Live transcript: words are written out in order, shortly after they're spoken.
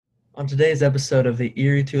On today's episode of the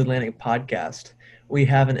Erie2Atlantic podcast, we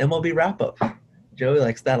have an MLB wrap-up. Joey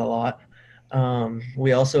likes that a lot.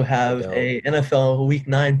 We also have a NFL Week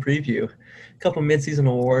 9 preview, a couple midseason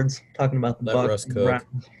awards, talking about the Let Bucs Russ and cook.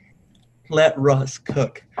 Browns. Let Russ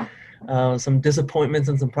cook. Some disappointments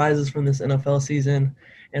and some prizes from this NFL season,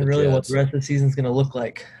 and really what the rest of the season is going to look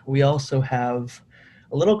like. We also have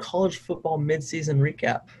a little college football midseason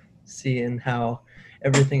recap, seeing how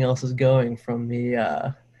everything else is going from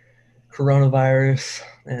the coronavirus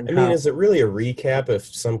and is it really a recap if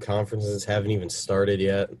some conferences haven't even started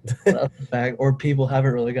yet? or people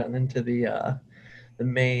haven't really gotten into the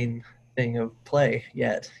main thing of play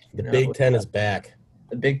yet. The Big Ten is back.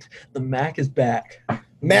 The MAC is back.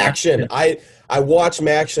 Maction. I watched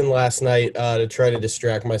Maction last night to try to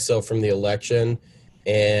distract myself from the election,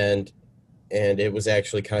 and it was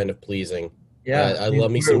actually kind of pleasing. Yeah, I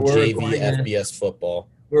love me some JV FBS football.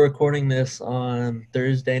 We're recording this on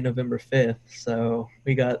Thursday, November 5th, so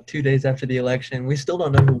we got 2 days after the election. We still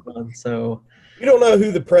don't know who won, so we don't know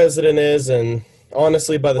who the president is, and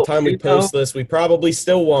honestly, by the time we post this, we probably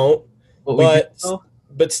still won't.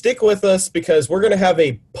 But stick with us because we're going to have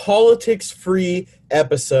a politics-free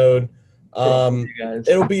episode.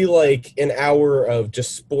 It'll be like an hour of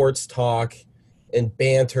just sports talk and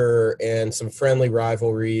banter and some friendly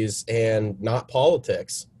rivalries and not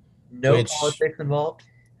politics. No politics involved.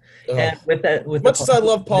 And as much as I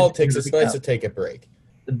love politics, it's nice to take a break.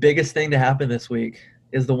 The biggest thing to happen this week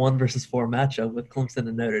is the 1-4 matchup with Clemson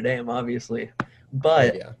and Notre Dame, obviously.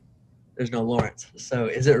 But there's no Lawrence. So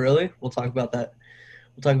is it really? We'll talk about that.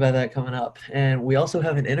 We'll talk about that coming up. And we also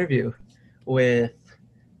have an interview with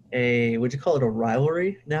would you call it a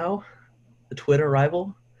rivalry now? The Twitter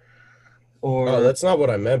rival? That's not what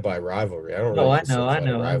I meant by rivalry. I don't know. I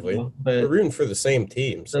know. But we're rooting for the same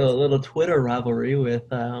team. So a little Twitter rivalry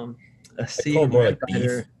with a sea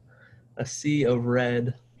of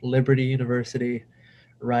red Liberty University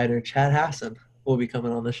writer Chad Hasson will be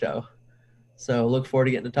coming on the show. So look forward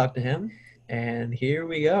to getting to talk to him. And here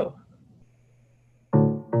we go.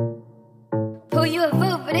 Pull you a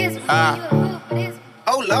fool for this.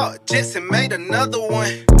 Oh Lord, Jetson made another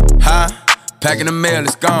one. Packing the mail,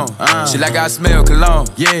 it's gone. She like I smell cologne.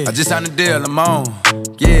 Yeah, I just signed a deal, I'm on.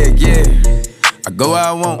 Yeah. I go where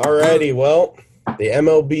I want. Alrighty, well, the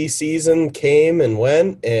MLB season came and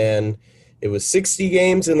went, and it was 60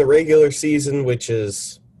 games in the regular season, which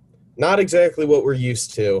is not exactly what we're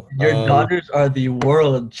used to. Your Dodgers are the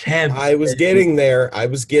world champs. I was getting there.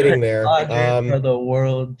 Dodgers are the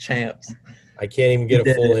world champs. I can't even get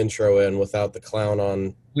a full intro in without the clown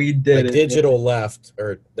on. We did my digital left,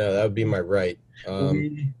 or no, that would be my right.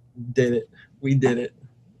 We did it.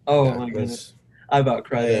 Oh my goodness. I about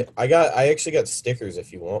cried. I actually got stickers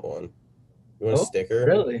if you want one. You want a sticker?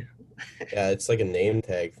 Really? Yeah, it's like a name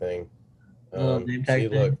tag thing. Name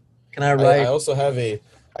tag thing. Look. Can I write? I also have I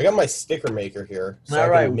got my sticker maker here.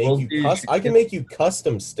 I can make you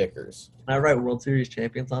custom stickers. Can I write World Series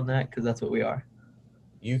champions on that? Because that's what we are.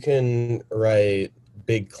 You can write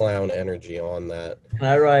Big Clown Energy on that. Can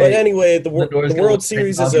I write? But anyway, the World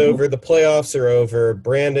Series is over. The playoffs are over.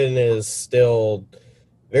 Brandon is still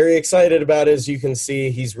very excited about it. As you can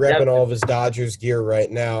see, he's repping all of his Dodgers gear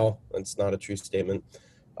right now. That's not a true statement.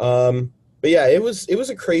 But yeah, it was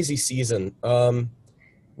a crazy season.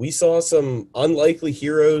 We saw some unlikely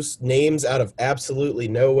heroes, names out of absolutely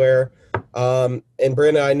nowhere. And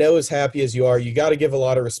Brandon, I know as happy as you are, you got to give a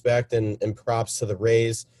lot of respect and props to the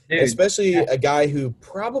Rays, especially a guy who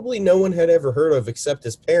probably no one had ever heard of except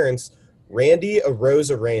his parents, Randy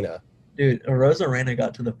Arozarena. Dude, Arozarena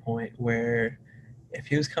got to the point where if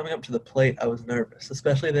he was coming up to the plate, I was nervous,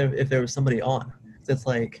 especially if there was somebody on. It's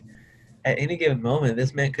like at any given moment,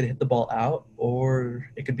 this man could hit the ball out or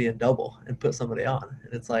it could be a double and put somebody on.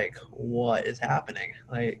 And it's like, what is happening?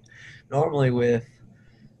 Like normally with,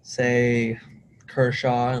 say,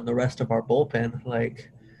 Kershaw and the rest of our bullpen,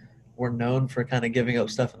 like we're known for kind of giving up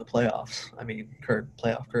stuff in the playoffs. I mean,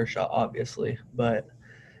 playoff Kershaw, obviously, but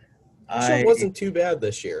Kershaw wasn't too bad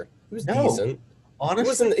this year. He was decent.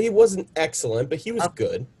 Honestly, he wasn't excellent, but he was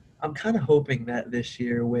good. I'm kind of hoping that this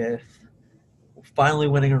year, with finally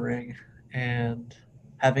winning a ring and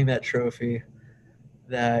having that trophy,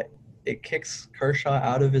 that it kicks Kershaw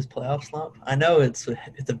out of his playoff slump. I know it's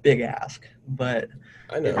a big ask, but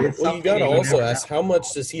I know. Well, you got to also ask, how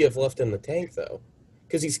much does he have left in the tank, though?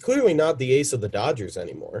 Because he's clearly not the ace of the Dodgers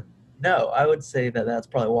anymore. No, I would say that's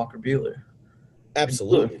probably Walker Buehler.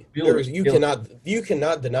 Absolutely. You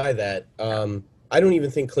cannot deny that. I don't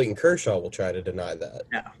even think Clayton Kershaw will try to deny that.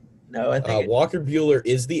 No, I think Walker Buehler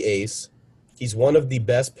is the ace. He's one of the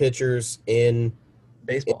best pitchers in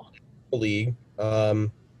baseball league.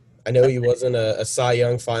 I know he wasn't a Cy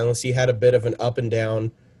Young finalist. He had a bit of an up and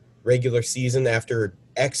down regular season after an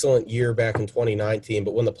excellent year back in 2019.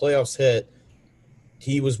 But when the playoffs hit,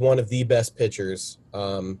 he was one of the best pitchers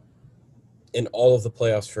in all of the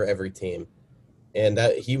playoffs for every team. And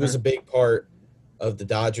that he was a big part of the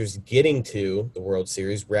Dodgers getting to the World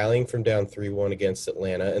Series, rallying from down 3-1 against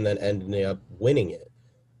Atlanta, and then ending up winning it.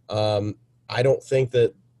 I don't think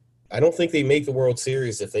they make the World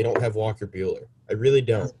Series if they don't have Walker Buehler. I really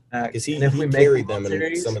don't, because he carried them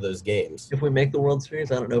in some of those games. If we make the World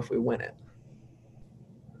Series, I don't know if we win it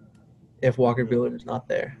if Walker Buehler is not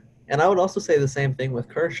there. And I would also say the same thing with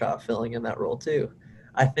Kershaw filling in that role too.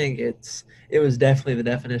 I think it was definitely the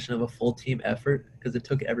definition of a full team effort because it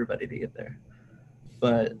took everybody to get there.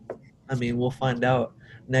 But I mean, we'll find out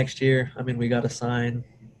next year. I mean, we got to sign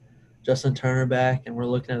Justin Turner back, and we're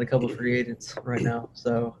looking at a couple of free agents right now.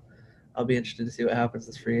 So I'll be interested to see what happens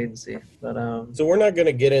this free agency. But so we're not going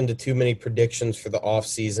to get into too many predictions for the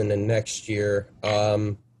offseason and next year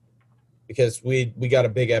because we got a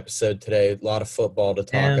big episode today, a lot of football to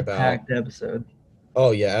talk about. Packed episode.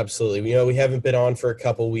 Oh, yeah, absolutely. We haven't been on for a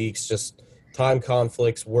couple weeks, just time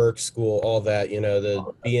conflicts, work, school, all that.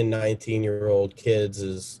 The being 19-year-old kids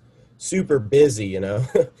is super busy,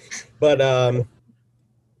 But the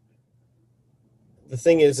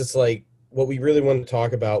thing is, it's like what we really wanted to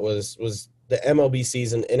talk about was the MLB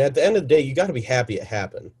season. And at the end of the day, you got to be happy it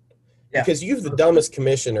happened. Yeah. Because you have the dumbest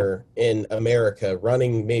commissioner in America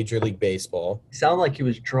running Major League Baseball. He sounded like he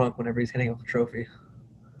was drunk whenever he's hitting up the trophy.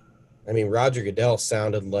 I mean, Roger Goodell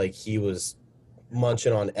sounded like he was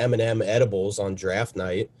munching on M&M edibles on draft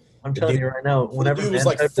night. I'm telling you right now, whenever he was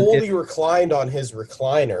like fully reclined on his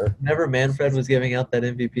recliner. Whenever Manfred was giving out that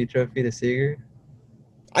MVP trophy to Seager,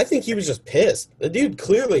 I think he was just pissed. The dude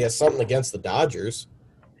clearly has something against the Dodgers.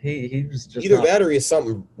 He was just either that or he has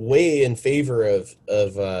something way in favor of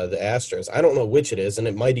the Astros. I don't know which it is, and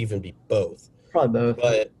it might even be both. Probably both.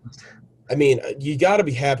 But I mean, you got to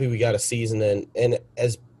be happy we got a season in, and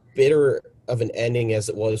as bitter of an ending as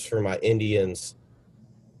it was for my Indians,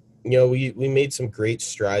 we made some great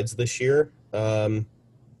strides this year. I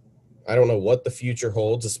don't know what the future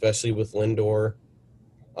holds, especially with Lindor.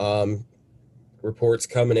 Reports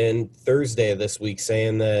coming in Thursday of this week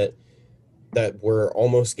saying that we're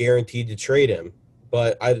almost guaranteed to trade him.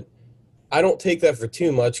 But I don't take that for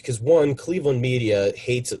too much because, one, Cleveland media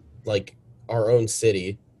hates it like our own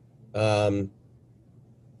city. I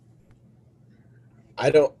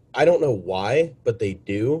don't know why, but they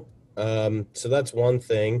do. So that's one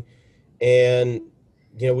thing. And,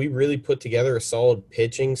 we really put together a solid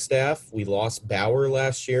pitching staff. We lost Bauer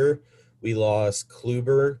last year. We lost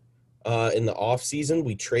Kluber in the offseason.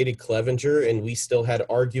 We traded Clevenger, and we still had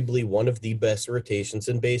arguably one of the best rotations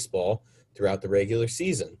in baseball throughout the regular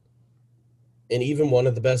season. And even one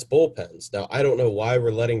of the best bullpens. Now, I don't know why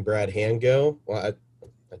we're letting Brad Hand go. Well,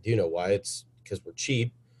 I do know why. It's because we're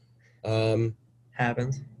cheap.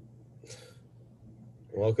 Happens.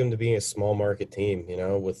 Welcome to being a small market team,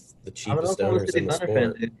 with the cheapest owners in the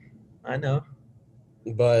sport. I know.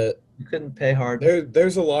 But you couldn't pay hard.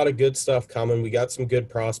 There's a lot of good stuff coming. We got some good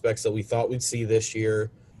prospects that we thought we'd see this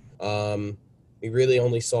year. We really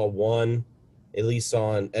only saw one, at least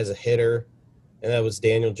as a hitter, and that was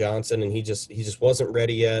Daniel Johnson, and he just wasn't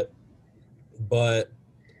ready yet. But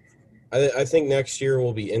I think next year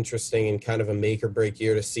will be interesting and kind of a make or break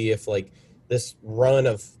year to see if this run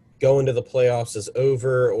of going to the playoffs is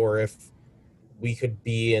over or if we could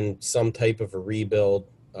be in some type of a rebuild.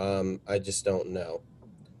 I just don't know.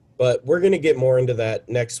 But we're going to get more into that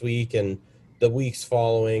next week and the weeks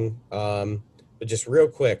following. But just real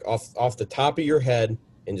quick, off the top of your head,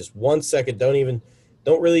 in just 1 second,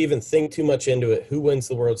 don't really even think too much into it. Who wins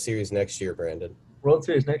the World Series next year, Brandon? World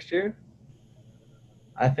Series next year?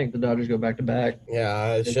 I think the Dodgers go back to back. Yeah,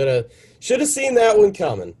 I should have seen that one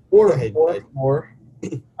coming. Or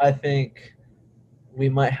I think we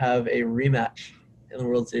might have a rematch in the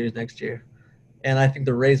World Series next year, and I think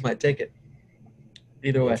the Rays might take it.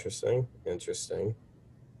 Either way. Interesting.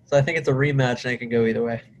 So I think it's a rematch, and it can go either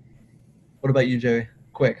way. What about you, Joey?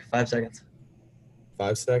 Quick, 5 seconds.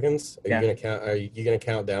 5 seconds? Are you gonna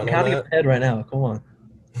count down on that? I'm counting ahead right now. Come on.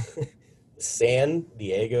 San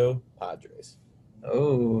Diego Padres.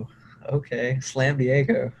 Oh, okay. Slam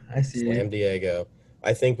Diego. I see. Slam Diego.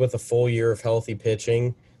 I think with a full year of healthy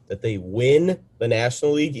pitching, that they win the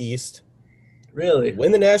National League East. Really?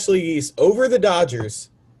 Win the National League East over the Dodgers.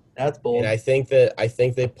 That's bold. And I think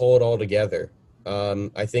they pull it all together.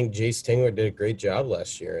 I think Jace Tingler did a great job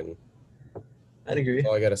last year, and I'd agree. That's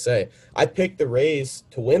all I got to say. I picked the Rays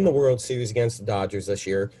to win the World Series against the Dodgers this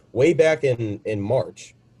year, way back in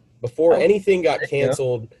March. Before Oh, anything got there you go.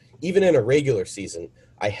 canceled, even in a regular season,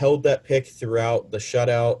 I held that pick throughout the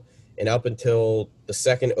shutout and up until the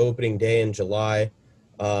second opening day in July,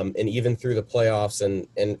 and even through the playoffs, and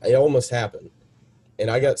it almost happened. And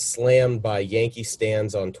I got slammed by Yankee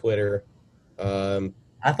stands on Twitter.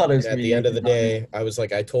 I thought it was And gonna at be the end of the Yankees. day, I was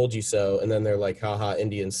like, I told you so. And then they're like, haha,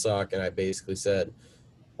 Indians suck. And I basically said,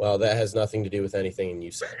 well, that has nothing to do with anything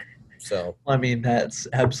you said. So, I mean, that's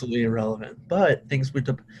absolutely irrelevant. But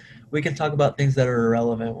we can talk about things that are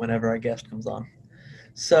irrelevant whenever our guest comes on. oh,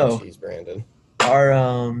 So geez, Brandon.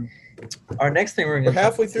 our next thing we're We're going to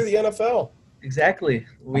talk halfway through the NFL. exactly.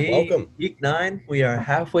 Welcome. Week 9. We are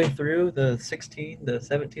halfway through the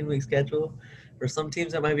 17 week schedule. For some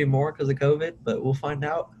teams, that might be more because of COVID, but we'll find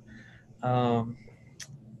out.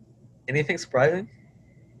 Anything surprising?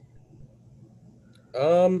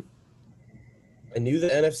 I knew the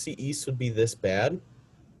NFC East would be this bad.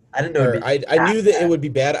 I didn't know Or it'd be I knew that bad. it would be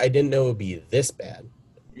bad. I didn't know it would be this bad.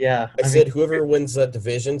 Yeah, I said whoever wins that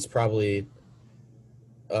division's probably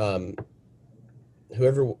whoever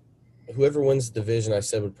wins the division, I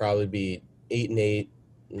said would probably be 8-8,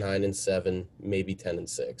 9-7, maybe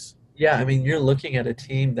 10-6. yeah. I mean, you're looking at a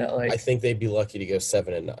team that I think they'd be lucky to go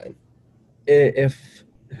 7-9. If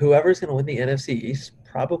whoever's going to win the NFC East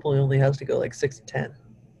probably only has to go like 6-10.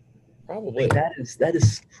 Probably. Like that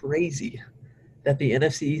is crazy. That the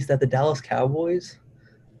NFC East, that the Dallas Cowboys,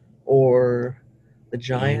 or the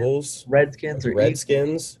Giants, Eagles, Redskins, or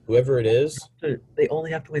Redskins, whoever it is. they only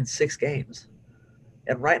have to win 6 games.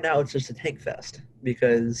 And right now it's just a tank fest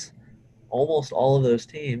because almost all of those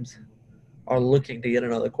teams are looking to get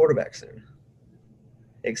another quarterback soon,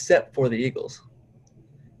 except for the Eagles.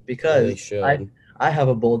 Because they should. I have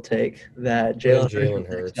a bold take that Jalen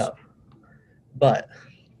Hurts up. But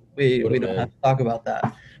we don't have to talk about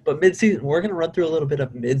that. But mid-season, we're going to run through a little bit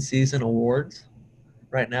of mid-season awards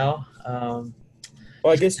right now.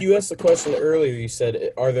 Well, I guess you asked the question earlier. You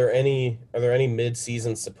said, "Are there any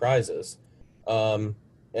mid-season surprises?"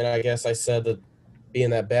 And I guess I said that being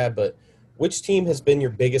that bad. But which team has been your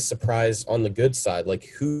biggest surprise on the good side? Like,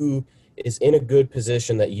 who is in a good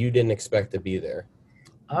position that you didn't expect to be there?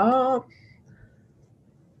 I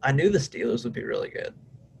knew the Steelers would be really good.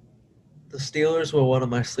 The Steelers were one of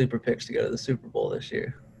my sleeper picks to go to the Super Bowl this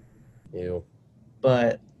year. You.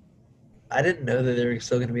 But I didn't know that they were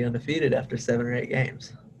still going to be undefeated after 7 or 8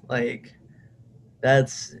 games. Like,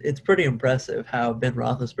 it's pretty impressive how Ben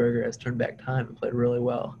Roethlisberger has turned back time and played really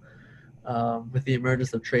well. With the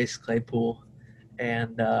emergence of Trace Claypool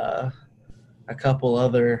and a couple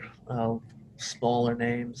other smaller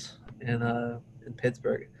names in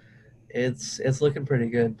Pittsburgh, it's looking pretty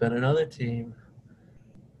good. But another team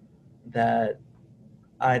that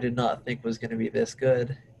I did not think was going to be this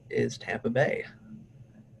good is Tampa Bay.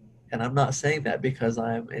 And I'm not saying that because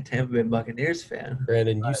I'm a Tampa Bay Buccaneers fan.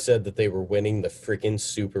 Brandon, you said that they were winning the freaking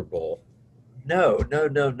Super Bowl. No.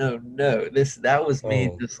 That was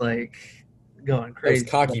me just like going crazy. That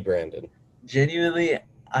was cocky, Brandon. Genuinely,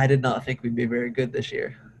 I did not think we'd be very good this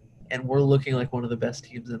year. And we're looking like one of the best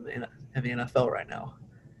teams in the NFL right now.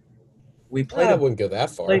 We played. I wouldn't go that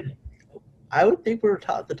far. I would think we're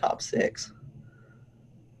the top 6.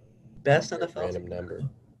 Best NFL. Random number.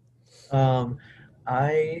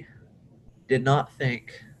 I did not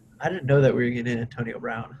think. I didn't know that we were getting Antonio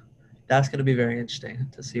Brown. That's going to be very interesting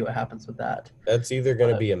to see what happens with that. That's either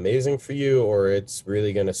going to be amazing for you or it's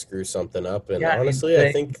really going to screw something up. And yeah, honestly,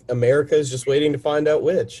 I think America is just waiting to find out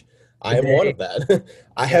which. I am one of that.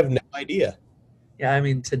 I have no idea. Yeah, I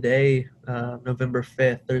mean, today, November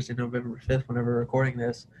 5th, Thursday, November 5th, whenever we're recording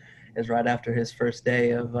this, is right after his first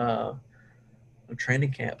day of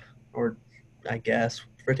training camp, or I guess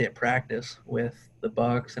first day of practice with the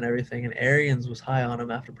Bucs and everything. And Arians was high on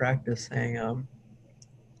him after practice, saying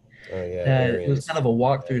that it was kind of a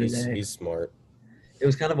walkthrough today. He's smart. It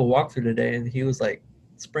was kind of a walkthrough today, and he was like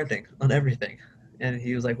sprinting on everything. And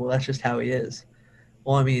he was like, well, that's just how he is.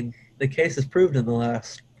 Well, I mean, the case has proved in the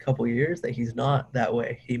last couple years that he's not that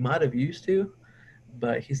way. He might have used to,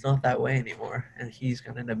 but he's not that way anymore, and he's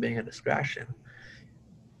going to end up being a distraction.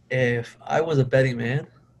 If I was a betting man,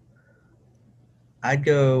 I'd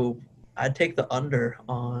take the under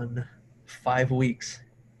on 5 weeks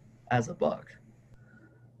as a buck.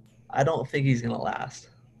 I don't think he's going to last.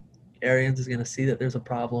 Arians is going to see that there's a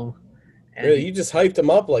problem. And really, you just hyped him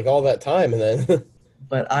up like all that time, and then.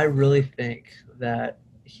 But I really think that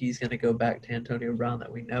he's going to go back to Antonio Brown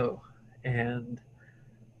that we know, and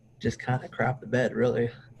just kind of crap the bed, really.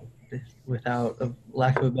 Without a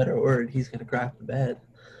lack of a better word, he's going to crap the bed.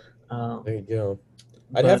 There you go.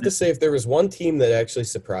 I'd have to say if there was one team that actually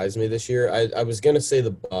surprised me this year, I was going to say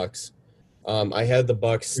the Bucs. I had the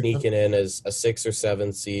Bucks sneaking in as a 6 or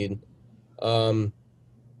 7 seed.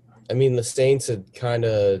 I mean, the Saints had kind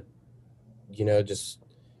of, just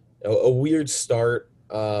a weird start.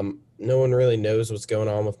 No one really knows what's going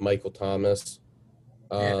on with Michael Thomas.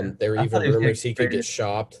 There were I even thought he was getting rumors he could get traded.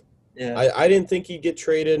 shopped. Yeah. I didn't think he'd get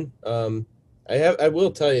traded. I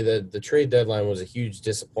will tell you that the trade deadline was a huge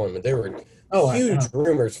disappointment. There were huge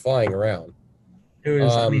rumors flying around. It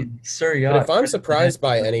was, Sir But Yacht. if I'm surprised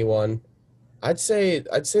by anyone, I'd say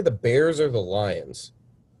the Bears or the Lions.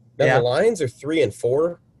 Now Yeah. the Lions are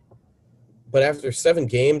 3-4, but after 7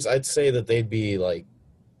 games, I'd say that they'd be like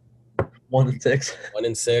 1-6.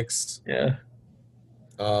 1-6. Yeah.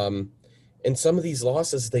 And some of these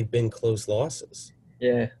losses, they've been close losses.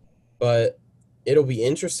 Yeah. But it'll be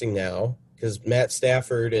interesting now because Matt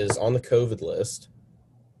Stafford is on the COVID list,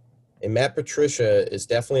 and Matt Patricia is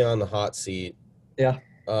definitely on the hot seat. Yeah.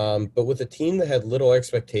 But with a team that had little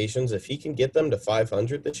expectations, if he can get them to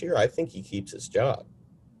 500 this year, I think he keeps his job.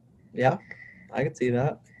 Yeah, I could see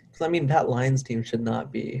that. Because, that Lions team should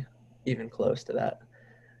not be even close to that.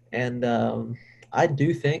 And I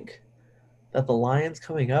do think that the Lions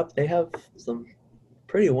coming up, they have some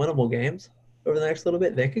pretty winnable games over the next little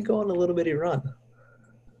bit. They could go on a little bitty run.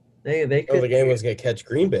 They could. The game was going to catch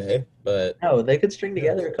Green Bay, but No, they could string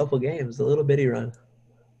together a couple games, a little bitty run.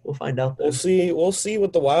 We'll find out. We'll see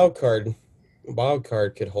what the wild card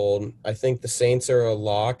could hold. I think the Saints are a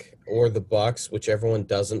lock, or the Bucks, whichever one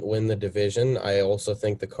doesn't win the division. I also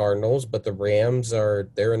think the Cardinals, but the Rams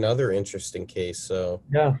they're another interesting case. So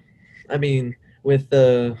yeah, with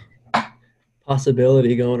the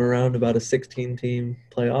possibility going around about a 16-team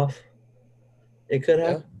playoff, it could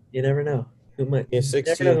happen. Yeah. You never know. Who might? A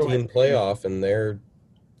 16-team playoff, and they're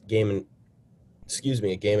a game and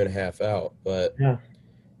a half out. But yeah.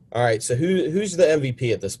 All right, so who's the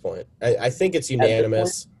MVP at this point? I think it's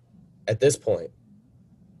unanimous at this point.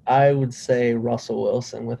 I would say Russell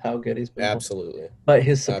Wilson with how good he's been. Absolutely. But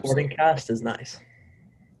his supporting cast is nice.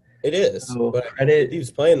 It is. So but credit, he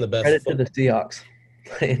was playing the best. Credit to the Seahawks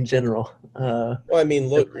in general. Look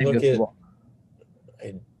at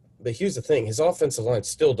 – but here's the thing. His offensive line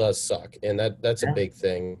still does suck, and that's a big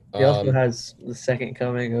thing. He also has the second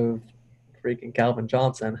coming of freaking Calvin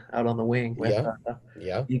Johnson out on the wing with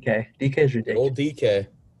DK. DK's ridiculous. Old DK.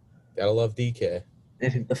 Gotta love DK.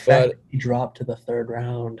 And the fact that he dropped to the 3rd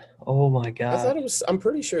round. Oh my god. I thought it was. I'm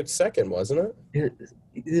pretty sure it's second, wasn't it?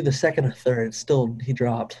 Either the second or third. Still, he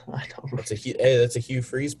dropped. I don't know. That's a Hugh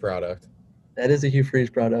Freeze product. That is a Hugh Freeze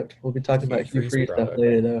product. We'll be talking about Hugh Freeze stuff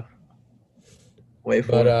later, though. Wait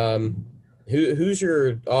for it. Who's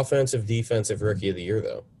your offensive defensive rookie of the year,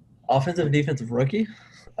 though? Offensive defensive rookie?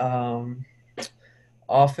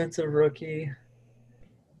 Offensive rookie,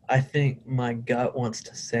 I think my gut wants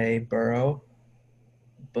to say Burrow.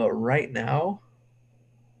 But right now,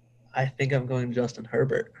 I think I'm going Justin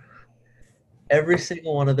Herbert. Every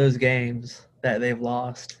single one of those games that they've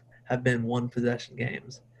lost have been 1-possession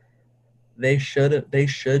games. They should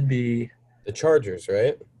be the Chargers,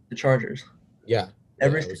 right? The Chargers. Yeah.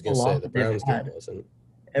 Every single loss the Browns game wasn't.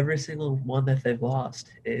 Every single one that they've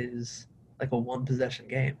lost is like a 1-possession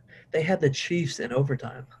game. They had the Chiefs in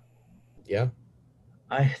overtime. Yeah.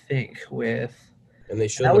 I think and they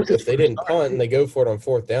should have. If they didn't punt and they go for it on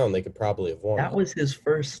 4th down, they could probably have won. That was his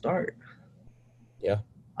first start. Yeah.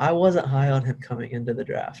 I wasn't high on him coming into the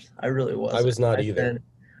draft. I really wasn't. I was not either.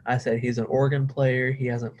 I said he's an Oregon player. He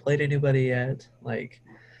hasn't played anybody yet.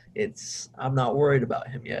 I'm not worried about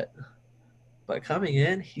him yet. But coming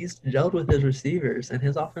in, he's gelled with his receivers, and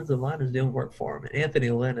his offensive line is doing work for him. And Anthony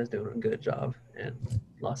Lynn is doing a good job in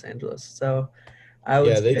Los Angeles. So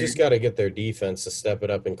they just got to get their defense to step it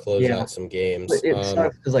up and close out some games. It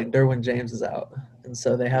sucks because Derwin James is out, and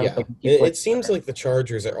so they have. Yeah. It seems like the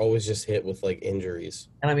Chargers are always just hit with injuries.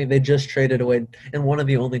 And they just traded away, and one of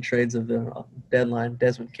the only trades of the deadline,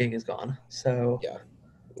 Desmond King is gone. So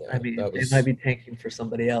they might be tanking for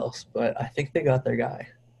somebody else, but I think they got their guy.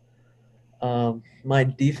 My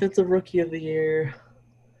defensive rookie of the year.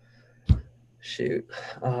 Shoot,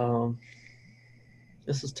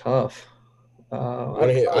 this is tough.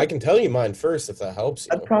 I can tell you mine first if that helps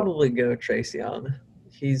you. I'd probably go Trace Young.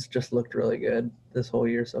 He's just looked really good this whole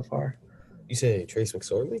year so far. You say Trace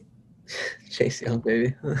McSorley? Chase Young,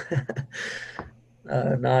 baby.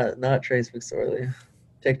 Not Trace McSorley.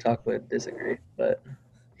 TikTok would disagree, but.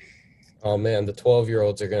 Oh man, the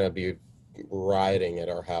 12-year-olds are gonna be rioting at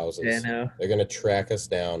our houses. Yeah, I know. They're gonna track us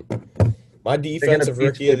down. My defensive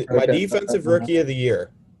rookie of the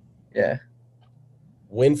year. Yeah.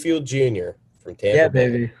 Winfield Jr. from Tampa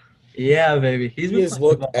Bay. Yeah, baby. He has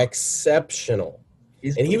looked exceptional.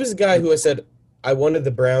 He was a guy who I said, I wanted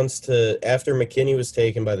the Browns to, after McKinney was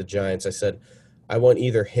taken by the Giants, I said, I want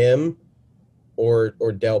either him or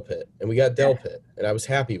Delpit. And we got Delpit, and I was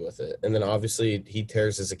happy with it. And then obviously he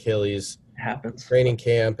tears his Achilles It happens. training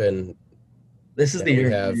camp, and This is now the we year.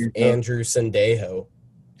 have Andrew Sendejo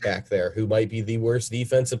back there, who might be the worst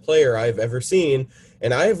defensive player I've ever seen.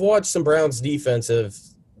 And I have watched some Browns defensive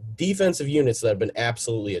units that have been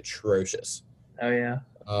absolutely atrocious. Oh, yeah.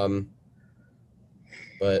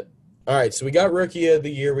 But all right, so we got Rookie of the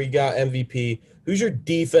Year, we got MVP. Who's your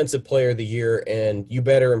Defensive Player of the Year? And you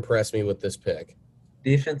better impress me with this pick.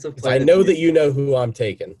 Defensive 'Cause player. I know that you know who I'm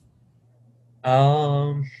taking.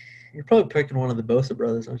 You're probably picking one of the Bosa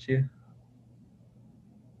brothers, aren't you?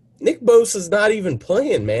 Nick Bosa's not even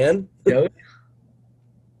playing, man. Joey?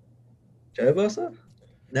 Joe Bosa?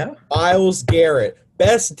 No? Myles Garrett,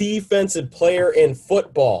 best defensive player in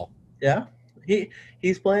football. Yeah.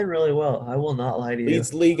 He's playing really well. I will not lie to you.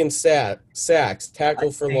 Leads league in sacks,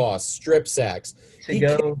 tackle for loss, strip sacks. He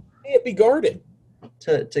can't be guarded.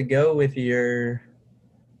 To go with your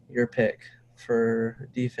pick for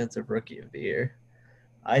defensive rookie of the year,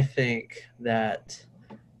 I think that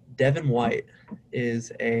Devin White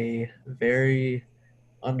is a very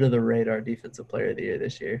under the radar defensive player of the year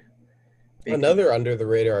this year. Another under the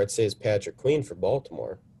radar, I'd say, is Patrick Queen for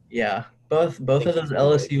Baltimore. Yeah, both of those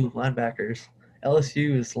LSU linebackers.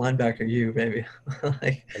 LSU is linebacker U, baby.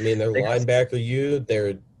 I mean, they're linebacker U.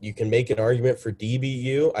 You can make an argument for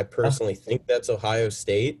DBU. I personally think that's Ohio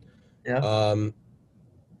State. Yeah.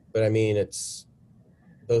 But I mean, it's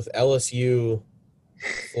both LSU,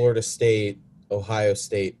 Florida State, Ohio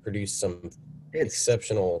State produced some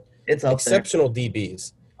exceptional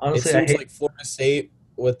DBs. Honestly, it seems like Florida State,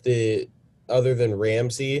 other than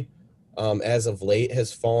Ramsey, as of late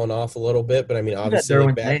has fallen off a little bit. But I mean, obviously,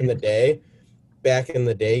 like back in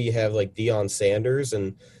the day, you have like Deion Sanders,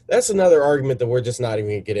 and that's another argument that we're just not even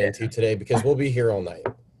going to get into today because we'll be here all night.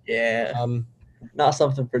 Yeah. Not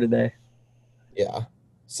something for today. Yeah.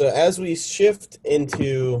 So as we shift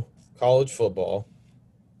into college football,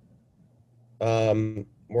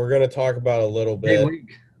 we're going to talk about a little bit.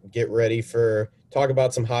 Get ready talk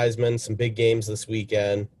about some Heisman, some big games this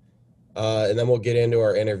weekend, and then we'll get into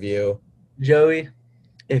our interview. Joey,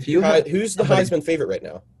 who's the Heisman favorite right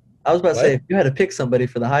now? I was about to say, if you had to pick somebody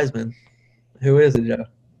for the Heisman, who is it, Joe?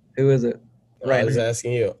 Who is it? Right. I was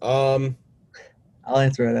asking you. I'll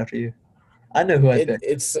answer right after you. I know who I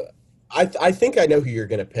picked. I think I know who you're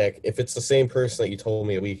going to pick. If it's the same person that you told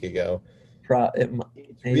me a week ago.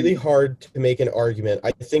 It's really hard to make an argument.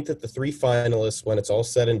 I think that the three finalists, when it's all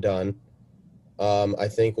said and done, I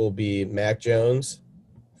think will be Mac Jones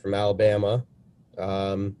from Alabama.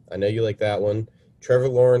 I know you like that one. Trevor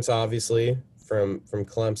Lawrence, obviously, from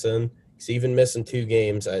Clemson. He's even missing 2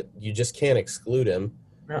 games. You just can't exclude him.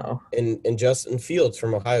 No. And Justin Fields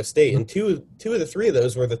from Ohio State. And two of the 3 of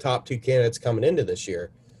those were the top 2 candidates coming into this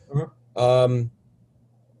year. Uh-huh.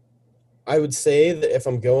 I would say that if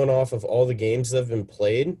I'm going off of all the games that have been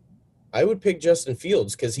played, I would pick Justin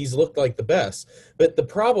Fields because he's looked like the best. But the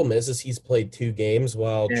problem is he's played 2 games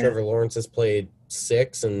while Trevor Lawrence has played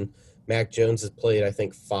 6 and Mac Jones has played, I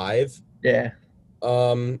think, 5. Yeah.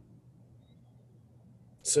 So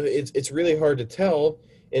it's really hard to tell.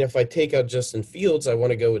 And if I take out Justin Fields, I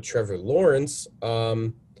want to go with Trevor Lawrence.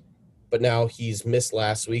 But now he's missed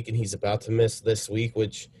last week and he's about to miss this week,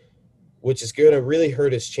 which is going to really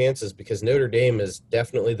hurt his chances because Notre Dame is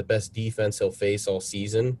definitely the best defense he'll face all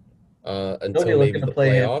season until maybe the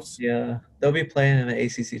playoffs. Yeah, they'll be playing in the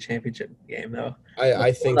ACC championship game though.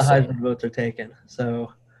 I think the Heisman votes are taken,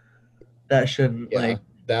 so that shouldn't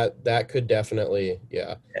that could definitely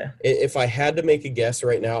If I had to make a guess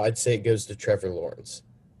right now, I'd say it goes to Trevor Lawrence.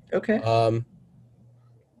 Okay.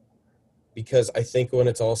 Because I think when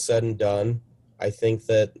it's all said and done, I think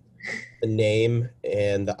that the name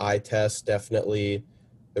and the eye test, definitely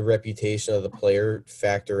the reputation of the player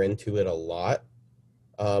factor into it a lot.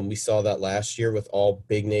 We saw that last year with all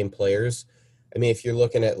big name players. I mean, if you're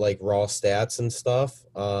looking at like raw stats and stuff,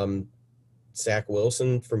 Zach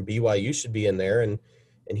Wilson from BYU should be in there and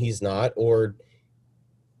he's not. Or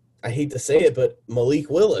I hate to say it, but Malik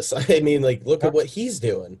Willis. I mean, like, look at what he's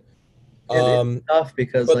doing. It's tough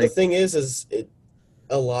because the thing is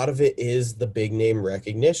a lot of it is the big name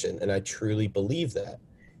recognition, and I truly believe that.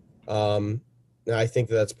 And I think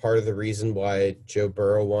that's part of the reason why Joe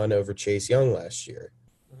Burrow won over Chase Young last year.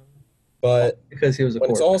 But because he was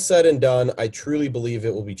when it's all said and done, I truly believe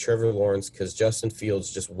it will be Trevor Lawrence because Justin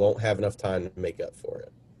Fields just won't have enough time to make up for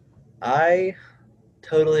it. I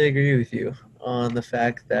totally agree with you on the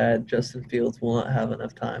fact that Justin Fields will not have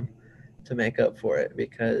enough time to make up for it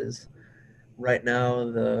because right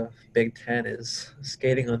now the Big Ten is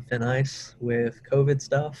skating on thin ice with COVID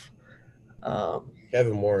stuff.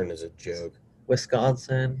 Kevin Warren is a joke.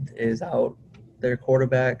 Wisconsin is out their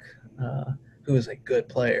quarterback, who is a good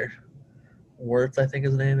player. Wirtz, I think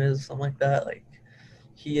his name is, something like that. Like,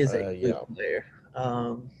 he is a good player.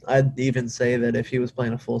 I'd even say that if he was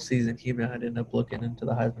playing a full season, he might end up looking into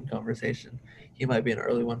the Heisman conversation. He might be an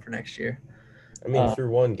early one for next year. I mean, through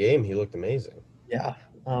one game, he looked amazing. Yeah,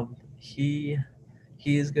 he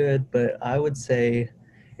is good, but I would say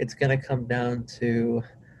it's going to come down to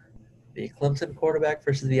the Clemson quarterback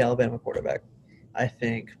versus the Alabama quarterback. I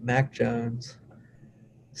think Mac Jones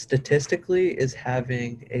statistically is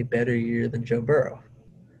having a better year than Joe Burrow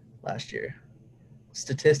last year.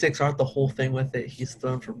 Statistics aren't the whole thing with it. He's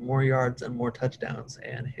thrown for more yards and more touchdowns,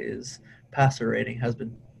 and his passer rating has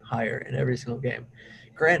been higher in every single game.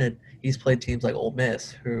 Granted, he's played teams like Ole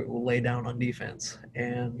Miss, who will lay down on defense,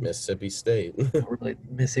 and Mississippi State.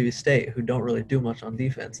 Mississippi State, who don't really do much on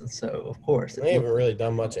defense. And so, of course, they haven't really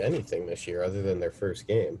done much anything this year other than their first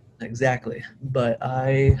game. Exactly. But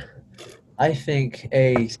I think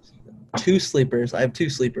I have two sleepers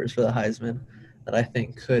for the Heisman that I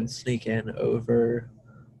think could sneak in over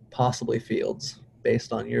possibly Fields,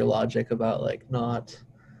 based on your logic about like not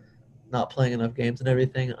playing enough games and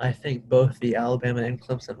everything. I think both the Alabama and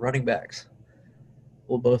Clemson running backs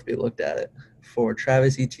will both be looked at it for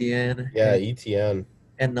Travis Etienne. Yeah, Etienne.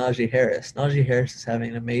 And Najee Harris. Najee Harris is having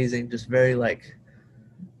an amazing, just very like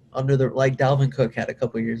Dalvin Cook had a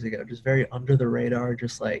couple years ago, just very under the radar,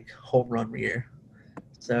 just like home run year.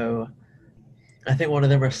 So I think one of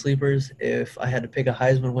them are sleepers. If I had to pick a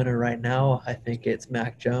Heisman winner right now, I think it's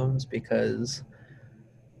Mac Jones, because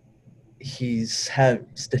he's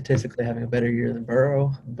statistically having a better year than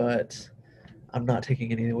Burrow, but I'm not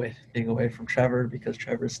taking anything away from Trevor, because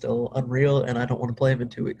Trevor's still unreal, and I don't want to play him in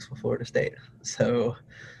 2 weeks for Florida State. So,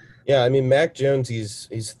 yeah, I mean, Mac Jones,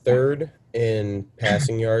 he's third in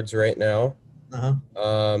passing yards right now,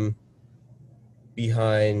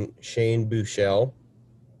 behind Shane Buechele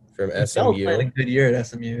from SMU. Playing a good year at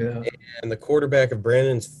SMU, though. And the quarterback of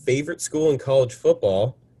Brandon's favorite school in college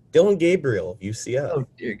football, Dylan Gabriel of UCF. Oh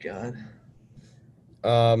dear God.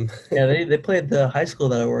 Yeah, they played the high school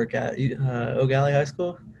that I work at, O'Galley High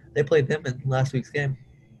School. They played them in last week's game.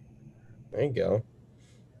 There you go.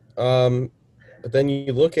 But then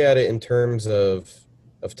you look at it in terms of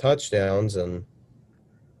touchdowns, and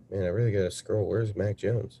man, I really got to scroll. Where's Mac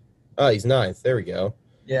Jones? Oh, he's ninth. There we go.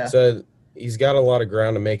 Yeah. So he's got a lot of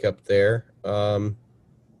ground to make up there. So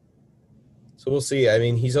we'll see. I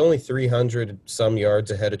mean, he's only 300 some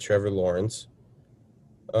yards ahead of Trevor Lawrence.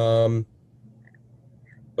 But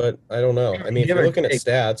I don't know. I mean, if you're looking at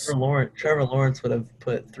stats, Trevor Lawrence would have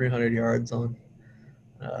put 300 yards on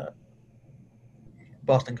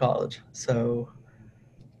Boston College. So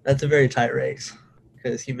that's a very tight race,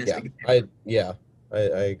 because he missed a game. I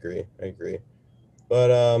agree.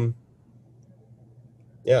 But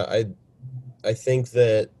I think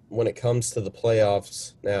that when it comes to the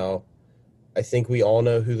playoffs now, I think we all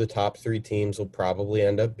know who the top 3 teams will probably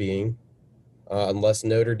end up being, unless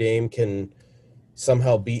Notre Dame can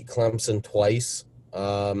somehow beat Clemson twice.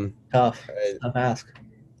 Tough ask.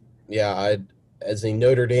 Yeah, as a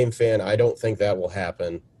Notre Dame fan, I don't think that will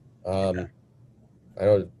happen. I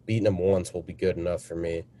know beating them once will be good enough for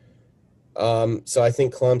me. So I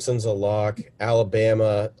think Clemson's a lock.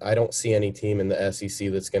 Alabama, I don't see any team in the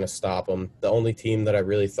SEC that's going to stop them. The only team that I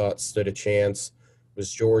really thought stood a chance was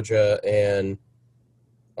Georgia, and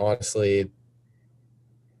honestly,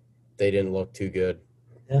 they didn't look too good.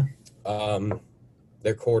 Yeah.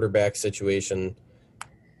 Their quarterback situation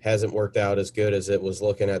hasn't worked out as good as it was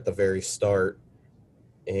looking at the very start.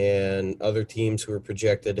 And other teams who are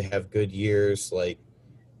projected to have good years, like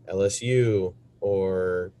LSU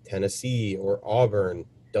or Tennessee or Auburn,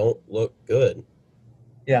 don't look good.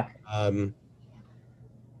 Yeah.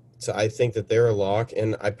 So I think that they're a lock,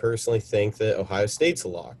 and I personally think that Ohio State's a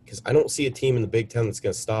lock, because I don't see a team in the Big Ten that's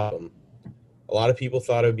going to stop them. A lot of people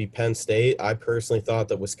thought it would be Penn State. I personally thought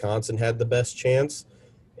that Wisconsin had the best chance,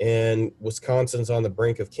 and Wisconsin's on the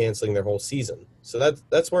brink of canceling their whole season. So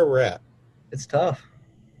that's where we're at. It's tough.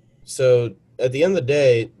 So at the end of the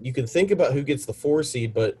day, you can think about who gets the 4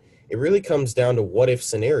 seed, but it really comes down to what-if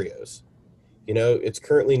scenarios. You know, it's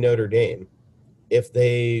currently Notre Dame. If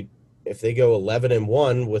they go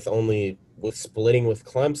 11-1 with splitting with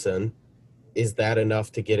Clemson, is that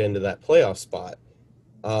enough to get into that playoff spot?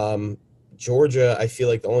 Georgia, I feel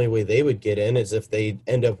like the only way they would get in is if they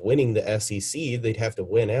end up winning the SEC. They'd have to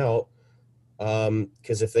win out,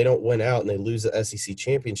 because if they don't win out and they lose the SEC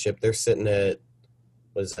championship, they're sitting at,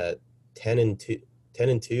 what is that, 10-2?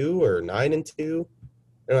 10-2 or 9-2.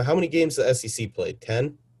 I don't know how many games the SEC played.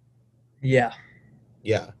 10. Yeah.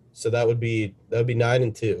 Yeah. So that would be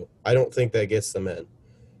 9-2. I don't think that gets them in.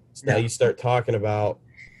 So now you start talking about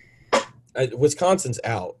Wisconsin's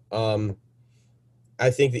out. I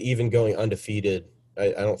think that even going undefeated,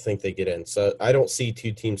 I don't think they get in. So I don't see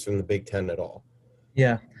two teams from the Big Ten at all.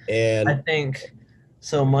 Yeah. And I think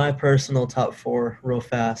so. My personal top four, real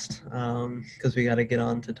fast, because we got to get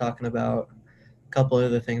on to talking about a couple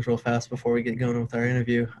other things real fast before we get going with our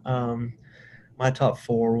interview. My top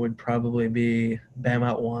four would probably be Bama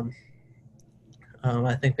at 1.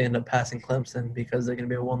 I think they end up passing Clemson because they're going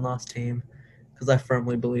to be a one-loss team. Because I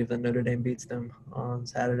firmly believe that Notre Dame beats them on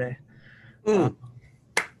Saturday.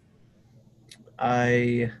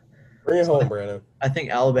 I bring it home, Brandon. I think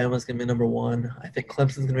Alabama's going to be number 1. I think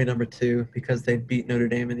Clemson's going to be number 2 because they beat Notre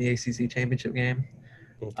Dame in the ACC championship game.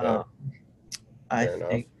 Okay. I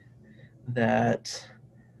think that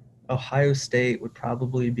Ohio State would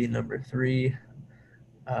probably be number 3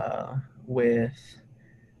 with,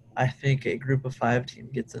 I think, a group of 5 team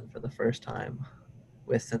gets in for the first time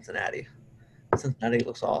with Cincinnati. Cincinnati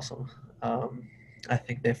looks awesome. I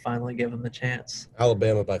think they finally give them the chance.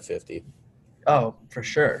 Alabama by 50. Oh, for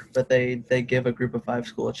sure. But they give a group of 5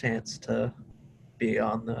 school a chance to be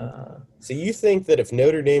on the. So you think that if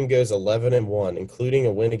Notre Dame goes 11-1, including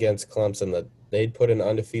a win against Clemson, that they'd put an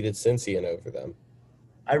undefeated Cincy in over them?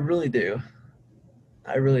 I really do.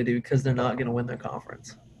 Because they're not going to win their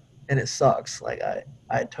conference. And it sucks. Like,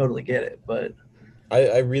 I totally get it, but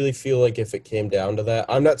I really feel like if it came down to that,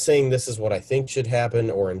 I'm not saying this is what I think should happen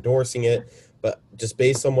or endorsing it, but just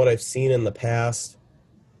based on what I've seen in the past,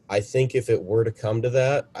 I think if it were to come to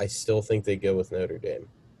that, I still think they go with Notre Dame.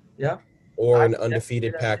 Yeah. Or an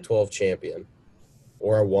undefeated Pac-12 champion.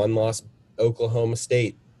 Or a one-loss Oklahoma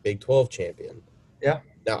State Big 12 champion. Yeah.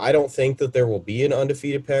 Now, I don't think that there will be an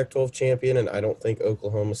undefeated Pac-12 champion, and I don't think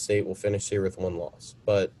Oklahoma State will finish here with 1 loss.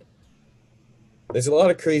 But there's a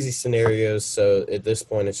lot of crazy scenarios, so at this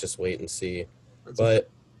point it's just wait and see. But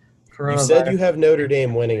you said you have Notre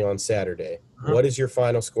Dame winning on Saturday. Uh-huh. What is your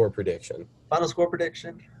final score prediction? Final score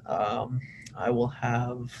prediction? I will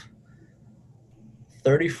have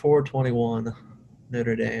 34-21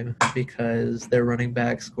 Notre Dame because their running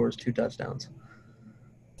back scores 2 touchdowns.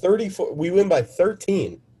 34. We win by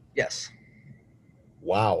 13. Yes.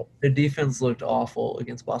 Wow. The defense looked awful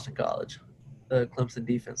against Boston College. The Clemson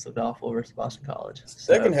defense looked awful versus Boston College.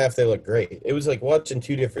 Second half, they looked great. It was like watching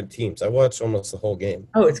 2 different teams. I watched almost the whole game.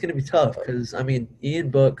 Oh, it's going to be tough because, Ian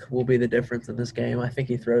Book will be the difference in this game. I think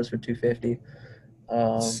he throws for 250.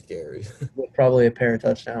 Scary. With probably a pair of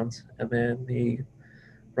touchdowns. And then the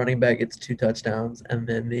running back gets 2 touchdowns. And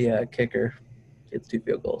then the kicker gets 2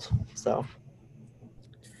 field goals. So,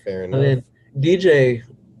 fair enough. DJ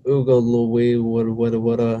Ugalui,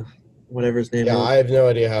 whatever his name is. Yeah, I have no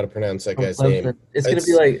idea how to pronounce that guy's name. It's going to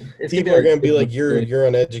be like people are going to be like, you're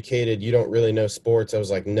uneducated. You don't really know sports. I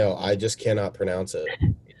was like, no, I just cannot pronounce it.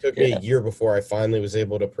 It took me a year before I finally was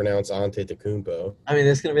able to pronounce Antetokounmpo.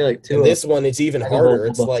 It's going to be like 2. And this one, it's even harder.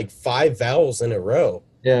 It's like 5 vowels in a row.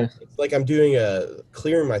 Yeah. It's like I'm doing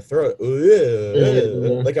clearing my throat.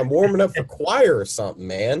 Like I'm warming up for choir or something,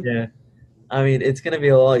 man. Yeah. It's going to be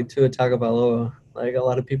a lot like Tua Tagovailoa. Like, a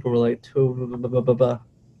lot of people were like, Tua.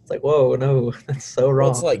 It's like, whoa, no, that's so wrong.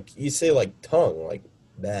 Well, it's like, you say like tongue, like,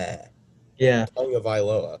 bah. Yeah. Tongue of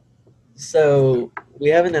Iloa. So, we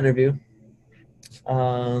have an interview.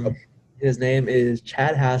 His name is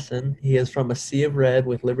Chad Hasson. He is from a Sea of Red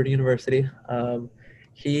with Liberty University.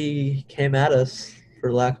 He came at us,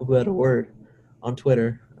 for lack of a better word, on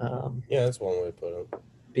Twitter. Yeah, that's one way to put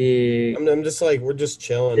it. I'm just like, we're just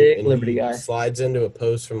chilling, and Liberty he guy slides into a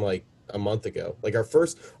post from like a month ago. Like our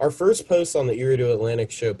first post on the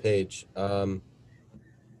Erie2Atlantic show page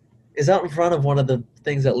is out in front of one of the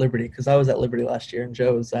things at Liberty, because I was at Liberty last year and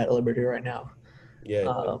Joe's at Liberty right now.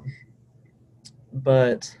 Yeah.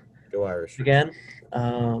 But go Irish. Again,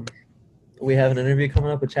 we have an interview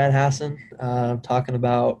coming up with Chad Hasson, talking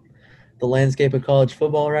about the landscape of college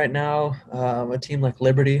football right now. A team like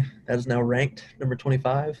Liberty that is now ranked number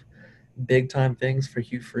 25. Big time things for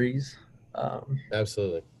Hugh Freeze.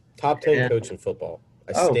 Absolutely. Top 10 coach in football.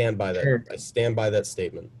 I stand by that. Sure. I stand by that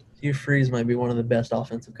statement. Hugh Freeze might be one of the best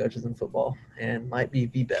offensive coaches in football and might be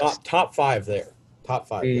the best. Top 5 there. Top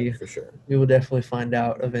 5 there for sure. We will definitely find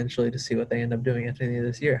out eventually to see what they end up doing at the end of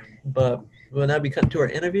this year. But we'll now be cutting to our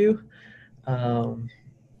interview. And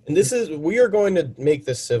we are going to make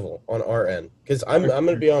this civil on our end, because I'm going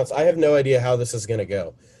to be honest, I have no idea how this is going to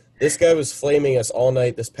go. This guy was flaming us all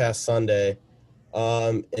night this past Sunday,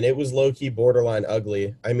 and it was low-key borderline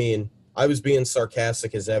ugly. I was being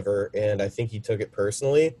sarcastic as ever, and I think he took it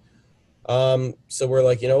personally. So we're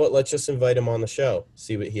like, you know what? Let's just invite him on the show,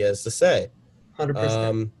 see what he has to say.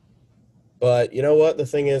 100%. But you know what? The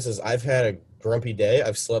thing is I've had a grumpy day.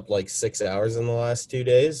 I've slept like 6 hours in the last 2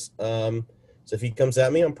 days. So if he comes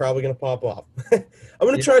at me, I'm probably gonna pop off. I'm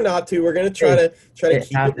gonna try not to. We're gonna try to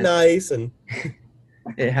keep happens. it nice, and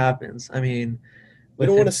It happens. I mean, we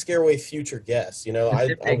don't want to scare away future guests. You know,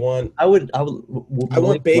 I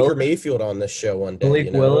want Baker Mayfield on this show one day. Malik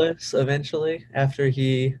you know, Willis eventually after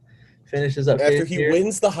he finishes up after his he year.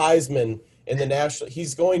 wins the Heisman in the national,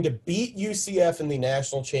 he's going to beat UCF in the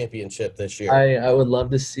national championship this year. I would love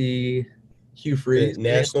to see Hugh Freeze the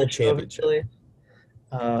national championship.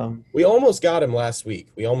 We almost got him last week.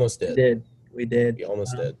 We almost did. We did. We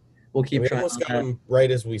almost did. We'll keep trying. We almost got him right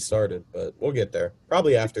as we started, but we'll get there.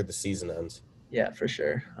 Probably after the season ends. Yeah, for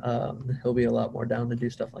sure. He'll be a lot more down to do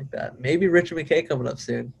stuff like that. Maybe Richard McKay coming up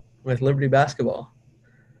soon with Liberty basketball.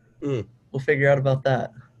 We'll figure out about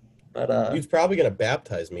that. But he's probably going to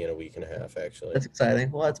baptize me in a week and a half, actually. That's exciting.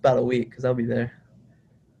 Well, that's about a week because I'll be there.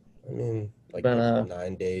 I mean, like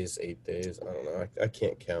 9 days, 8 days. I don't know. I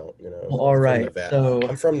can't count, you know. Well, all right. So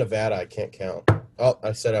I'm from Nevada. I can't count. Oh,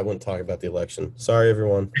 I said I wouldn't talk about the election. Sorry,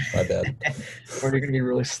 everyone. My bad. Or you're going to be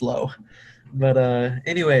really slow. But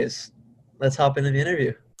anyways, let's hop into the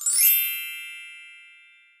interview.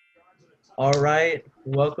 All right.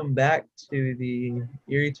 Welcome back to the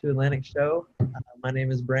Erie2Atlantic show. My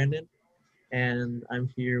name is Brandon, and I'm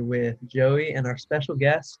here with Joey and our special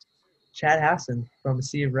guest, Chad Hasson from the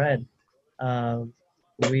Sea of Red.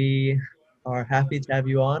 We are happy to have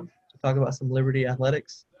you on to talk about some Liberty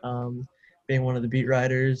athletics. Being one of the beat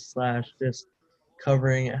writers / just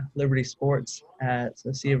covering Liberty sports at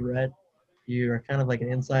the Sea of Red, you are kind of like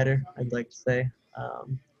an insider, I'd like to say,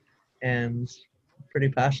 and pretty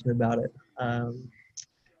passionate about it.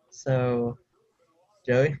 So,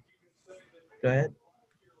 Joey, go ahead.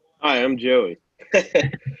 Hi, I'm Joey.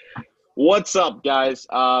 What's up, guys?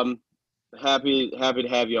 Happy to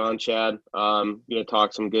have you on, Chad. Gonna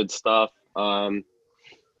talk some good stuff. I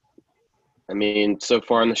mean, so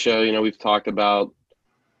far in the show, you know, we've talked about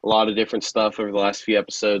a lot of different stuff over the last few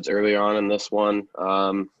episodes. Earlier on in this one,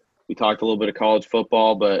 we talked a little bit of college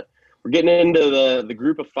football, but we're getting into the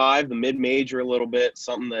group of five, the mid-major a little bit,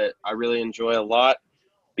 something that I really enjoy a lot.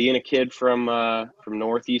 Being a kid from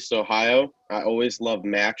Northeast Ohio, I always loved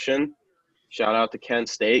Maction. Shout out to Kent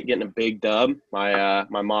State, getting a big dub. My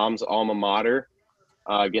mom's alma mater,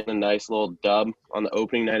 getting a nice little dub on the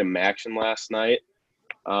opening night of Maction last night.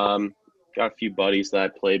 Got a few buddies that I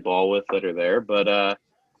played ball with that are there, but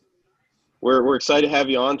we're excited to have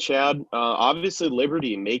you on, Chad. Obviously,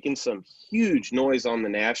 Liberty making some huge noise on the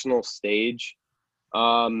national stage,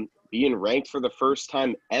 being ranked for the first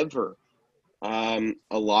time ever. A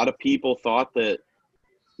lot of people thought that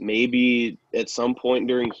maybe at some point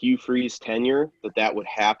during Hugh Freeze's tenure that would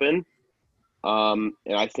happen. And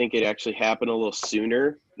I think it actually happened a little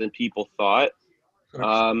sooner than people thought.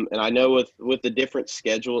 And I know with the different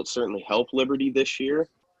schedule, it certainly helped Liberty this year.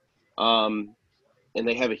 And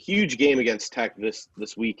they have a huge game against Tech this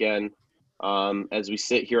weekend. As we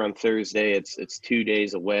sit here on Thursday, it's 2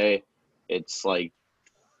 days away. It's like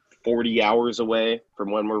 40 hours away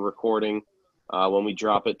from when we're recording. When we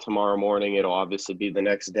drop it tomorrow morning, it'll obviously be the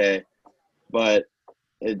next day. But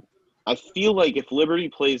I feel like if Liberty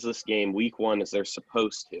plays this game week one as they're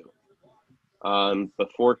supposed to,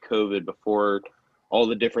 before COVID, before all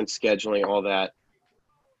the different scheduling, all that,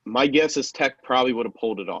 my guess is Tech probably would have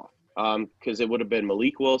pulled it off because it would have been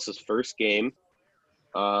Malik Willis's first game.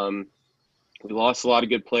 We lost a lot of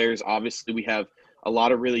good players. Obviously, we have a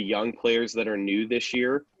lot of really young players that are new this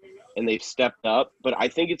year, and they've stepped up. But I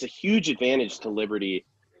think it's a huge advantage to Liberty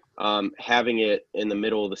having it in the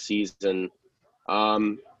middle of the season.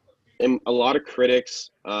 And a lot of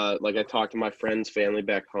critics, like I talked to my friends' family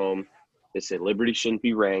back home, they say Liberty shouldn't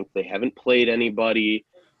be ranked. They haven't played anybody,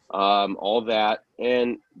 all that.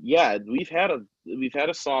 And yeah, we've had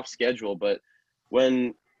a soft schedule, but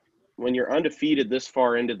when you're undefeated this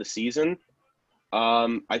far into the season,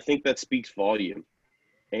 I think that speaks volume.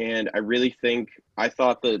 And I really think I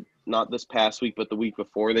thought that not this past week, but the week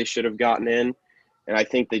before they should have gotten in. And I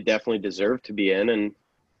think they definitely deserve to be in.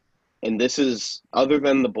 And this is, other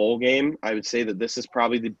than the bowl game, I would say that this is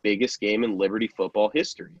probably the biggest game in Liberty football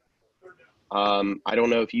history. I don't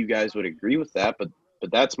know if you guys would agree with that, but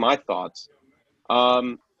that's my thoughts.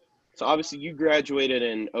 So obviously you graduated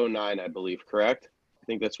in 2009, I believe, correct? I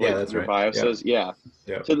think that's what your bio says. Yeah.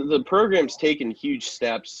 So the program's taken huge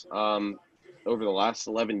steps over the last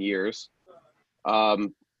 11 years.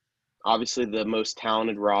 Obviously the most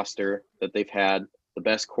talented roster that they've had the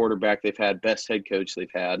best quarterback they've had, best head coach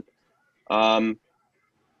they've had.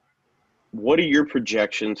 What are your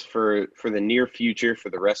projections for the near future, for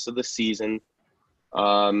the rest of the season,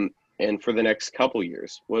 and for the next couple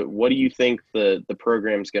years? What do you think the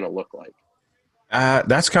program's going to look like?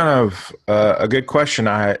 That's kind of a good question.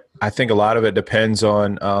 I think a lot of it depends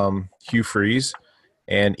on Hugh Freeze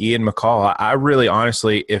and Ian McCall. I really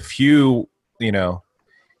honestly, if Hugh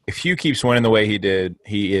keeps winning the way he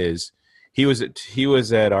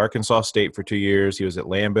was at Arkansas State for 2 years. He was at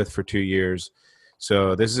Lambeth for 2 years.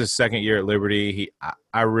 So this is his second year at Liberty.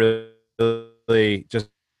 I really just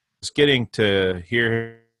getting to hear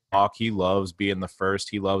him talk. He loves being the first.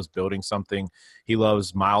 He loves building something. He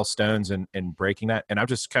loves milestones and breaking that. And I'm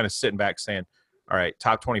just kind of sitting back saying, all right,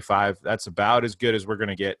 top 25, that's about as good as we're going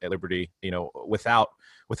to get at Liberty, without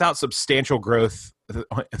substantial growth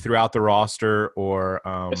throughout the roster or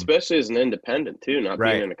especially as an independent too, not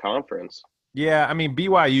right. being in a conference. Yeah, I mean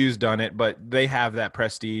BYU's done it, but they have that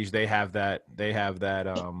prestige. They have that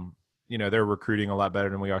they're recruiting a lot better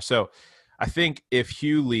than we are. So I think if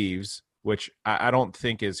Hugh leaves, which I don't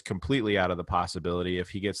think is completely out of the possibility if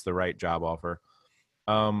he gets the right job offer,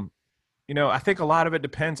 I think a lot of it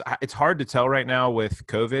depends. It's hard to tell right now with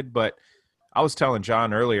COVID, but I was telling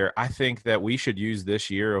John earlier, I think that we should use this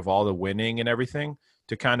year of all the winning and everything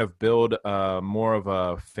to kind of build more of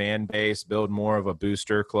a fan base, build more of a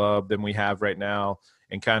booster club than we have right now,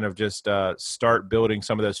 and kind of just start building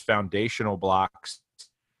some of those foundational blocks.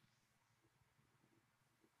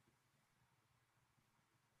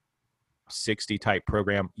 $60 type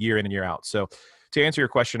program year in and year out. So to answer your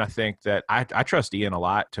question, I think that I trust Ian a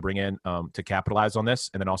lot to bring in to capitalize on this,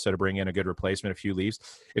 and then also to bring in a good replacement if Hugh leaves.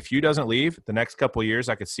 If Hugh doesn't leave, the next couple of years,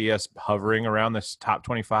 I could see us hovering around this top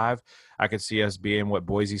 25. I could see us being what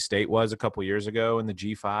Boise State was a couple of years ago in the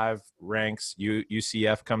G5 ranks.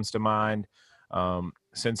 UCF comes to mind.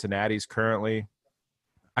 Cincinnati's currently.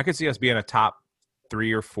 I could see us being a top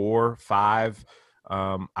 3 or 4, 5.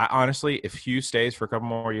 I honestly, if Hugh stays for a couple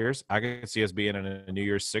more years, I could see us being in a New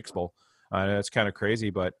Year's Six Bowl. That's kind of crazy,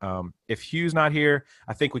 but if Hugh's not here,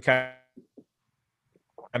 I think we kind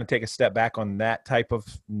of take a step back on that type of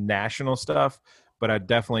national stuff. But I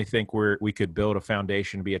definitely think we could build a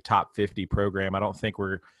foundation to be a top 50 program. I don't think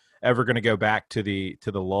we're ever going to go back to the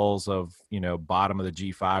lulls of bottom of the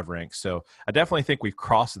G5 ranks. So I definitely think we've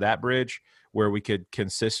crossed that bridge where we could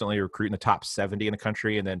consistently recruit in the top 70 in the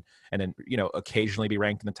country and then occasionally be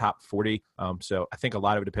ranked in the top 40. So I think a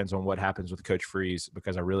lot of it depends on what happens with Coach Freeze,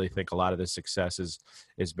 because I really think a lot of this success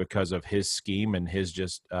is because of his scheme and his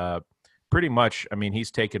just pretty much, I mean,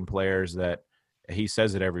 he's taken players that he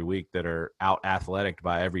says it every week that are out athletic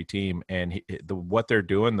by every team, and what they're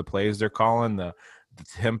doing, the plays they're calling, the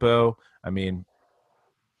tempo. I mean,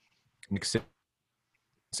 Nick said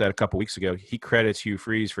a couple weeks ago, he credits Hugh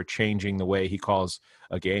Freeze for changing the way he calls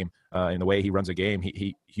a game and the way he runs a game.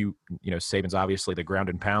 Saban's obviously the ground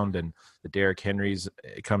and pound, and the Derrick Henrys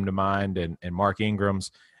come to mind, and Mark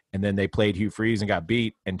Ingram's, and then they played Hugh Freeze and got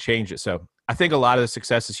beat and changed it. So I think a lot of the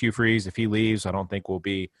success is Hugh Freeze. If he leaves, I don't think we'll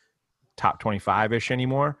be top 25-ish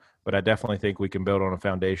anymore, but I definitely think we can build on a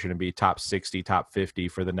foundation and be top 60, top 50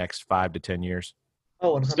 for the next 5 to 10 years.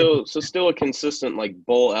 Oh, 100%. Still a consistent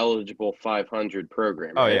bowl eligible 500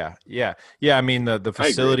 program. Right? Oh yeah. I mean the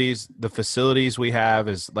facilities we have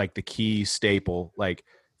is like the key staple, like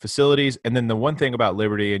facilities. And then the one thing about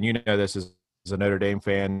Liberty, and this as a Notre Dame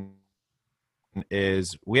fan,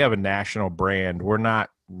 is we have a national brand. We're not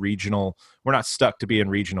regional. We're not stuck to being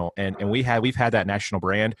regional, and we've had that national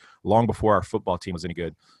brand long before our football team was any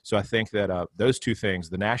good. So I think that those two things,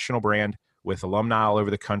 the national brand with alumni all over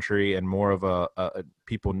the country and more of a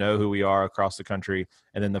people know who we are across the country,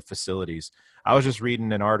 and then the facilities. I was just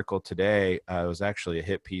reading an article today. It was actually a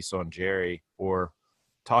hit piece on Jerry, or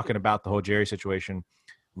talking about the whole Jerry situation.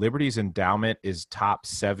 Liberty's endowment is top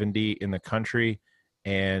 70 in the country,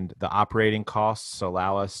 and the operating costs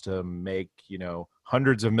allow us to make,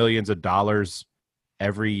 hundreds of millions of dollars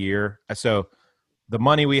every year. So the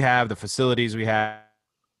money we have, the facilities we have,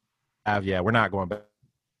 we're not going back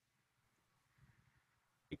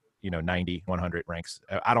 90, 100 ranks.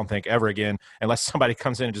 I don't think ever again, unless somebody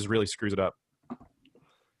comes in and just really screws it up.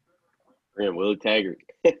 Willie Taggart.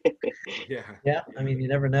 Yeah. I mean, you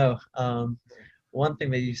never know. One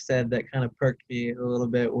thing that you said that kind of perked me a little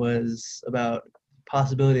bit was about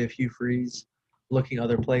possibility of Hugh Freeze looking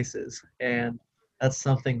other places, and that's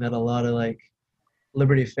something that a lot of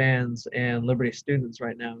Liberty fans and Liberty students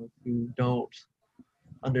right now who don't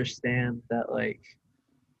understand that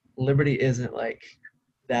Liberty isn't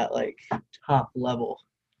that top level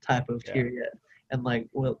type of tier yet. And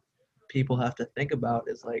what people have to think about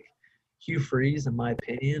is Hugh Freeze, in my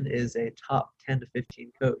opinion, is a top 10 to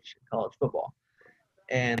 15 coach in college football.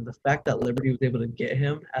 And the fact that Liberty was able to get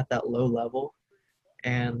him at that low level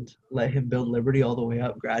and let him build Liberty all the way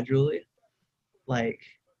up gradually, like,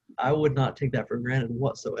 I would not take that for granted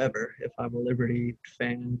whatsoever if I'm a Liberty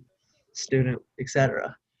fan, student,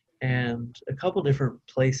 etc. And a couple different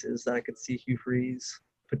places that I could see Hugh Freeze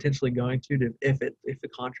potentially going to if the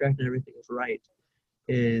contract and everything is right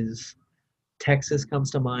is Texas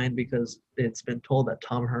comes to mind because it's been told that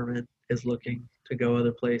Tom Herman is looking to go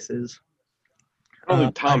other places. I don't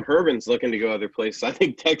think Tom Herman's looking to go other places. I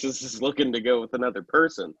think Texas is looking to go with another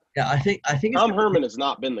person. Yeah, I think Tom Herman has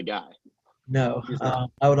not been the guy. No,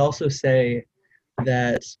 I would also say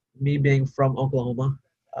that me being from Oklahoma,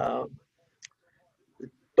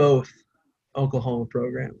 both Oklahoma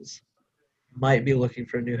programs might be looking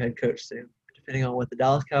for a new head coach soon, depending on what the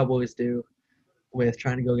Dallas Cowboys do with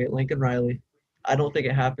trying to go get Lincoln Riley. I don't think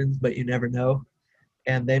it happens, but you never know.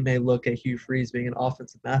 And they may look at Hugh Freeze being an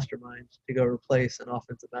offensive mastermind to go replace an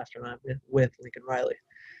offensive mastermind with Lincoln Riley.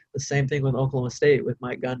 The same thing with Oklahoma State with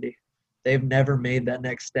Mike Gundy. They've never made that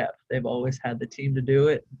next step. They've always had the team to do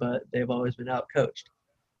it, but they've always been outcoached.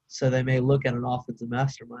 So they may look at an offensive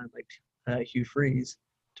mastermind like Hugh Freeze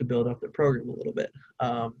to build up their program a little bit.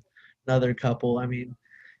 Another couple, I mean,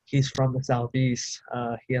 he's from the Southeast.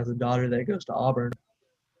 He has a daughter that goes to Auburn.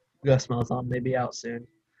 Gus Malzahn may be out soon.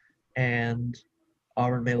 And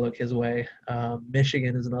Auburn may look his way.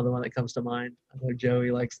 Michigan is another one that comes to mind. I know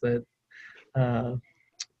Joey likes that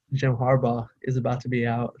Jim Harbaugh is about to be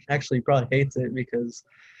out. Actually, he probably hates it because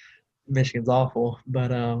Michigan's awful.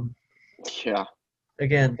 But yeah,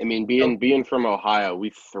 again, I mean, being from Ohio,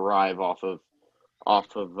 we thrive off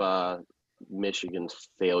of Michigan's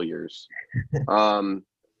failures.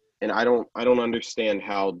 And I don't understand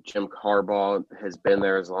how Jim Harbaugh has been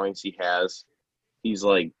there as long as he has. He's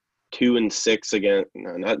like 2-6 against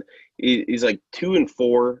he's like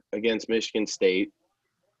 2-4 against Michigan State.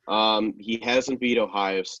 He hasn't beat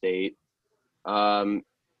Ohio State. I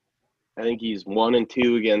think he's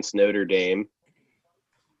 1-2 against Notre Dame,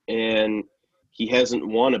 and he hasn't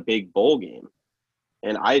won a big bowl game.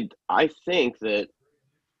 And I think that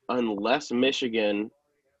unless Michigan,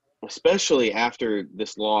 especially after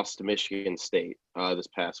this loss to Michigan State this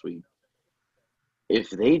past week, if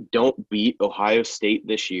they don't beat Ohio State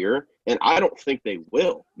this year, and I don't think they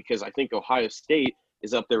will, because I think Ohio State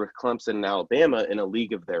is up there with Clemson and Alabama in a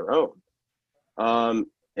league of their own. And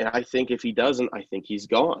I think if he doesn't, I think he's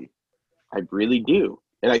gone. I really do.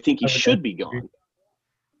 And I think he should be gone.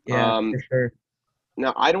 Yeah, for sure.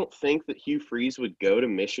 Now, I don't think that Hugh Freeze would go to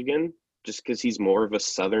Michigan just because he's more of a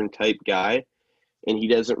Southern type guy, and he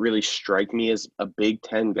doesn't really strike me as a Big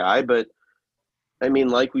Ten guy. But, I mean,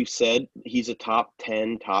 like we've said, he's a top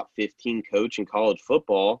 10, top 15 coach in college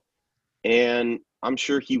football, and I'm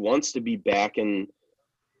sure he wants to be back in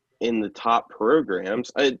the top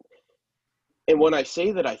programs. And when I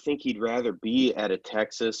say that I think he'd rather be at a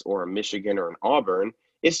Texas or a Michigan or an Auburn,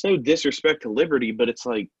 it's no disrespect to Liberty, but it's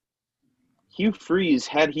like Hugh Freeze,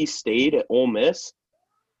 had he stayed at Ole Miss,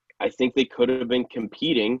 I think they could have been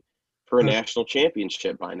competing for a national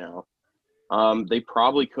championship by now. They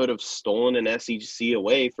probably could have stolen an SEC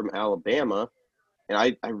away from Alabama, and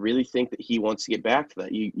I really think that he wants to get back to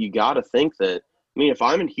that. You got to think that. I mean, if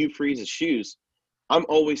I'm in Hugh Freeze's shoes, I'm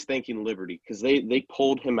always thanking Liberty because they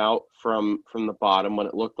pulled him out from the bottom when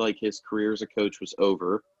it looked like his career as a coach was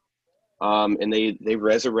over, and they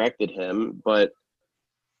resurrected him. But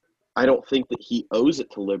I don't think that he owes it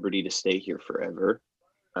to Liberty to stay here forever.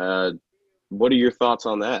 What are your thoughts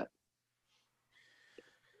on that?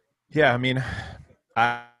 Yeah, I mean,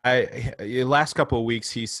 I the last couple of weeks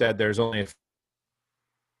he said there's only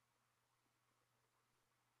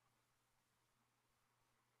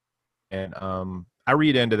I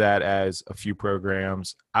read into that as a few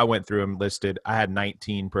programs. I went through them listed. I had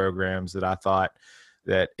 19 programs that I thought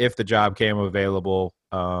that if the job came available,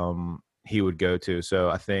 he would go to. So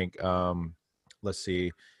I think, let's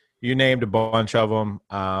see, you named a bunch of them.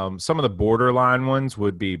 Some of the borderline ones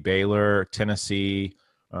would be Baylor, Tennessee,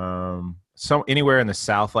 some anywhere in the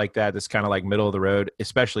South like that. That's kind of like middle of the road,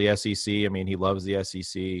 especially SEC. I mean, he loves the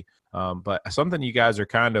SEC. But something you guys are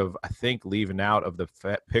kind of, I think, leaving out of the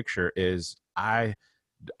picture is I'm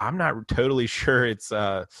not totally sure it's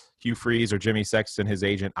Hugh Freeze or Jimmy Sexton, his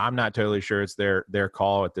agent. I'm not totally sure it's their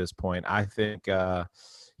call at this point. I think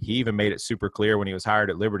he even made it super clear when he was hired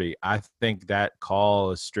at Liberty. I think that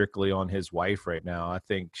call is strictly on his wife right now. I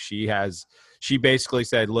think she basically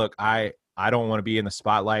said, look, I don't want to be in the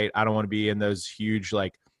spotlight. I don't want to be in those huge,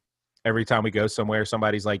 like, every time we go somewhere,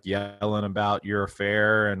 somebody's like yelling about your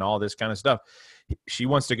affair and all this kind of stuff. She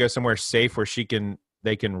wants to go somewhere safe where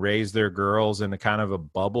they can raise their girls in a kind of a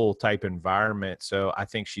bubble type environment. So I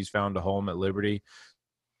think she's found a home at Liberty.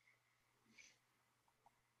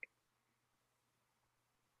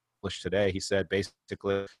 Today, he said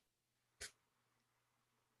basically,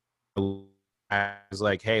 I was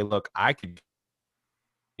like, hey, look,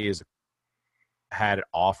 had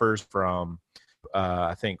offers from,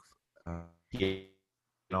 I think,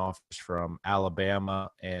 offers from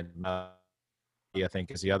Alabama and I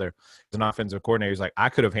think is the other. As an offensive coordinator, he's like, I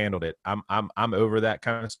could have handled it. I'm over that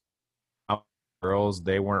kind of stuff. Girls,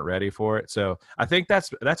 they weren't ready for it. So I think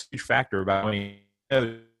that's a huge factor about when he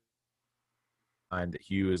knows that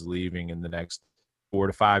Hugh is leaving in the next 4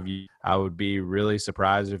 to 5 years. I would be really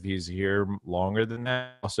surprised if he's here longer than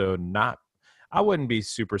that. Also, I wouldn't be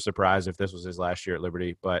super surprised if this was his last year at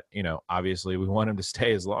Liberty, but obviously we want him to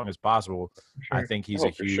stay as long as possible. Sure. I think he's a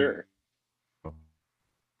huge. Sure.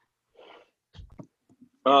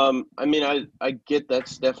 I mean, I get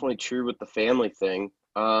that's definitely true with the family thing.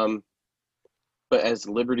 But as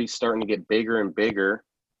Liberty's starting to get bigger and bigger,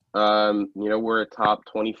 we're a top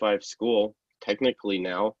 25 school technically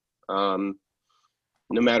now.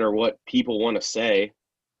 No matter what people want to say,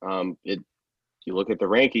 you look at the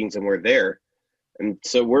rankings and we're there. And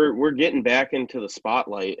so we're getting back into the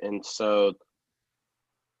spotlight. And so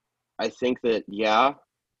I think that, you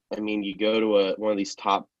go to one of these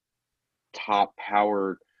top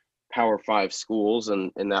power 5 schools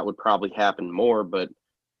and that would probably happen more, but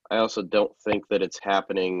I also don't think that it's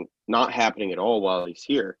not happening at all while he's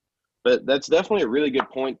here. But that's definitely a really good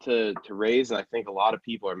point to raise, and I think a lot of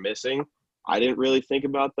people are missing. I didn't really think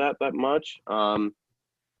about that much,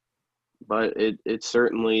 but it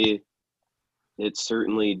certainly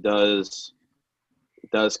does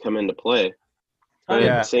come into play. But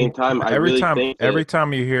at the same time, every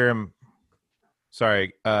time you hear him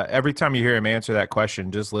answer that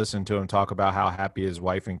question, just listen to him talk about how happy his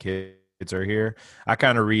wife and kids are here. I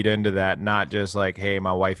kind of read into that, not just like, hey,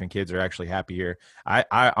 my wife and kids are actually happy here.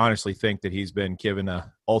 I honestly think that he's been given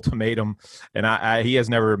a ultimatum, and he has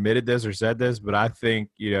never admitted this or said this, but I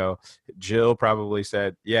think, Jill probably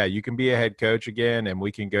said, yeah, you can be a head coach again and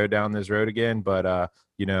we can go down this road again, but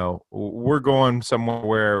we're going somewhere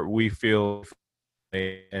where we feel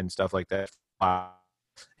and stuff like that.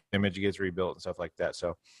 Image gets rebuilt and stuff like that.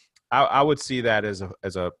 So I would see that as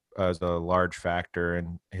a large factor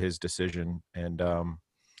in his decision. And over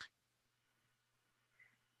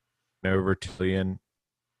to Lillian,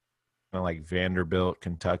 like Vanderbilt,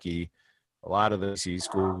 Kentucky, a lot of the C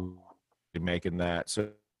schools making that. So I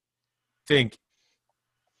think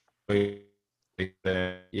we'll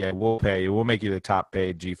pay you. We'll make you the top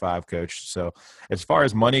paid G5 coach. So as far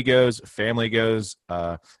as money goes, family goes,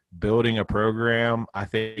 building a program, I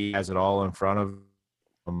think he has it all in front of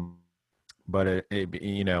him. But it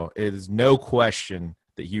is no question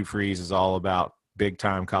that Hugh Freeze is all about big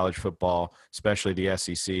time college football, especially the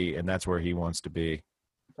SEC, and that's where he wants to be.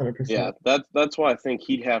 100%. Yeah, that's why I think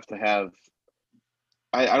he'd have to have.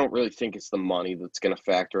 I don't really think it's the money that's going to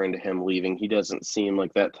factor into him leaving. He doesn't seem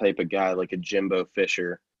like that type of guy, like a Jimbo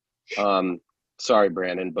Fisher. Sorry,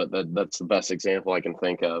 Brandon, but that's the best example I can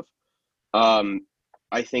think of. I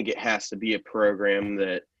think it has to be a program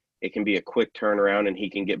that it can be a quick turnaround and he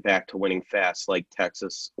can get back to winning fast, like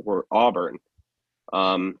Texas or Auburn.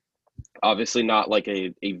 Obviously not like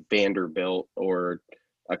a Vanderbilt or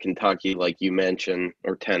a Kentucky, like you mentioned,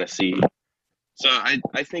 or Tennessee. So I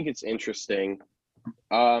think it's interesting.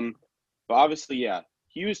 But obviously,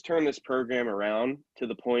 Hughes turned this program around to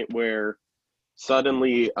the point where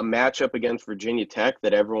suddenly a matchup against Virginia Tech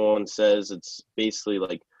that everyone says it's basically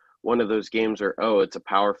like one of those games where, it's a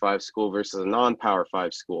Power 5 school versus a non-Power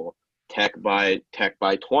 5 school, Tech by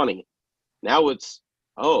 20. Now it's,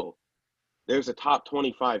 there's a top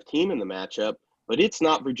 25 team in the matchup, but it's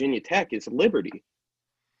not Virginia Tech, it's Liberty.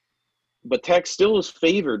 But Tech still is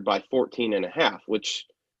favored by 14.5, which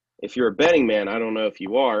if you're a betting man, I don't know if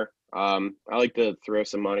you are. I like to throw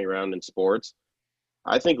some money around in sports.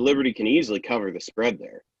 I think Liberty can easily cover the spread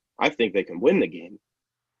there. I think they can win the game.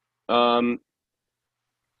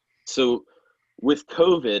 So with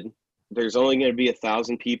COVID, there's only going to be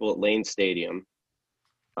 1,000 people at Lane Stadium,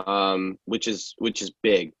 which is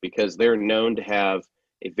big because they're known to have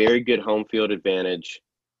a very good home field advantage,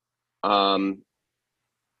 and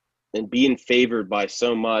being favored by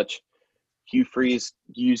so much. Hugh Freeze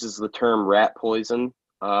uses the term rat poison,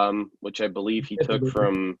 which I believe he took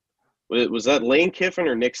from – was that Lane Kiffin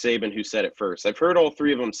or Nick Saban who said it first? I've heard all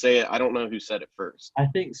three of them say it. I don't know who said it first. I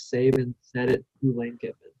think Saban said it to Lane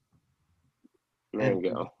Kiffin. There and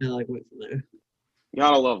you go. I like went from there.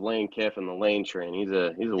 Gotta love Lane Kiffin, the Lane train. He's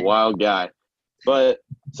a wild guy. But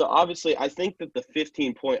so obviously, I think that the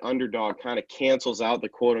 15-point underdog kind of cancels out the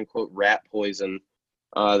quote unquote rat poison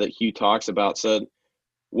that Hugh talks about. So,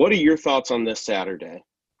 what are your thoughts on this Saturday?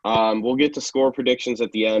 We'll get to score predictions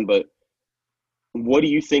at the end, but what do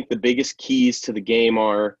you think the biggest keys to the game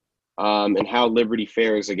are, and how Liberty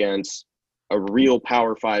fares against a real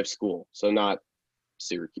Power 5 school? So not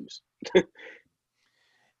Syracuse.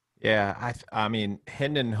 Yeah, I mean,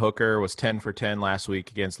 Hendon Hooker was 10 for 10 last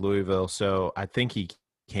week against Louisville, so I think he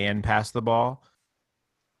can pass the ball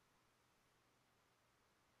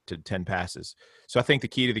to 10 passes. So I think the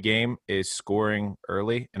key to the game is scoring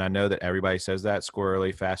early, and I know that everybody says that, score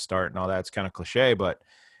early, fast start, and all that. It's kind of cliche, but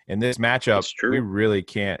in this matchup,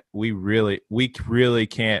 we really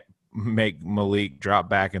can't make Malik drop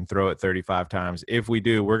back and throw it 35 times. If we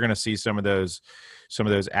do, we're going to see some of those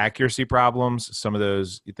accuracy problems, some of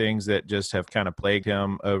those things that just have kind of plagued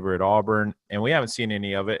him over at Auburn, and we haven't seen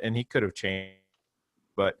any of it, and he could have changed.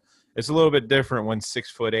 But it's a little bit different when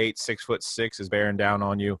 6'8", 6'6" is bearing down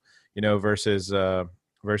on you, versus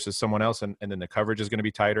someone else, and then the coverage is going to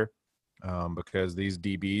be tighter because these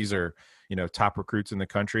DBs are, top recruits in the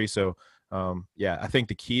country. So, I think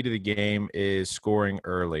the key to the game is scoring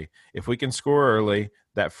early. If we can score early,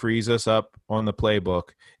 that frees us up on the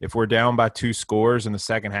playbook. If we're down by 2 scores in the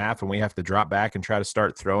second half and we have to drop back and try to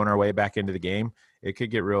start throwing our way back into the game, it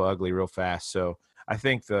could get real ugly real fast. So I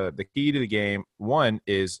think the key to the game, one,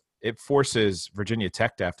 is it forces Virginia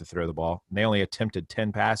Tech to have to throw the ball. And they only attempted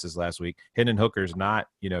 10 passes last week. Hendon Hooker's not,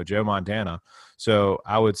 Joe Montana. So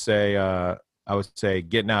I would say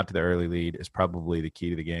getting out to the early lead is probably the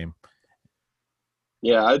key to the game.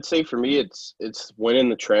 Yeah, I'd say for me, it's winning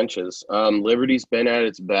the trenches. Liberty's been at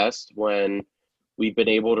its best when we've been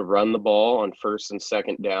able to run the ball on first and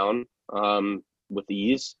second down with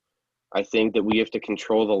ease. I think that we have to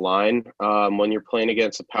control the line. When you're playing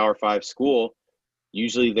against a Power 5 school,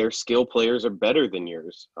 usually their skill players are better than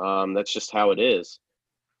yours. That's just how it is.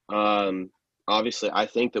 Obviously, I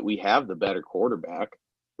think that we have the better quarterback,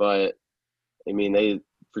 but I mean,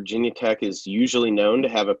 Virginia Tech is usually known to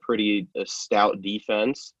have a pretty stout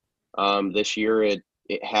defense. This year, it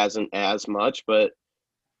hasn't as much, but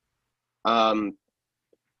I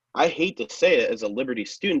hate to say it as a Liberty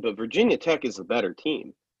student, but Virginia Tech is a better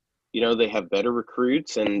team. They have better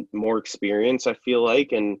recruits and more experience, I feel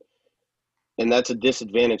like, and that's a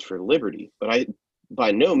disadvantage for Liberty. But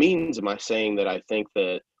by no means am I saying that I think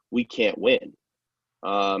that we can't win.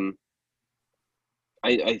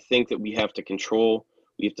 I think that we have to control.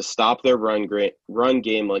 We have to stop their run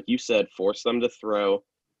game, like you said, force them to throw,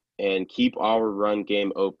 and keep our run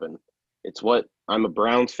game open. It's what I'm a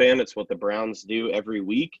Browns fan. It's what the Browns do every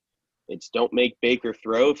week. It's don't make Baker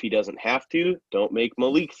throw if he doesn't have to. Don't make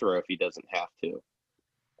Malik throw if he doesn't have to.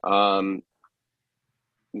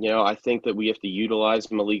 I think that we have to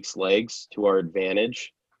utilize Malik's legs to our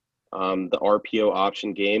advantage. The RPO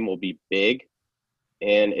option game will be big.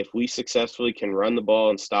 And if we successfully can run the ball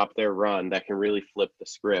and stop their run, that can really flip the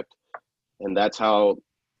script. And that's how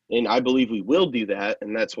 – and I believe we will do that,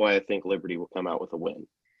 and that's why I think Liberty will come out with a win.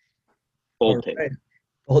 Bold take.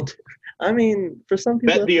 Bold. I mean, for some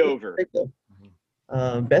people – Bet the over.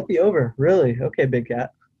 Bet the over. Really? Okay, Big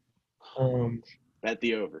Cat. Bet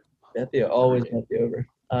the over. Always bet the over.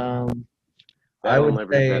 I would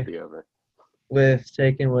say bet the over. With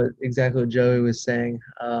taking exactly what Joey was saying,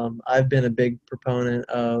 I've been a big proponent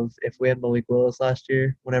of if we had Malik Willis last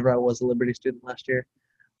year, whenever I was a Liberty student last year,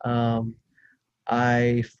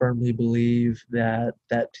 I firmly believe that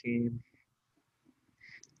team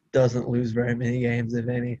doesn't lose very many games, if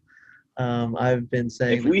any. I've been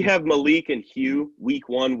saying if we have Malik and Hugh week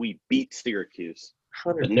 1, we beat Syracuse.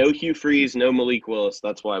 100%. But no Hugh Freeze, no Malik Willis.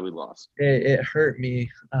 That's why we lost. It hurt me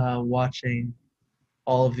watching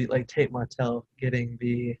all of the Tate Martell getting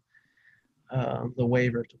the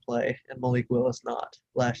waiver to play and Malik Willis not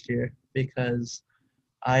last year, because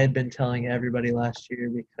I had been telling everybody last year,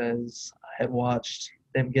 because I had watched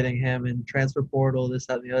them getting him in transfer portal, this,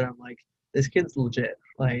 that, and the other. I'm like, this kid's legit.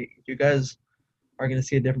 You guys are going to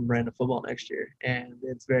see a different brand of football next year, and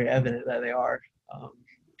it's very evident that they are.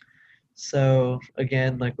 So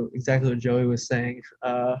again, exactly what Joey was saying,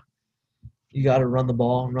 you got to run the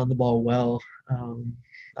ball well.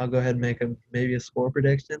 I'll go ahead and make maybe a score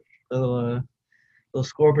prediction, a little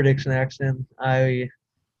score prediction action. I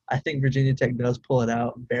think Virginia Tech does pull it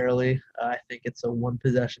out barely. I think it's a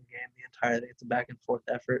one-possession game the entire thing. It's a back-and-forth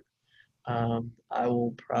effort. I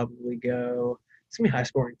will probably go – it's going to be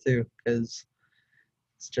high-scoring too, because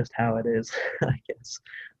it's just how it is, I guess.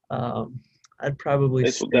 I'd probably –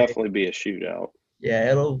 This will definitely be a shootout.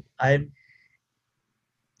 Yeah, I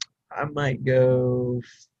might go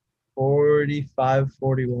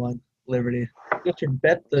 45-41 Liberty. You should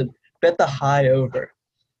bet the high over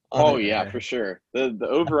on Oh it. yeah, for sure. The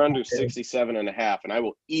over under 67.5, and I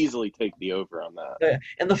will easily take the over on that. Yeah,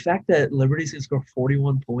 and the fact that Liberty's gonna score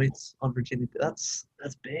 41 points on Virginia, that's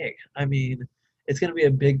big. I mean, it's gonna be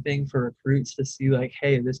a big thing for recruits to see like,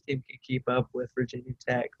 hey, this team can keep up with Virginia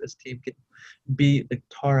Tech. This team can beat the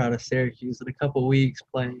tar out of Syracuse in a couple weeks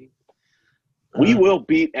playing. We will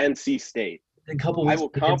beat NC State. In a couple I weeks will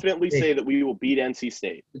against confidently State. say that we will beat NC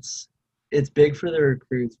State. It's big for the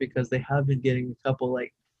recruits because they have been getting a couple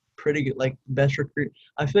like pretty good like best recruit.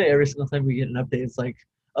 I feel like every single time we get an update, it's like,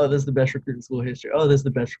 oh, this is the best recruit in school history. Oh, this is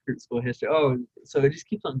the best recruit in school history. Oh, so it just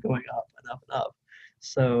keeps on going up and up and up.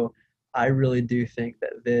 So I really do think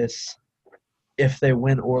that this, if they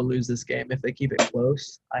win or lose this game, if they keep it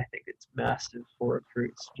close, I think it's massive for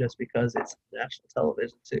recruits just because it's national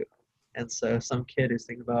television too. And so some kid who's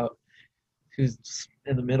thinking about who's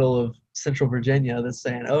in the middle of Central Virginia that's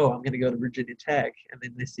saying, "Oh, I'm going to go to Virginia Tech," and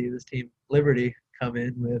then they see this team Liberty come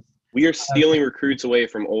in with. We are stealing recruits away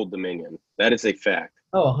from Old Dominion. That is a fact.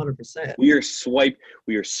 Oh, 100%. We are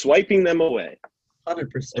swiping them away.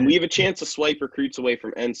 100%. And we have a chance to swipe recruits away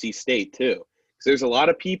from NC State too. Because there's a lot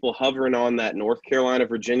of people hovering on that North Carolina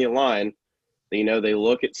Virginia line. You know, they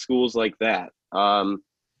look at schools like that. And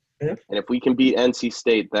if we can beat NC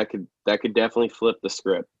State, that could definitely flip the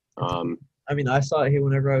script. I mean, I saw it here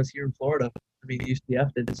whenever I was here in Florida. I mean,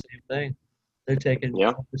 UCF did the same thing. They're taking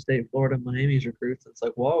Ohio State, Florida, Miami's recruits. It's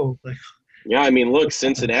like, whoa. Like, yeah, I mean, look,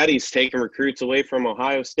 Cincinnati's taking recruits away from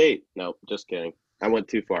Ohio State. No, just kidding. I went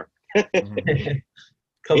too far.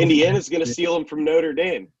 Indiana's going to steal them from Notre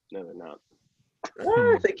Dame. No, they're not.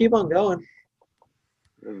 If they keep on going.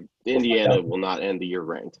 Indiana will not end the year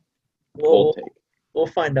ranked. We'll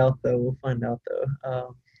find out, though.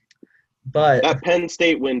 But that Penn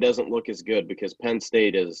State win doesn't look as good because Penn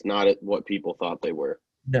State is not at what people thought they were.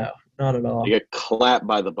 No, not at all. They got clapped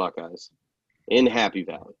by the Buckeyes in Happy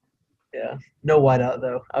Valley. Yeah. No whiteout,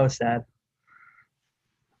 though. I was sad.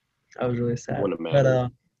 I was really sad.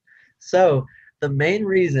 But so the main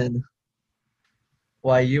reason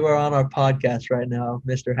why you are on our podcast right now,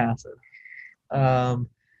 Mr. Hasson,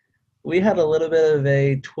 we had a little bit of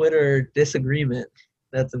a Twitter disagreement.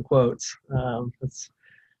 That's in quotes. That's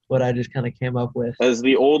what I just kind of came up with. As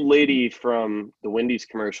the old lady from the Wendy's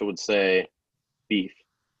commercial would say, beef.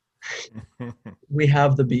 We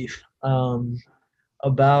have the beef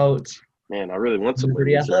about I really want some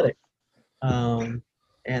Erie2Atlantic,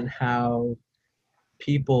 and how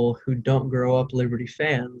people who don't grow up Liberty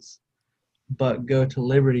fans but go to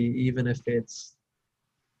Liberty even if it's,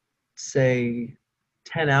 say,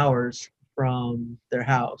 10 hours from their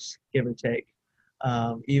house, give or take,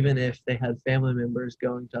 even if they had family members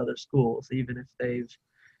going to other schools, even if they've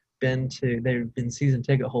been season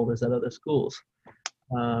ticket holders at other schools.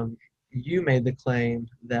 You made the claim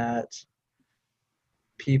that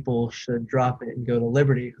people should drop it and go to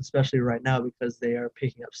Liberty, especially right now because they are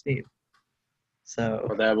picking up steam.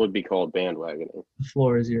 So that would be called bandwagoning. The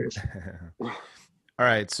floor is yours. All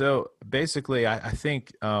right. So basically, I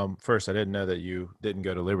think first I didn't know that you didn't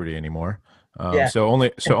go to Liberty anymore. Yeah. So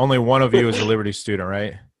only one of you is a Liberty student,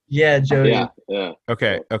 right? Yeah, Jody. Yeah.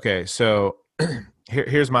 Okay. So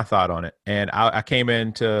here's my thought on it. And I came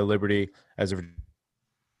into Liberty as a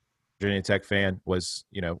Virginia Tech fan. Was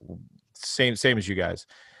same as you guys.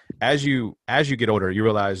 As you get older, you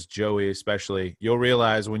realize, Joey especially, you'll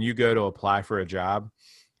realize when you go to apply for a job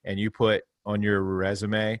and you put on your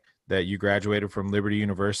resume that you graduated from Liberty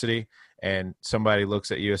University, and somebody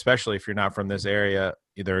looks at you, especially if you're not from this area,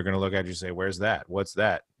 they're going to look at you and say, where's that? What's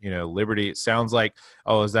that? Liberty, it sounds like,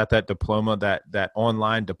 oh, is that diploma, that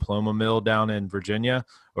online diploma mill down in Virginia?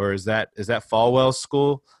 Or is that Falwell's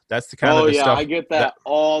school? That's the kind of the stuff. I get that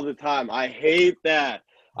all the time. I hate that.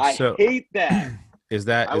 I hate that. Is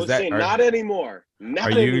that? I would say not anymore.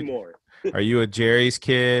 Not anymore. Are you a Jerry's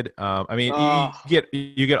kid? I mean,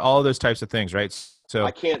 you get all those types of things, right? So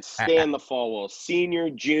I can't stand the Falwell. Senior,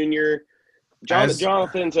 junior.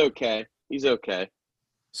 Jonathan's okay. He's okay.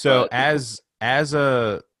 So that's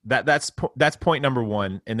point number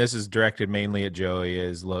one, and this is directed mainly at Joey.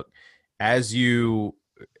 Is look, as you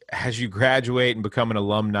graduate and become an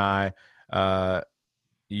alumni,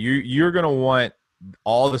 you're going to want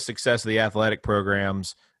all the success of the athletic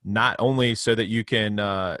programs, not only so that you can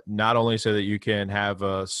have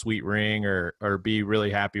a sweet ring or be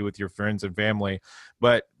really happy with your friends and family,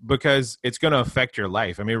 but because it's going to affect your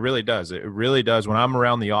life. I mean, it really does. It really does. When I'm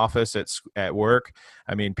around the office at work,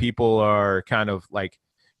 I mean, people are kind of like,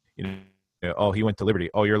 oh, he went to Liberty.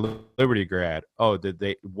 Oh, you're a Liberty grad. Oh,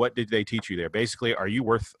 what did they teach you there? Basically, are you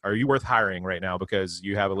worth hiring right now because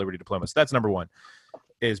you have a Liberty diploma? So that's number one.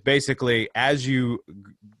 Is basically as you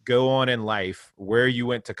go on in life, where you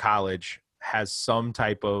went to college has some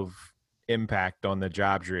type of impact on the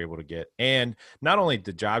jobs you're able to get, and not only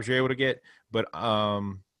the jobs you're able to get, but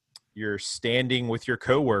your standing with your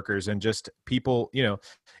coworkers and just people.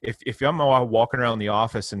 If I'm walking around the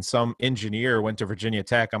office and some engineer went to Virginia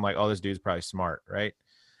Tech, I'm like, oh, this dude's probably smart, right?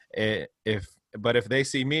 But if they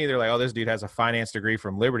see me, they're like, oh, this dude has a finance degree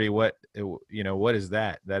from Liberty. What is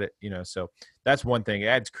that? So that's one thing. It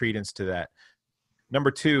adds credence to that.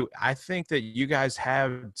 Number two, I think that you guys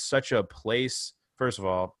have such a place. First of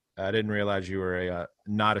all, I didn't realize you were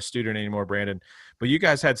not a student anymore, Brandon, but you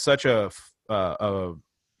guys had such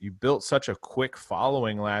you built such a quick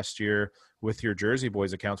following last year with your Jersey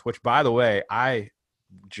Boys accounts, which, by the way, I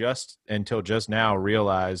until just now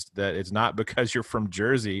realized that it's not because you're from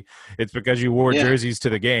Jersey. It's because you wore jerseys to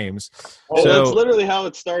the games. So that's literally how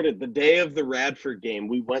it started. The day of the Radford game,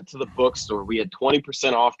 we went to the bookstore. We had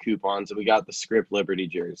 20% off coupons, and we got the Script Liberty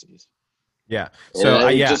jerseys. Yeah. So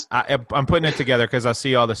I'm putting it together because I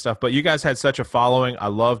see all this stuff. But you guys had such a following. I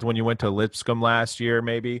loved when you went to Lipscomb last year,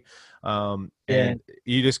 maybe, and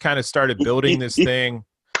you just kind of started building this thing.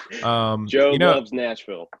 Joe loves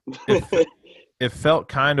Nashville. It felt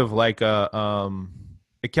kind of like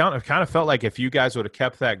it kind of felt like if you guys would have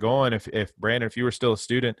kept that going, if Brandon, if you were still a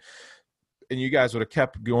student and you guys would have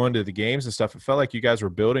kept going to the games and stuff, it felt like you guys were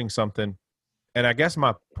building something. And I guess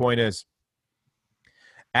my point is,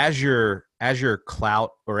 as your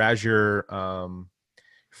clout or as your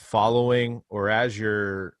following or as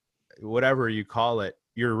your whatever you call it,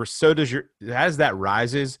 as that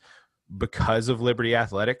rises because of Liberty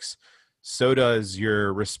Athletics, so does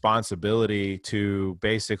your responsibility to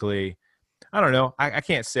basically, I don't know. I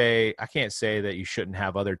can't say that you shouldn't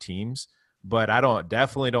have other teams, but I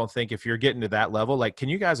definitely don't think if you're getting to that level, like, can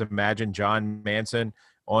you guys imagine John Manson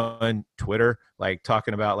on Twitter, like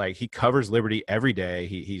talking about, like, he covers Liberty every day.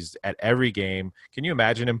 He's at every game. Can you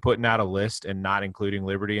imagine him putting out a list and not including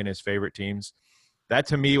Liberty in his favorite teams? That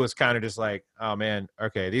to me was kind of just like, oh man,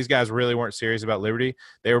 okay, these guys really weren't serious about Liberty.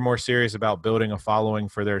 They were more serious about building a following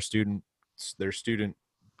for their student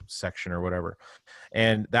section or whatever.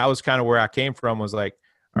 And that was kind of where I came from, was like,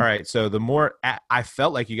 all right, so the more I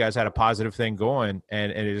felt like you guys had a positive thing going,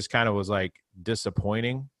 and it just kind of was like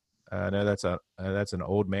disappointing. I know that's an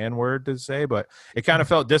old man word to say, but it kind of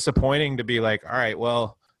felt disappointing to be like, all right,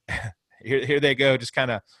 well, here they go, just kind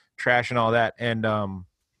of trashing all that. And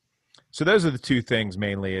so those are the two things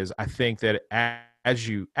mainly. Is I think that as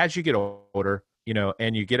you get older,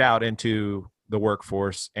 and you get out into the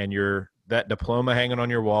workforce, and that diploma hanging on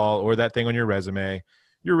your wall or that thing on your resume,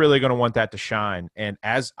 you're really going to want that to shine. And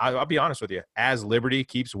as I'll be honest with you, as Liberty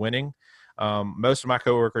keeps winning, most of my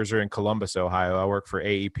coworkers are in Columbus, Ohio. I work for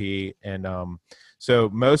AEP, and so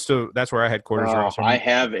that's where our headquarters are. I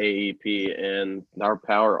have AEP, and our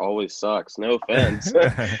power always sucks. No offense.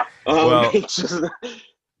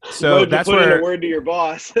 So that's where a word to your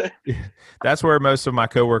boss. That's where most of my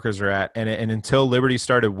coworkers are at. And until Liberty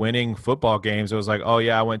started winning football games, it was like, oh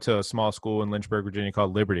yeah, I went to a small school in Lynchburg, Virginia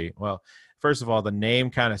called Liberty. Well, first of all, the name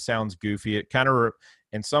kind of sounds goofy. It kind of,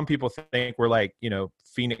 and some people think we're like,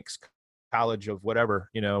 Phoenix College of whatever,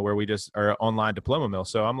 where we just are online diploma mill.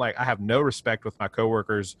 So I'm like, I have no respect with my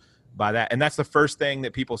coworkers by that. And that's the first thing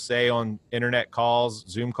that people say on internet calls,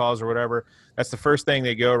 Zoom calls or whatever. That's the first thing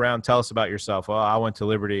they go around, tell us about yourself. Well, I went to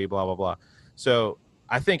Liberty, blah, blah, blah. So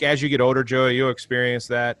I think as you get older, Joey, you'll experience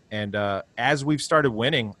that. And as we've started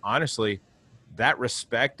winning, honestly, that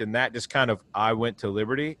respect and that just kind of, I went to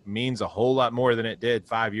Liberty, means a whole lot more than it did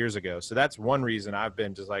 5 years ago. So that's one reason I've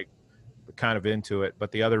been just like kind of into it.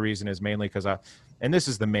 But the other reason is mainly because and this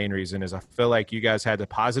is the main reason, is I feel like you guys had the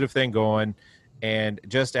positive thing going. And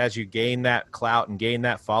just as you gain that clout and gain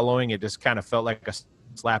that following, it just kind of felt like a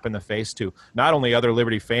slap in the face to not only other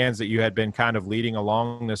Liberty fans that you had been kind of leading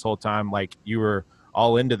along this whole time, like you were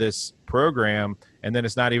all into this program, and then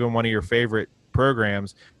it's not even one of your favorite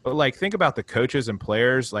programs, but like think about the coaches and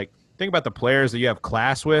players. Like think about the players that you have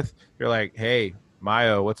class with. You're like, hey,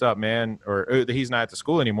 Mayo, what's up, man? Or he's not at the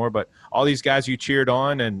school anymore, but all these guys you cheered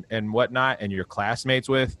on and whatnot, and your classmates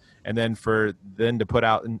with, and then for them to put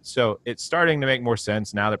out. And so it's starting to make more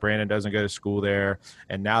sense now that Brandon doesn't go to school there.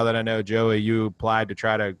 And now that I know, Joey, you applied to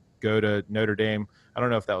try to go to Notre Dame. I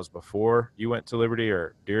don't know if that was before you went to Liberty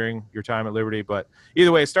or during your time at Liberty, but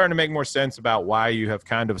either way, it's starting to make more sense about why you have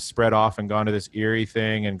kind of spread off and gone to this Erie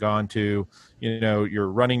thing and gone to, you're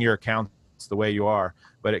running your accounts it's the way you are.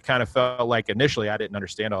 But it kind of felt like initially I didn't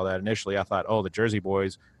understand all that. Initially I thought, oh, the Jersey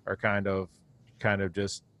boys are kind of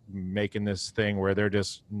just making this thing where they're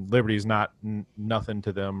just Liberty's not nothing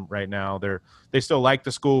to them right now. They still like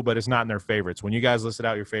the school, but it's not in their favorites. When you guys listed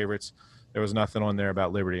out your favorites, there was nothing on there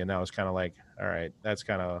about Liberty, and that was kind of like, all right, that's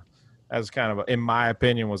kind of in my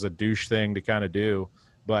opinion was a douche thing to kind of do.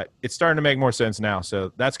 But it's starting to make more sense now.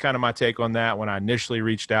 So that's kind of my take on that. When I initially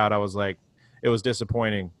reached out, I was like, it was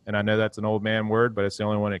disappointing. And I know that's an old man word, but it's the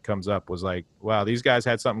only one that comes up, was like, wow, these guys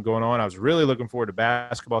had something going on. I was really looking forward to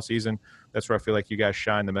basketball season. That's where I feel like you guys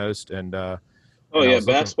shine the most. And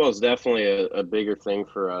Basketball is definitely a bigger thing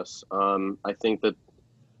for us. I think that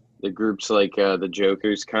the groups like the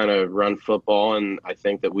Jokers kind of run football, and I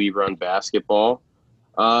think that we run basketball.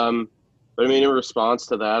 But I mean, in response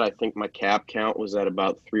to that, I think my cap count was at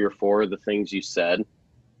about 3 or 4 of the things you said.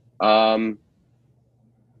 I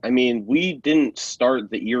mean, we didn't start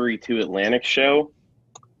the Erie2Atlantic show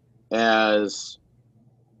as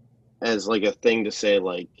like a thing to say,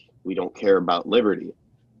 like, we don't care about Liberty.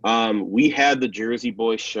 We had the Jersey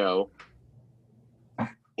Boys show,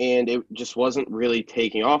 and it just wasn't really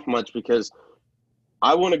taking off much because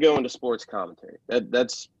I want to go into sports commentary.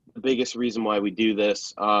 That's the biggest reason why we do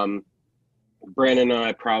this. Brandon and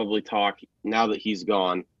I probably talk now that he's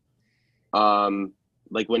gone.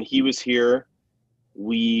 Like when he was here,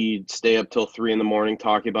 we'd stay up till 3 a.m.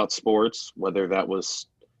 talking about sports, whether that was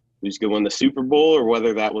who's going to win the Super Bowl or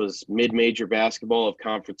whether that was mid-major basketball of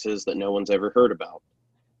conferences that no one's ever heard about.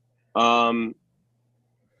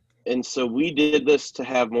 And so we did this to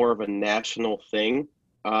have more of a national thing.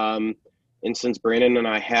 And since Brandon and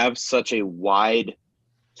I have such a wide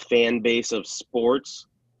fan base of sports,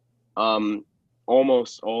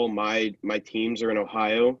 almost all my teams are in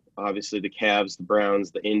Ohio. Obviously the Cavs, the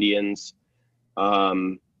Browns, the Indians.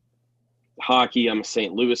 Hockey, I'm a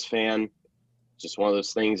St. Louis fan. Just one of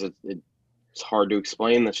those things that it's hard to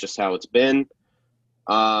explain. That's just how it's been.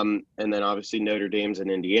 And then obviously Notre Dame's in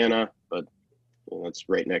Indiana, but that's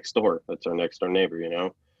right next door. That's our next door neighbor, you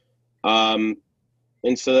know. And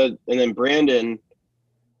then Brandon,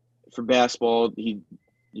 for basketball,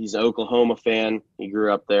 he's an Oklahoma fan. He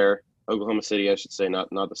grew up there. Oklahoma City, I should say, not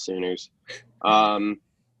the Sooners.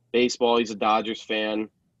 Baseball, he's a Dodgers fan.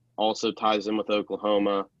 Also ties in with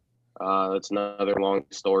Oklahoma. That's another long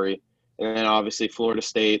story. And then obviously Florida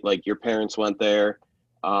State, like your parents went there.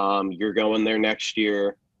 You're going there next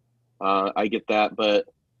year. I get that. But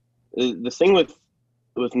the thing with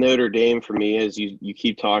Notre Dame for me is you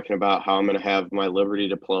keep talking about how I'm going to have my Liberty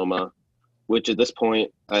diploma, which at this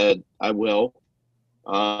point I will,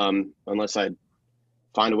 unless I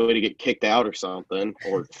find a way to get kicked out or something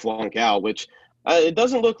or flunk out, which it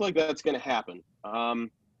doesn't look like that's going to happen.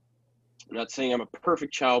 I'm not saying I'm a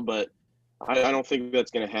perfect child, but I don't think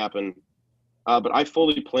that's going to happen. But I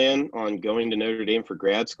fully plan on going to Notre Dame for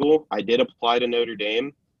grad school. I did apply to Notre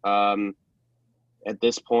Dame. At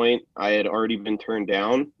this point, I had already been turned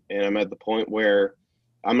down, and I'm at the point where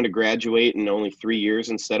I'm going to graduate in only 3 years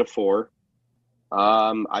instead of 4.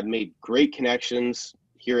 I've made great connections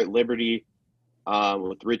here at Liberty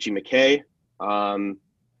with Richie McKay.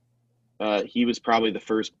 He was probably the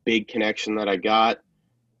first big connection that I got.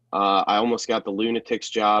 I almost got the Lunatics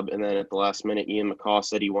job, and then at the last minute, Ian McCaw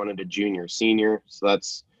said he wanted a junior, senior. So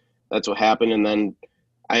that's what happened. And then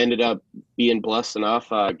I ended up being blessed enough.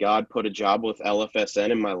 God put a job with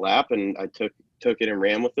LFSN in my lap, and I took it and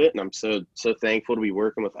ran with it. And I'm so thankful to be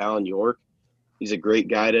working with Alan York. He's a great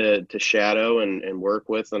guy to shadow and work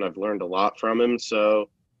with, and I've learned a lot from him. So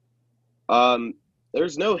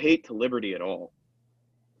there's no hate to Liberty at all.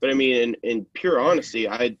 But I mean, in pure honesty,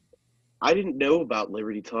 I didn't know about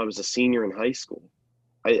Liberty till I was a senior in high school.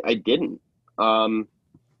 I didn't. And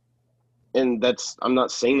I'm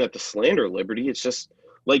not saying that to slander Liberty. It's just,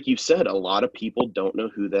 like you said, a lot of people don't know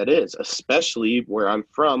who that is, especially where I'm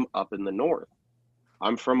from up in the north.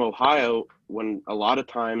 I'm from Ohio, when a lot of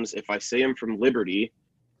times if I say I'm from Liberty,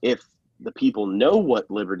 if the people know what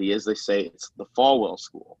Liberty is, they say it's the Falwell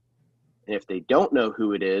School. And if they don't know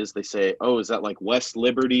who it is, they say, oh, is that like West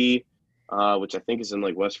Liberty? Which I think is in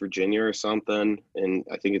like West Virginia or something. And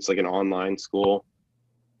I think it's like an online school.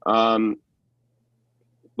 But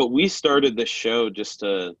we started this show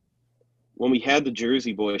when we had the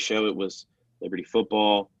Jersey Boys show, it was Liberty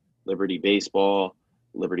football, Liberty baseball,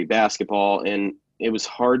 Liberty basketball. And it was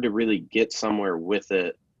hard to really get somewhere with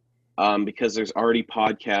it because there's already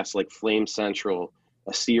podcasts like Flame Central.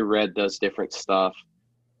 A Sea of Red does different stuff.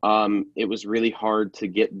 It was really hard to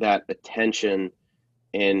get that attention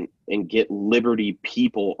and get Liberty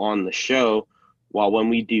people on the show, while when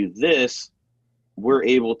we do this, we're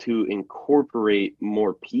able to incorporate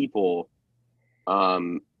more people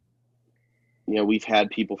We've had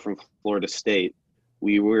people from Florida State.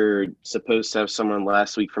 We were supposed to have someone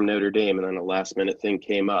last week from Notre Dame, and then a last-minute thing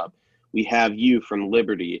came up. We have you from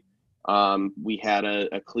Liberty. We had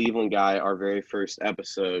a Cleveland guy our very first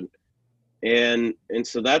episode. And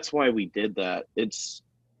so that's why we did that. It's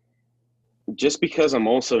just because I'm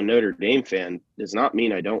also a Notre Dame fan does not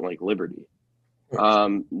mean I don't like Liberty.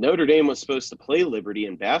 Notre Dame was supposed to play Liberty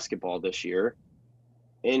in basketball this year,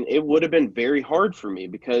 and it would have been very hard for me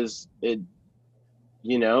because it's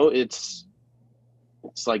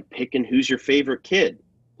like picking who's your favorite kid.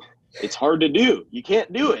 It's hard to do. You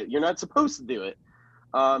can't do it. You're not supposed to do it.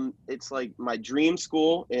 It's like my dream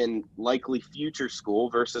school and likely future school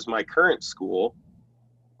versus my current school.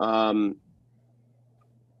 And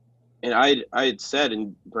I had said,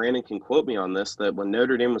 and Brandon can quote me on this, that when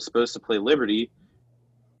Notre Dame was supposed to play Liberty,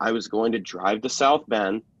 I was going to drive to South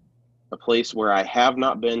Bend, a place where I have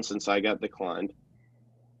not been since I got declined.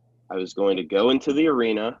 I was going to go into the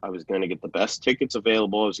arena. I was going to get the best tickets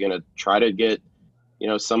available. I was going to try to get,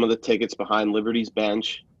 some of the tickets behind Liberty's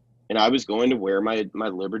bench. And I was going to wear my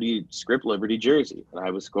Script Liberty jersey. And I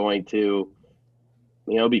was going to,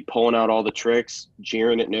 be pulling out all the tricks,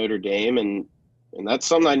 jeering at Notre Dame. And that's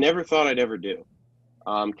something I never thought I'd ever do.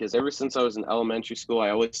 Because ever since I was in elementary school, I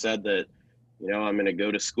always said that, I'm going to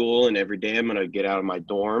go to school and every day I'm going to get out of my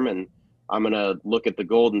dorm and I'm going to look at the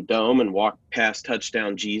Golden Dome and walk past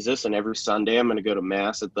Touchdown Jesus. And every Sunday I'm going to go to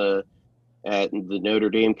Mass at the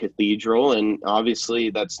Notre Dame Cathedral. And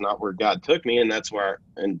obviously that's not where God took me. And that's why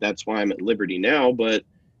I'm at Liberty now. But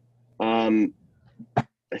I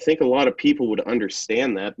think a lot of people would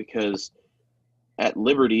understand that, because at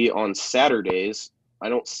Liberty on Saturdays, I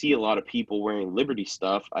don't see a lot of people wearing Liberty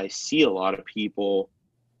stuff. I see a lot of people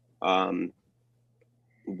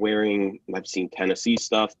I've seen Tennessee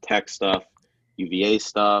stuff, Tech stuff, UVA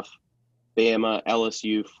stuff, Bama,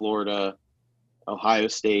 LSU, Florida, Ohio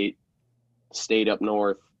State up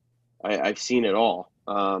north. I've seen it all.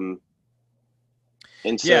 And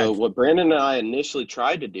so what Brandon and I initially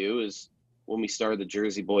tried to do is, when we started the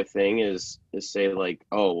Jersey Boy thing, is say like,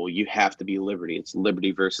 oh, well, you have to be Liberty. It's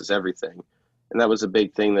Liberty versus everything. And that was a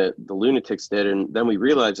big thing that the Lunatics did. And then we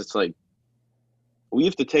realized it's like, we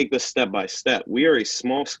have to take this step by step. We are a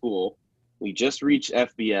small school. We just reached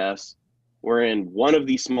FBS. We're in one of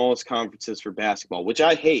the smallest conferences for basketball, which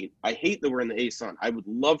I hate. I hate that we're in the ASUN. I would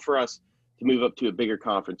love for us to move up to a bigger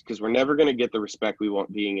conference, because we're never going to get the respect we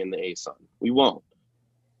want being in the ASUN. We won't.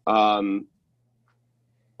 And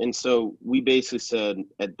so we basically said,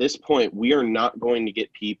 at this point, we are not going to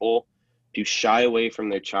get people to shy away from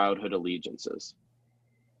their childhood allegiances.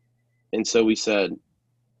 And so we said,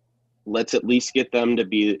 let's at least get them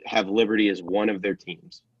to have Liberty as one of their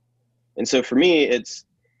teams. And so for me, it's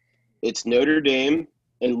Notre Dame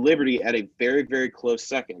and Liberty at a very, very close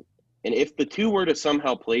second. And if the two were to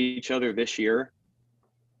somehow play each other this year,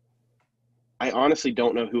 I honestly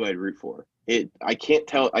don't know who I'd root for. I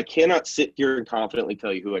cannot sit here and confidently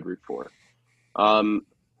tell you who I'd root for. And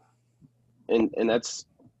that's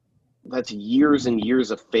years and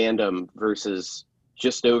years of fandom versus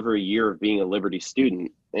just over a year of being a Liberty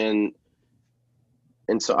student. And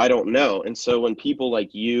so I don't know. And so when people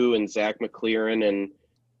like you and Zach McLaren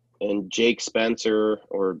and Jake Spencer,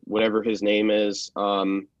 or whatever his name is,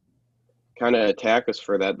 kind of attack us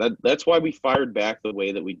for that's why we fired back the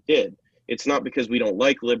way that we did. It's not because we don't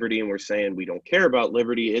like Liberty and we're saying we don't care about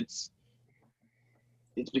Liberty. It's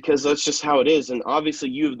because that's just how it is. And obviously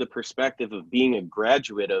you have the perspective of being a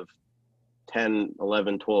graduate of 10,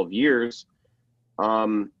 11, 12 years.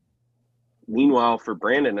 Meanwhile, for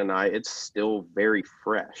Brandon and I, it's still very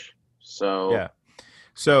fresh. So yeah.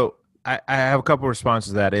 So I have a couple of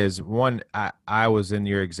responses to that. Is one, I was in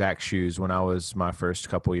your exact shoes when I was my first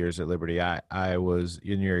couple years at Liberty. I was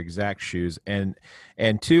in your exact shoes. And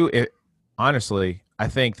two, honestly, I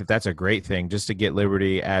think that's a great thing, just to get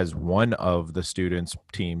Liberty as one of the students'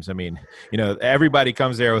 teams. I mean, everybody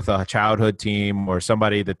comes there with a childhood team or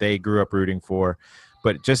somebody that they grew up rooting for,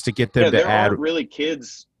 but just to get them to add. There are really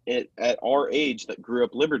kids at our age that grew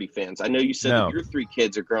up Liberty fans. I know you said that your 3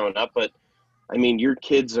 kids are growing up, but I mean, your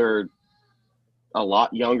kids are a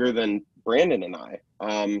lot younger than Brandon and I.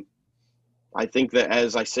 I think that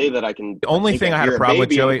as I say that, I can. The only thing I had a problem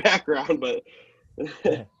with, Joey, background, but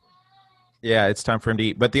yeah, it's time for him to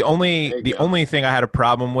eat. But the only thing I had a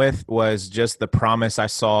problem with was just the promise I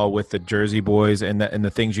saw with the Jersey Boys and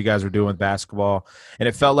the things you guys were doing with basketball, and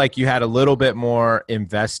it felt like you had a little bit more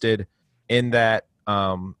invested in that.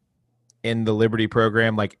 In the Liberty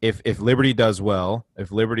program, like if Liberty does well,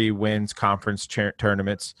 if Liberty wins conference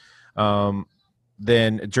tournaments,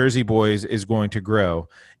 then Jersey Boys is going to grow.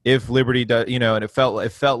 If Liberty does, and it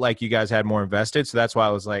felt like you guys had more invested. So that's why I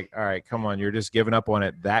was like, all right, come on, you're just giving up on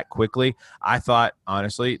it that quickly. I thought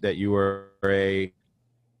honestly that you were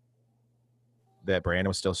that Brandon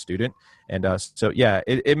was still a student. And so, yeah,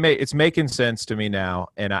 it's making sense to me now.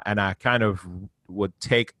 And I kind of would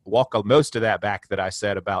walk most of that back that I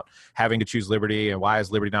said about having to choose Liberty and why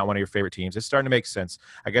is Liberty not one of your favorite teams. It's starting to make sense.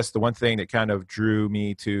 I guess the one thing that kind of drew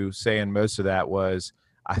me to saying most of that was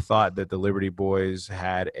I thought that the Liberty boys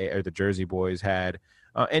or the Jersey boys had,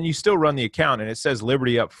 and you still run the account and it says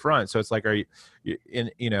Liberty up front. So it's like, are you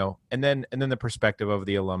and then the perspective of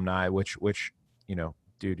the alumni, which,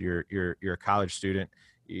 dude, you're a college student.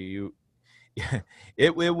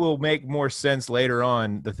 It will make more sense later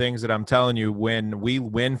on. The things that I'm telling you, when we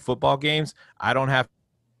win football games, I don't have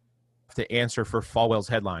to answer for Falwell's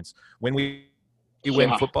headlines. When we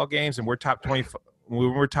win football games and we're top 20,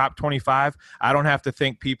 when we're top 25, I don't have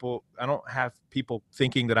people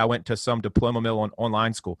thinking that I went to some diploma mill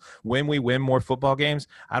online school. When we win more football games,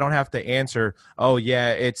 I don't have to answer, oh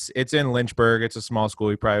yeah, it's in Lynchburg, it's a small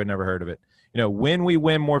school, you probably never heard of it. When we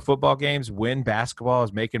win more football games, when basketball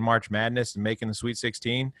is making March Madness and making the Sweet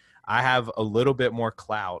 16, I have a little bit more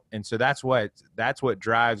clout. And so that's what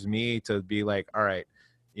drives me to be like, all right,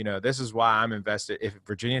 this is why I'm invested. If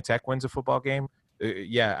Virginia Tech wins a football game,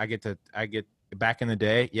 I get back in the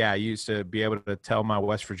day. Yeah, I used to be able to tell my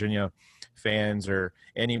West Virginia fans or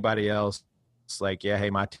anybody else, it's like, yeah, hey,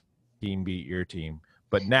 my team beat your team.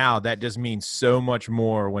 But now that just means so much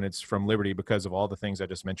more when it's from Liberty because of all the things I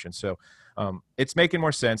just mentioned. So it's making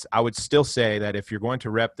more sense. I would still say that if you're going to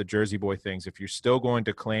rep the Jersey Boy things, if you're still going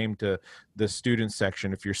to claim to the student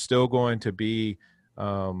section, if you're still going to be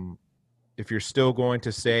if you're still going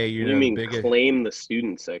to say, What do you mean claim the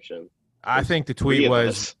student section? I think the tweet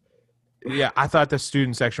was – yeah, I thought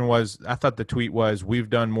the tweet was, we've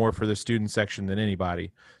done more for the student section than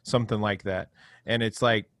anybody, something like that. And it's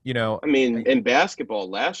like, I mean, in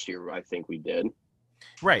basketball last year, I think we did.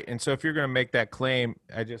 Right. And so if you're going to make that claim,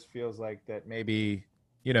 it just feels like that maybe.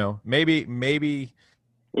 I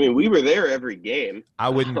mean, we were there every game. I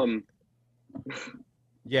wouldn't.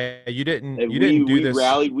 Yeah, you didn't do this. We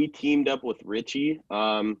rallied. We teamed up with Richie.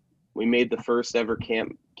 We made the first ever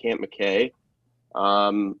Camp McKay.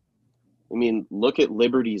 I mean, look at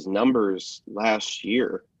Liberty's numbers last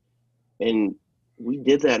year, and we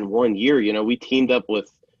did that in 1 year. We teamed up with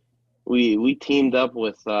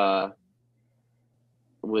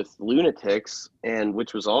with Lunatics, and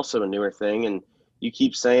which was also a newer thing. And you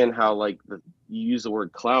keep saying how you use the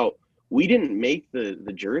word clout. We didn't make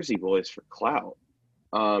the Jersey Boys for clout.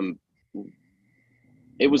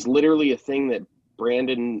 It was literally a thing that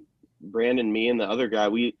Brandon, me, and the other guy,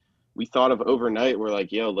 we thought of overnight. We're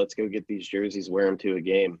like, yo, let's go get these jerseys, wear them to a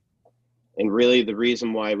game. And really the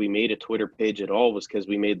reason why we made a Twitter page at all was because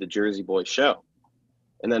we made the Jersey Boy show.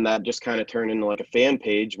 And then that just kind of turned into like a fan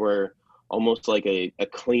page where almost like a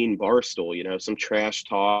clean bar stool, some trash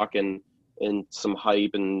talk and some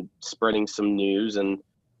hype and spreading some news and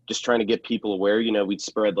just trying to get people aware. We'd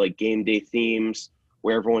spread like game day themes,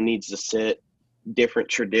 where everyone needs to sit, different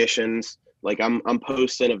traditions. Like I'm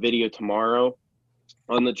posting a video tomorrow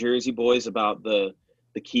on the Jersey Boys about the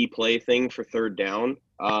key play thing for third down.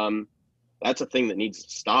 That's a thing that needs to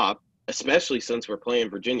stop, especially since we're playing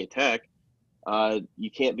Virginia Tech.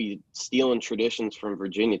 You can't be stealing traditions from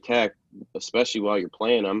Virginia Tech, especially while you're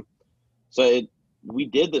playing them. So we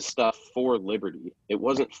did this stuff for Liberty. It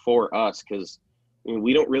wasn't for us because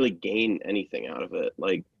we don't really gain anything out of it.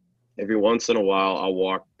 Like every once in a while, I'll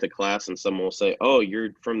walk to class and someone will say, "Oh, you're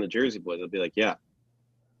from the Jersey Boys." I'll be like, "Yeah."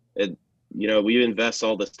 We invest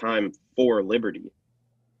all this time for Liberty.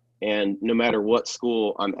 And no matter what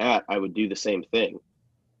school I'm at, I would do the same thing.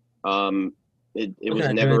 It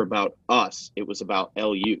was never about us. It was about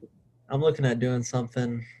LU. I'm looking at doing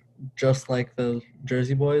something just like the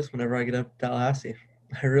Jersey Boys whenever I get up to Tallahassee.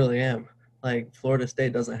 I really am. Like, Florida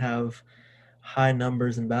State doesn't have high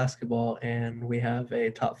numbers in basketball, and we have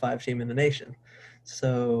a top 5 team in the nation.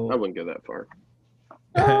 So I wouldn't go that far.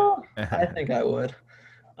 I think I would.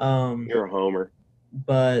 You're a homer.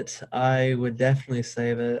 But I would definitely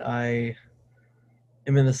say that I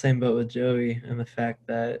am in the same boat with Joey in the fact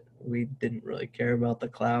that we didn't really care about the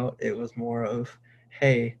clout. It was more of,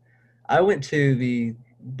 hey, I went to the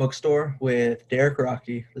bookstore with Derek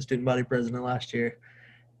Rocky, the student body president last year,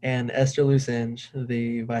 and Esther Lucinge,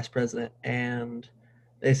 the vice president, and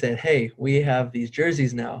they said, hey, we have these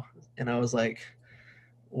jerseys now. And I was like,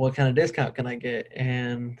 what kind of discount can I get?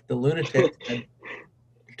 And the Lunatics said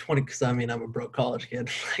 20, because I mean, I'm a broke college kid.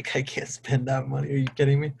 Like, I can't spend that money. Are you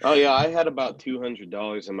kidding me? Oh yeah, I had about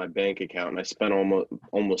 $200 in my bank account, and I spent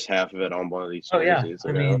almost half of it on one of these Oh yeah, jerseys.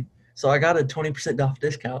 I mean, so I got a 20% off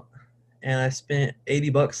discount, and I spent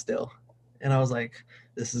 $80 still, and I was like,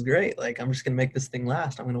 this is great. Like, I'm just gonna make this thing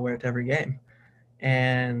last. I'm gonna wear it to every game.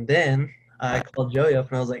 And then I called Joey up,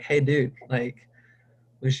 and I was like, hey, dude, like,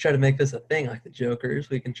 we should try to make this a thing, like the Jokers.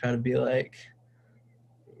 We can try to be like,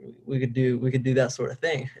 we could do that sort of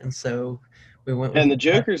thing. And so we went with and the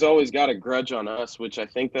Jokers always got a grudge on us, which I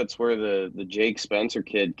think that's where the Jake Spencer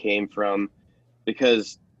kid came from,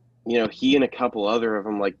 because he and a couple other of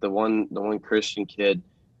them, like the one Christian kid,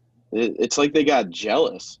 it's like they got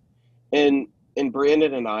jealous. And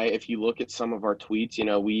Brandon and I, if you look at some of our tweets,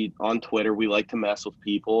 we on Twitter, we like to mess with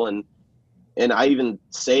people, and I even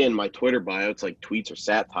say in my Twitter bio, it's like tweets are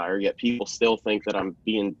satire, yet people still think that I'm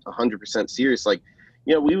being 100% serious. Like,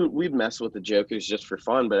 we'd mess with the Jokers just for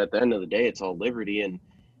fun, but at the end of the day, it's all Liberty, and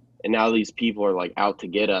now these people are like out to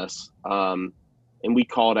get us. And we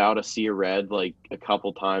called out a Sea of Red like a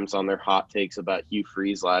couple times on their hot takes about Hugh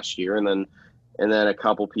Freeze last year, and then a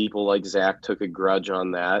couple people like Zach took a grudge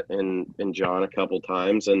on that, and John a couple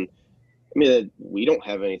times. And I mean, we don't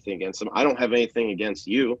have anything against them. I don't have anything against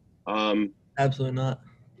you. Absolutely not.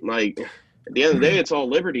 Like, at the end of the day, it's all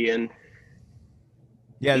Liberty, and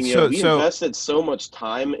Yeah, we invested so much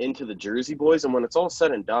time into the Jersey boys, and when it's all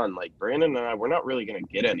said and done, like Brandon and I, we're not really going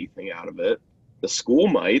to get anything out of it. The school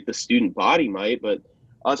might, the student body might, but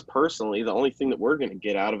us personally, the only thing that we're going to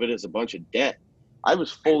get out of it is a bunch of debt. I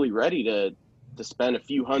was fully ready to spend a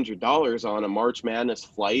few $100s on a March Madness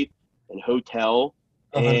flight and hotel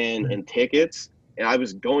and tickets, and I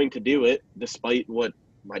was going to do it despite what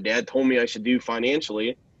my dad told me I should do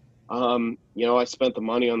financially. I spent the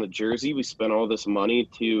money on the jersey. We spent all this money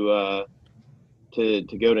to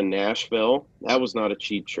go to Nashville. That was not a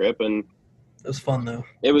cheap trip, and it was fun though.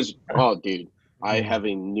 It was. Oh, dude, I have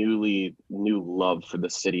a new love for the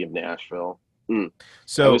city of Nashville.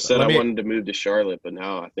 So I always said I wanted to move to Charlotte, but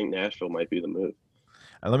now I think Nashville might be the move.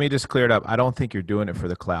 Let me just clear it up. I don't think you're doing it for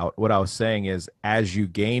the clout. What I was saying is, as you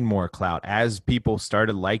gain more clout, as people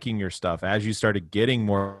started liking your stuff, as you started getting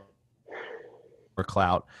more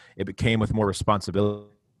clout, it became with more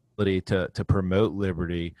responsibility to promote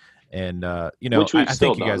Liberty. And I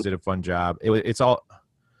think you guys did a fun job. It's all,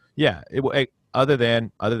 yeah. Other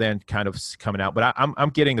than kind of coming out, but I'm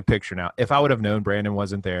getting the picture now. If I would have known Brandon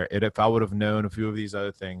wasn't there, and if I would have known a few of these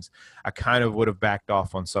other things, I kind of would have backed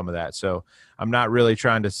off on some of that. So I'm not really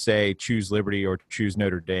trying to say choose Liberty or choose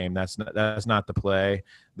Notre Dame. That's not the play.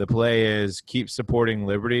 The play is keep supporting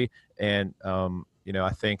Liberty, and I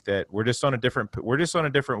think that we're just on a different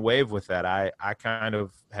wave with that. I kind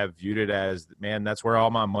of have viewed it as, man, that's where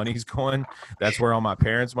all my money's going. That's where all my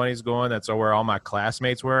parents' money's going. That's where all my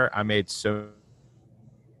classmates were. I made so.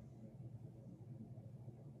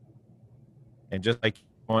 And just like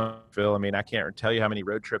Phil, I mean, I can't tell you how many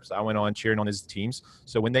road trips I went on cheering on his teams.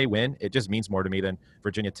 So when they win, it just means more to me than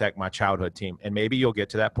Virginia Tech, my childhood team. And maybe you'll get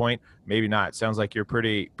to that point, maybe not. It sounds like you're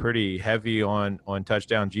pretty heavy on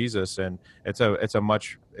Touchdown Jesus, and it's a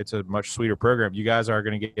much sweeter program. You guys are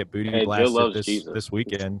going to get booty blasted this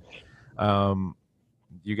weekend.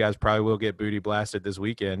 You guys probably will get booty blasted this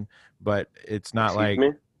weekend, but it's not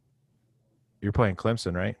you're playing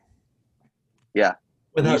Clemson, right? Yeah.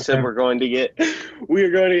 You said we are going to get,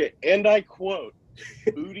 and I quote,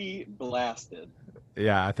 booty blasted.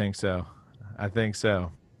 Yeah, I think so.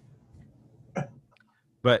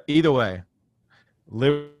 But either way,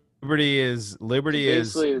 Liberty is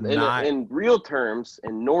not. In real terms,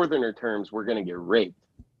 in northerner terms, we're going to get raped.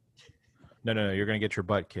 No, you're going to get your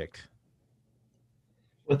butt kicked.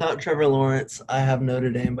 Without Trevor Lawrence, I have Notre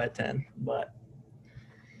Dame by 10, but.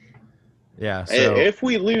 Yeah. So if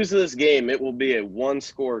we lose this game, it will be a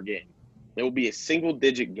one-score game. It will be a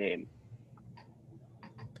single-digit game.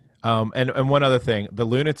 And one other thing, the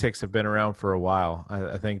Lunatics have been around for a while.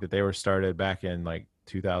 I think that they were started back in like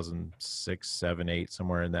 2006, 7, 8,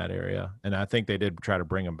 somewhere in that area. And I think they did try to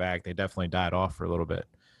bring them back. They definitely died off for a little bit.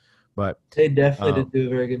 But they definitely did do a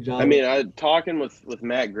very good job. I mean, talking with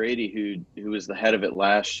Matt Grady, who was the head of it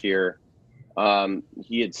last year,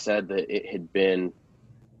 he had said that it had been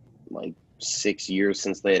like 6 years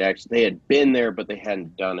since they had been there, but they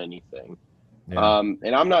hadn't done anything. Yeah.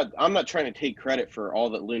 And I'm not trying to take credit for all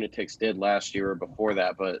that Lunatics did last year or before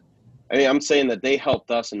that, but I mean, I'm saying that they helped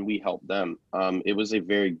us and we helped them. It was a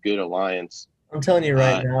very good alliance. I'm telling you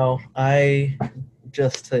right now,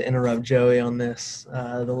 just to interrupt Joey on this,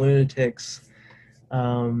 the Lunatics.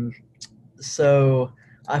 So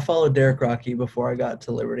I followed Derek Rocky before I got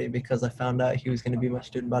to Liberty because I found out he was going to be my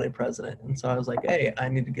student body president, and so I was like, "Hey, I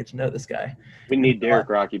need to get to know this guy." We And need Derek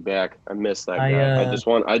Rocky back. I miss that I, guy. uh,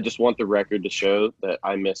 I just want the record to show that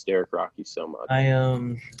I miss Derek Rocky so much.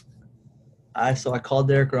 So I called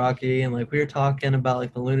Derek Rocky and like we were talking about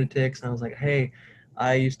like the lunatics, and I was like, "Hey,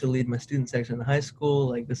 I used to lead my student section in high school.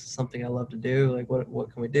 Like this is something I love to do. Like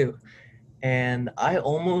what can we do?" And I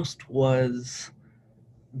almost was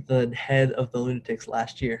the head of the lunatics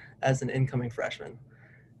last year as an incoming freshman,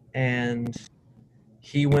 and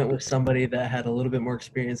he went with somebody that had a little bit more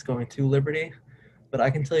experience going to Liberty. But I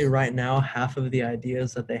can tell you right now, half of the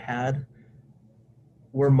ideas that they had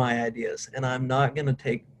were my ideas, and I'm not going to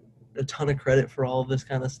take a ton of credit for all of this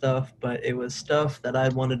kind of stuff, but it was stuff that I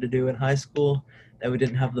wanted to do in high school that we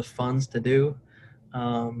didn't have the funds to do.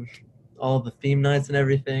 Um, all the theme nights and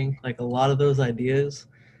everything, like a lot of those ideas,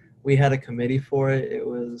 we had a committee for it. It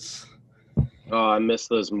was Oh, I miss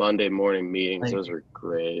those Monday morning meetings. like Those were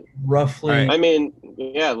great. roughly, I mean,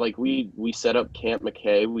 yeah, like we set up Camp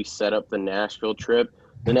McKay. We set up the Nashville trip.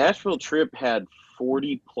 The Nashville trip had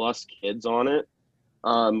 40 plus kids on it,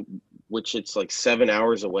 which it's like 7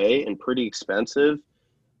 hours away and pretty expensive.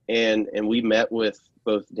 And we met with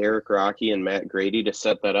both Derek Rocky and Matt Grady to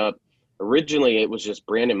set that up. Originally, it was just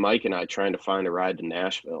Brandon, Mike, and I trying to find a ride to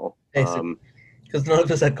Nashville. because none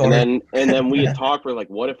of us had cars. And then we had talked. We're like,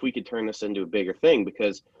 what if we could turn this into a bigger thing?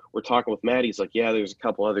 Because we're talking with Matt. He's like, yeah, there's a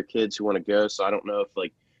couple other kids who want to go, so I don't know if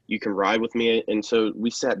like you can ride with me. And so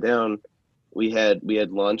we sat down. We had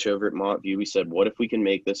lunch over at Montview. We said, what if we can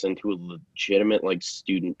make this into a legitimate like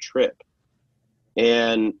student trip?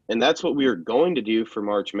 And that's what we were going to do for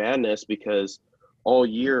March Madness, because all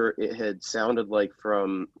year it had sounded like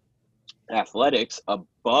from athletics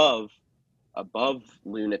above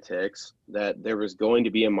lunatics that there was going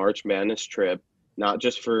to be a March Madness trip, not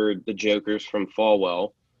just for the jokers from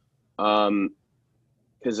Falwell.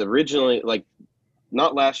 Because originally, like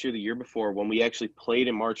not last year, the year before, when we actually played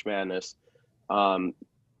in March Madness,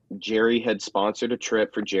 Jerry had sponsored a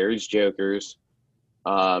trip for Jerry's Jokers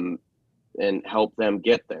and helped them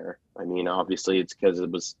get there. I mean, obviously it's because it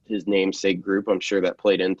was his namesake group. I'm sure that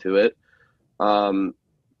played into it.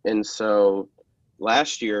 And so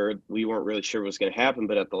last year, we weren't really sure what was going to happen,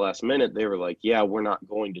 but at the last minute, they were like, yeah, we're not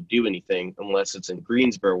going to do anything unless it's in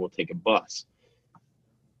Greensboro. We'll take a bus.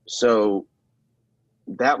 So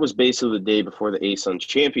that was basically the day before the ASUN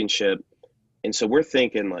championship. And so we're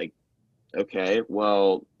thinking like, okay,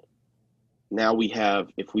 well, now we have,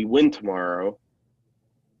 if we win tomorrow,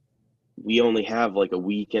 we only have like a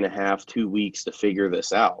week and a half, 2 weeks to figure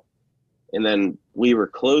this out. And then we were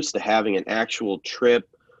close to having an actual trip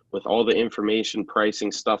with all the information,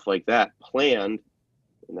 pricing, stuff like that planned.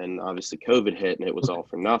 And then obviously COVID hit and it was all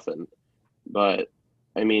for nothing. But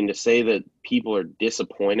I mean, to say that people are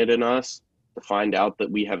disappointed in us to find out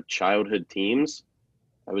that we have childhood teams,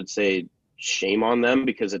 I would say shame on them,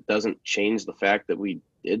 because it doesn't change the fact that we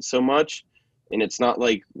did so much. And it's not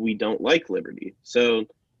like we don't like Liberty. So,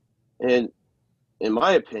 and in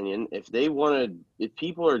my opinion, if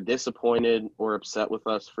people are disappointed or upset with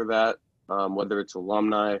us for that, whether it's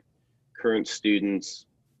alumni, current students,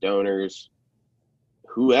 donors,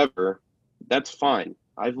 whoever, that's fine.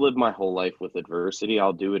 I've lived my whole life with adversity.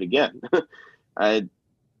 I'll do it again.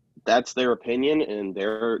 That's their opinion, and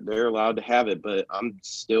they're allowed to have it. But I'm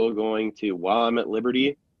still going to, while I'm at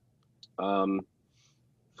Liberty,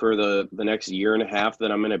 for the next year and a half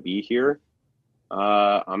that I'm going to be here,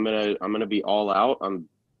 I'm gonna be all out. I'm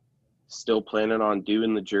still planning on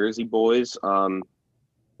doing the Jersey boys. I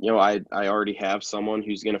already have someone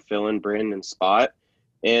who's gonna fill in Brandon's spot.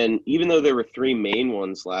 And even though there were 3 main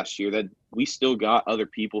ones last year, that we still got other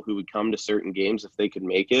people who would come to certain games if they could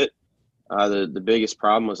make it. The biggest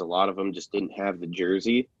problem was a lot of them just didn't have the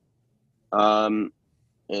jersey. And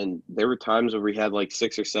there were times where we had like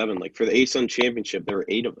 6 or 7. Like for the ASUN championship, there were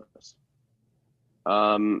 8 of us.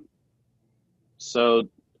 So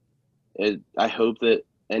I hope that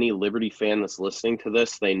any Liberty fan that's listening to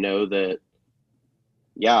this, they know that,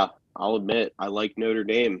 yeah, I'll admit I like Notre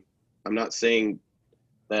Dame. I'm not saying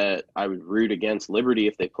that I would root against Liberty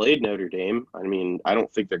if they played Notre Dame. I mean, I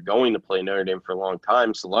don't think they're going to play Notre Dame for a long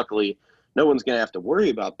time. So luckily, no one's going to have to worry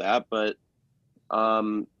about that. But, I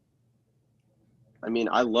mean,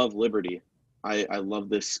 I love Liberty. I love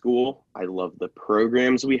this school. I love the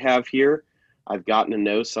programs we have here. I've gotten to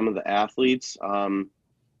know some of the athletes. I've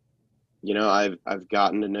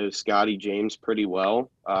gotten to know Scotty James pretty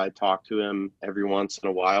well. I talk to him every once in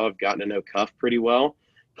a while. I've gotten to know Cuff pretty well.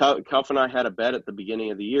 Cuff and I had a bet at the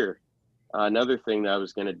beginning of the year. Another thing that I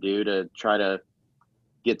was going to do to try to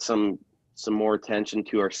get some more attention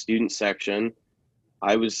to our student section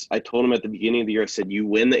I told him at the beginning of the year, I said, you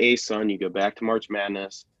win the ASUN, you go back to March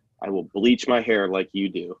Madness, I will bleach my hair like you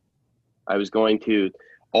do. I was going to,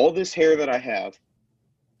 all this hair that I have,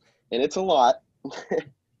 and it's a lot,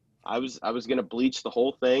 I was going to bleach the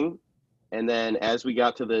whole thing. And then as we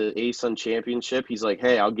got to the ASUN championship, he's like,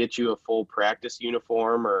 hey, I'll get you a full practice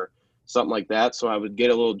uniform or something like that. So I would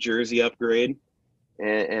get a little jersey upgrade,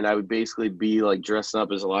 and I would basically be like dressing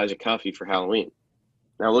up as Elijah Cuffey for Halloween.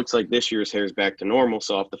 Now it looks like this year's hair is back to normal,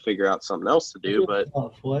 so I'll have to figure out something else to do. But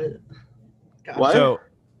what? What? So,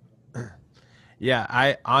 yeah,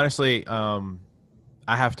 I honestly, I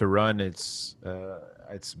have to run. It's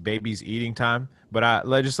baby's eating time. But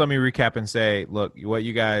let me recap and say, look, what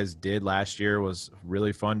you guys did last year was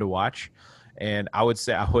really fun to watch. And I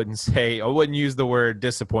wouldn't use the word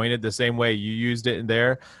disappointed the same way you used it in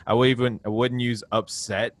there. I wouldn't use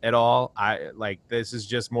upset at all. This is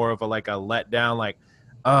just more of a letdown. Like,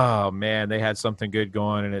 oh man, they had something good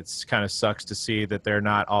going, and it's kind of sucks to see that they're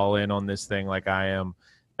not all in on this thing like I am.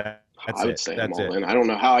 I would say I'm all in. I don't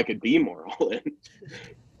know how I could be more all in.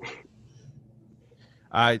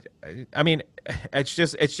 I mean, it's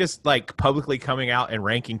just like publicly coming out and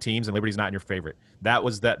ranking teams, and Liberty's not in your favorite. That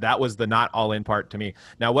was the not all in part to me.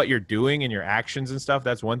 Now, what you're doing and your actions and stuff,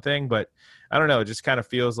 that's one thing, but I don't know. It just kind of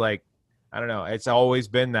feels like, I don't know. It's always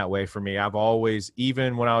been that way for me. I've always,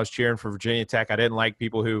 even when I was cheering for Virginia Tech, I didn't like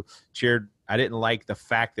people who cheered. I didn't like the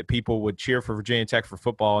fact that people would cheer for Virginia Tech for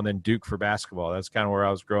football and then Duke for basketball. That's kind of where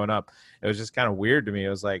I was growing up. It was just kind of weird to me. It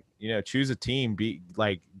was like, choose a team, be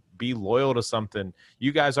loyal to something.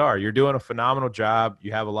 You guys you're doing a phenomenal job.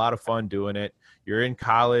 You have a lot of fun doing it. You're in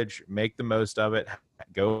college, make the most of it,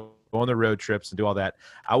 go on the road trips and do all that.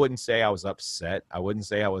 I wouldn't say I was upset. I wouldn't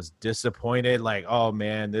say I was disappointed. Like, oh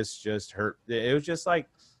man, this just hurt. It was just like,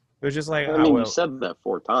 I mean, you said that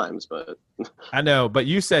 4 times, but I know, but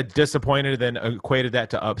you said disappointed, then equated that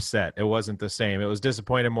to upset. It wasn't the same. It was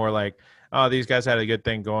disappointed more like, oh, these guys had a good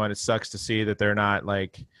thing going. It sucks to see that they're not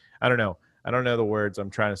like, I don't know the words I'm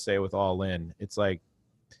trying to say with all in. It's like,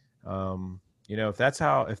 if that's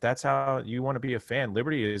how you want to be a fan,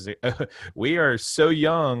 Liberty is, we are so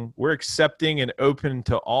young. We're accepting and open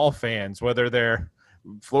to all fans, whether they're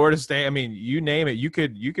Florida State. I mean, you name it. You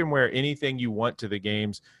can wear anything you want to the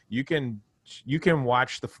games. You can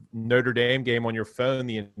watch the Notre Dame game on your phone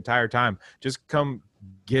the entire time. Just come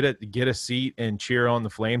get a seat and cheer on the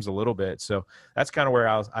Flames a little bit. So that's kind of where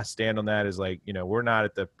I stand on that, is like, we're not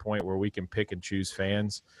at the point where we can pick and choose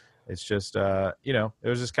fans. It's just, it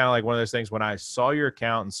was just kind of like one of those things. When I saw your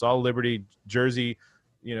account and saw Liberty jersey,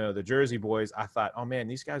 the Jersey boys, I thought, oh man,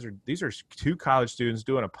 these are 2 college students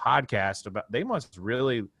doing a podcast about, they must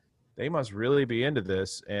really be into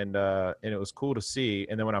this. And it was cool to see.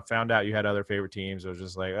 And then when I found out you had other favorite teams, I was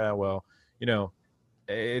just like, oh, well,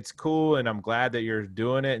 it's cool. And I'm glad that you're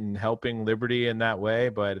doing it and helping Liberty in that way.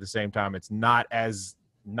 But at the same time, it's not as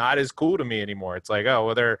cool to me anymore. It's like, oh,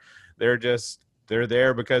 well, they're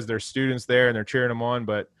there because there's students there and they're cheering them on,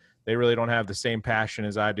 but they really don't have the same passion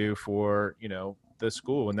as I do for, the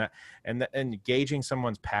school. And engaging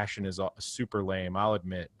someone's passion is super lame, I'll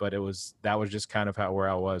admit, but that was just kind of where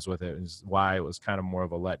I was with it, is why it was kind of more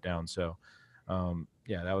of a letdown. So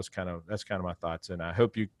that's kind of my thoughts. And I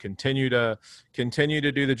hope you continue to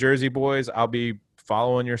do the Jersey boys. I'll be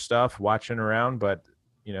following your stuff, watching around, but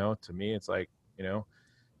to me, it's like,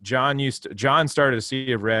 John started a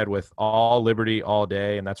Sea of Red with all Liberty all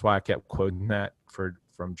day, and that's why I kept quoting that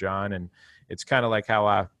from John. And it's kind of like how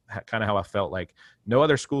I felt like no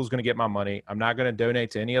other school is going to get my money. I'm not going to donate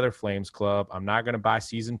to any other Flames club. I'm not going to buy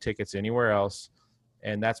season tickets anywhere else.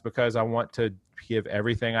 And that's because I want to give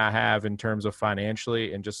everything I have in terms of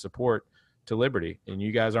financially and just support to Liberty. And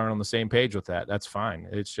you guys aren't on the same page with that. That's fine.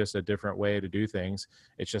 It's just a different way to do things.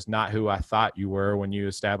 It's just not who I thought you were when you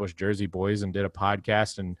established Jersey Boys and did a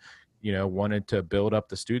podcast and, wanted to build up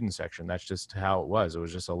the student section. That's just how it was. It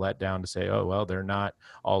was just a letdown to say, oh, well, they're not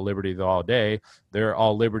all Liberty all day. They're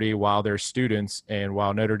all Liberty while they're students and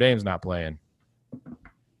while Notre Dame's not playing.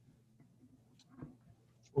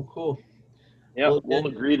 Well, cool. Yeah, we'll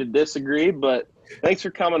agree to disagree, but thanks for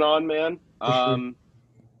coming on, man.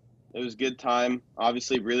 It was a good time.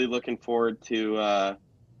 Obviously, really looking forward to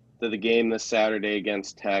the game this Saturday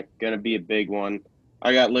against Tech. Going to be a big one.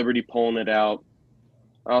 I got Liberty pulling it out.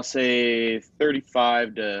 I'll say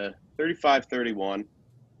 35-31.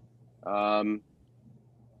 I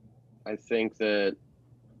think that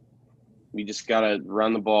we just got to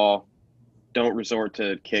run the ball. Don't resort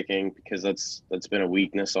to kicking, because that's been a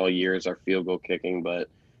weakness all year, is our field goal kicking. But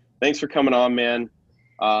thanks for coming on, man.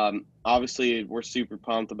 Obviously, we're super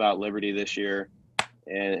pumped about Liberty this year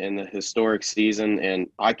and the historic season, and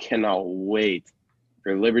I cannot wait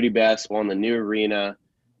for Liberty basketball in the new arena.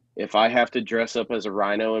 If I have to dress up as a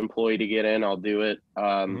Rhino employee to get in, I'll do it.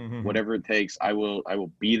 Whatever it takes, I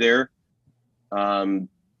will be there.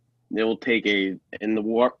 It will take in the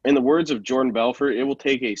words of Jordan Belfort, it will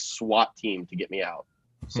take a SWAT team to get me out.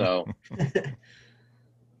 So,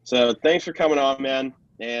 thanks for coming on, man.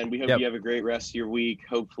 And we hope you have a great rest of your week.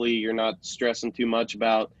 Hopefully you're not stressing too much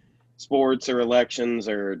about sports or elections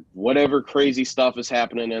or whatever crazy stuff is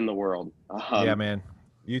happening in the world. Yeah, man.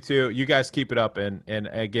 You too. You guys keep it up. And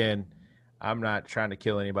again, I'm not trying to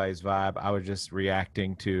kill anybody's vibe. I was just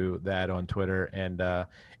reacting to that on Twitter. And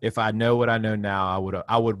if I know what I know now,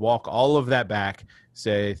 I would walk all of that back,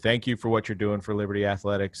 say thank you for what you're doing for Liberty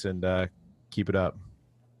Athletics, and keep it up.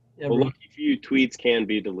 Yeah, well, lucky for you, tweets can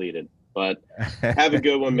be deleted. But have a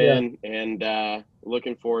good one, man. And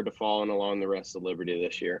looking forward to following along the rest of Liberty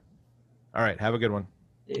this year. All right. Have a good one.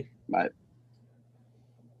 Yeah. Bye.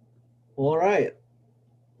 All right.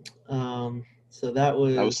 So that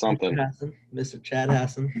was something. Mr. Chad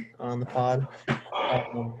Hasson on the pod.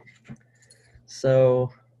 So,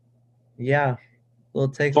 yeah, we'll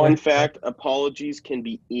take. Fun fact: apologies can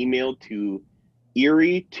be emailed to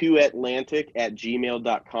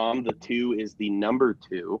Erie2Atlantic@gmail.com. The 2 is the number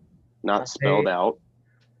 2, not spelled out.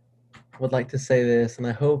 Would like to say this, and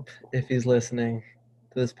I hope if he's listening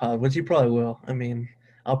to this pod, which he probably will. I mean,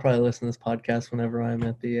 I'll probably listen to this podcast whenever I'm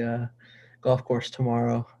at the golf course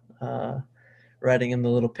tomorrow. Riding in the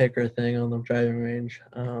little picker thing on the driving range.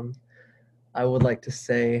 I would like to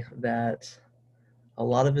say that a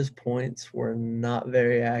lot of his points were not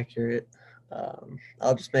very accurate.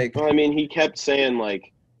 I'll just make. Well, I mean, he kept saying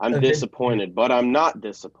like, "I'm disappointed, but I'm not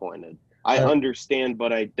disappointed. I understand,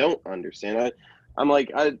 but I don't understand." I'm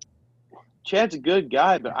like, Chad's a good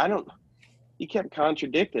guy, but I don't. He kept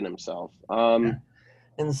contradicting himself. And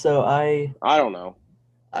so I don't know.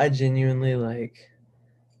 I genuinely like.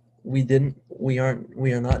 We are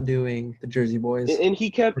not doing the Jersey Boys. And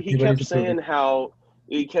he kept saying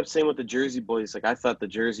with the Jersey Boys, like, I thought the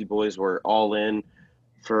Jersey Boys were all in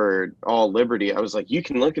for all Liberty. I was like, you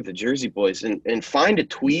can look at the Jersey Boys and find a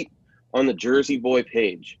tweet on the Jersey Boy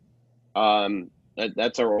page.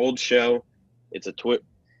 That's our old show. It's a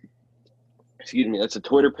that's a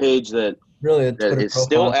Twitter page that is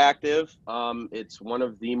still active. It's one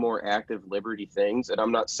of the more active Liberty things, and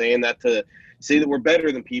I'm not saying that to say that we're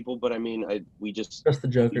better than people, but I mean, we just the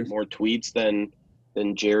Jokers more tweets than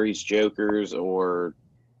Jerry's Jokers, or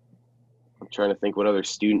I'm trying to think what other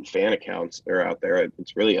student fan accounts are out there.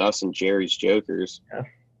 It's really us and Jerry's Jokers. Yeah.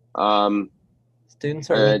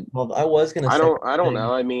 Students are involved. I was gonna. I don't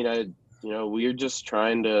know. I mean, we're just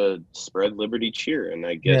trying to spread Liberty cheer, and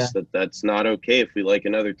I guess that's not okay if we like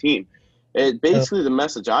another team. Basically, the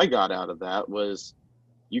message I got out of that was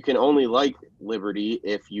you can only like Liberty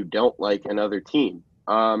if you don't like another team.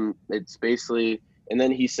 It's basically, and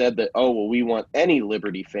then he said that, we want any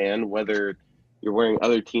Liberty fan, whether you're wearing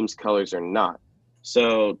other teams' colors or not.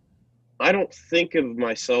 So I don't think of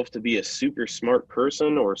myself to be a super smart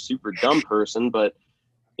person or a super dumb person, but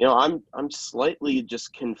I'm slightly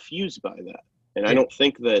just confused by that. And I don't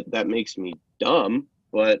think that makes me dumb,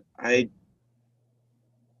 but I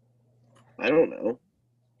don't know.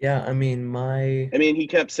 Yeah, I mean, he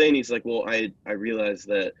kept saying, he's like, well, I realized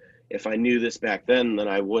that if I knew this back then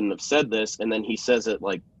I wouldn't have said this. And then he says it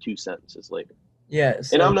like 2 sentences later. Yeah.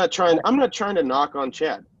 So, and I'm not trying to knock on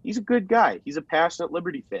Chad. He's a good guy. He's a passionate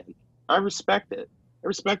Liberty fan. I respect it. I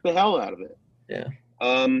respect the hell out of it. Yeah.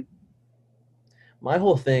 My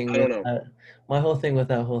whole thing. I don't know. My whole thing with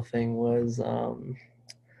that whole thing was I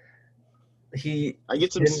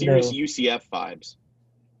get some serious UCF vibes.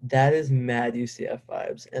 That is mad UCF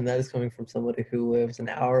vibes, and that is coming from somebody who lives an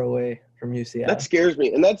hour away from UCF. That scares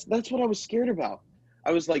me, and that's what I was scared about.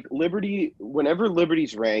 I was like, Liberty, whenever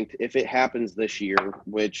Liberty's ranked, if it happens this year,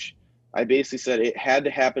 which I basically said it had to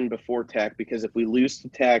happen before Tech, because if we lose to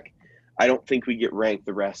Tech, I don't think we get ranked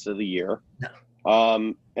the rest of the year. No.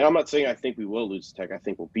 And I'm not saying I think we will lose to Tech. I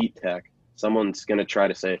think we'll beat Tech. Someone's going to try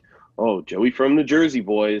to say, Joey from the Jersey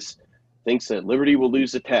Boys thinks that Liberty will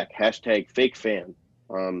lose to Tech. # fake fan.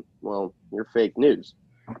 Well, you're fake news.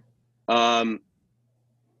 But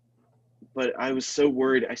I was so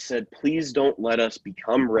worried. I said, please don't let us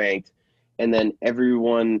become ranked. And then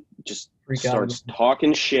everyone just starts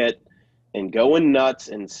talking shit and going nuts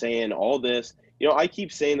and saying all this. I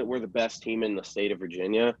keep saying that we're the best team in the state of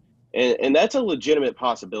Virginia. And that's a legitimate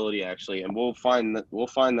possibility, actually. And we'll find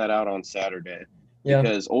that out on Saturday. Yeah.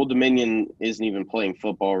 Because Old Dominion isn't even playing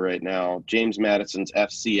football right now. James Madison's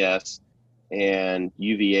FCS. And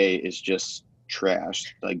UVA is just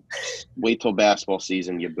trash. Like, wait till basketball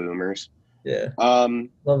season, you boomers. Yeah.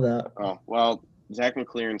 Love that. Oh, well, Zach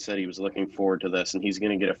McLaren said he was looking forward to this, and he's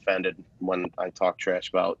going to get offended when I talk trash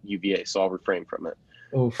about UVA, so I'll refrain from it.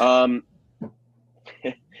 Oof.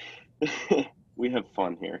 We have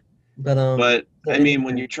fun here. But I mean,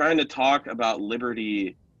 when you're trying to talk about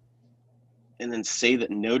Liberty and then say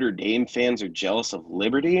that Notre Dame fans are jealous of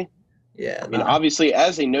Liberty, yeah, I mean, obviously,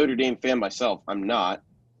 as a Notre Dame fan myself, I'm not.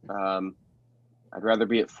 I'd rather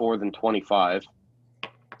be at 4 than 25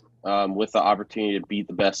 with the opportunity to beat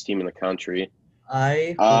the best team in the country.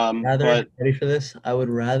 I would rather, ready for this, I would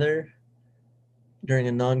rather, during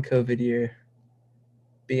a non-COVID year,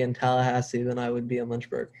 be in Tallahassee than I would be in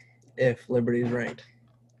Lynchburg if Liberty's ranked.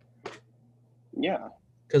 Yeah.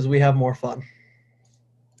 Because we have more fun.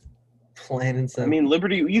 Plain and simple. I mean,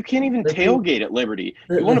 Liberty, you can't even tailgate at Liberty.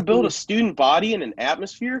 You want to build a student body and an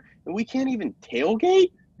atmosphere, and we can't even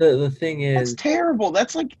tailgate? The thing is, that's terrible.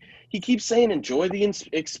 That's like he keeps saying, enjoy the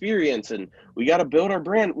experience, and we got to build our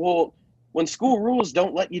brand. Well, when school rules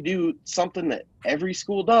don't let you do something that every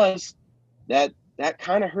school does, that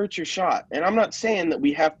kind of hurts your shot. And I'm not saying that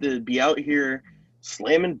we have to be out here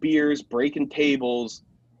slamming beers, breaking tables,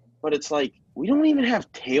 but it's like we don't even have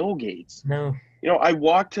tailgates. No. You know, I've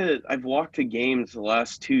walked to games the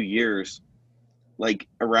last 2 years, like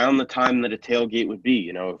around the time that a tailgate would be,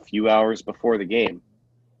 you know, a few hours before the game.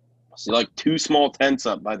 So like 2 small tents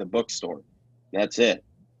up by the bookstore. That's it.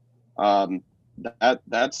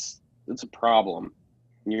 That's a problem.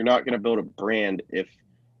 You're not going to build a brand if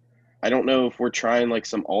I don't know if we're trying like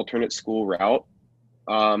some alternate school route.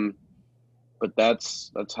 But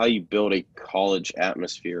that's how you build a college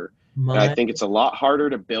atmosphere. And I think it's a lot harder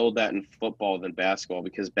to build that in football than basketball,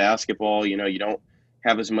 because basketball, you know, you don't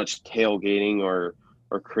have as much tailgating or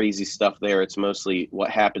crazy stuff there. It's mostly what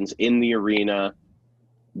happens in the arena,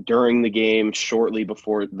 during the game, shortly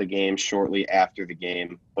before the game, shortly after the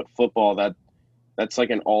game. But football, that's like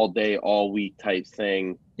an all day, all week type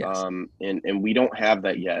thing. Yes. And we don't have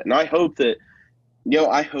that yet. And I hope that, you know,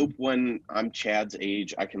 I hope when I'm Chad's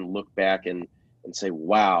age, I can look back and say,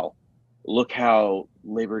 wow, look how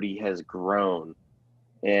Liberty has grown,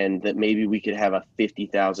 and that maybe we could have a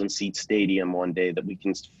 50,000 seat stadium one day that we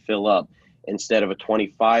can fill up instead of a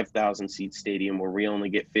 25,000 seat stadium where we only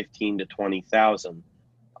get 15 to 20,000.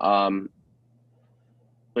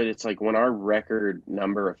 But it's like when our record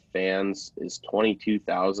number of fans is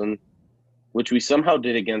 22,000, which we somehow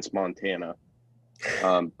did against Montana,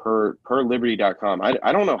 per Liberty.com.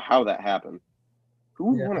 I don't know how that happened.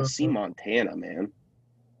 Who would want to see Montana, man?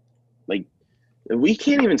 Like, we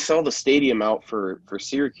can't even sell the stadium out for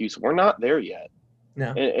Syracuse. We're not there yet.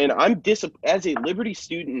 No. And I'm as a Liberty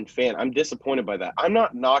student and fan, I'm disappointed by that. I'm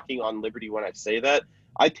not knocking on Liberty when I say that.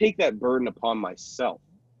 I take that burden upon myself.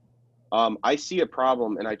 I see a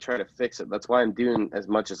problem and I try to fix it. That's why I'm doing as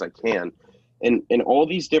much as I can. And all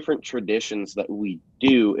these different traditions that we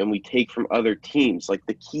do and we take from other teams, like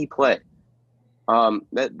the key play,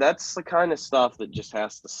 that's the kind of stuff that just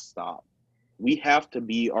has to stop. We have to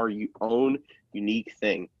be our own unique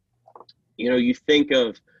thing. You know, you think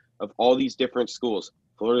of all these different schools: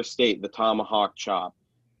 Florida State, the tomahawk chop,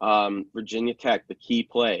 Virginia Tech, the key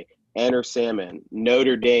play, Enter Salmon,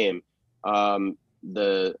 Notre Dame,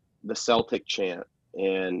 the Celtic chant,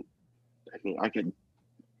 and I mean, I could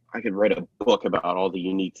write a book about all the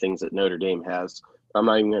unique things that Notre Dame has. I'm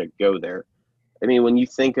not even going to go there. I mean, when you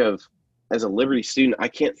think of, as a Liberty student, I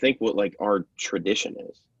can't think what like our tradition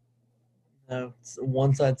is. No, it's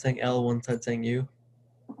one side saying L, one side saying U.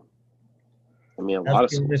 I mean, a lot of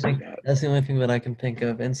schools do that. That's the only thing that I can think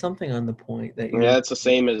of. And something on the point that yeah, it's the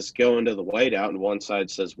same as going to the whiteout and one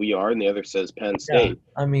side says we are and the other says Penn State.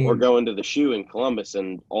 I mean, or going to the shoe in Columbus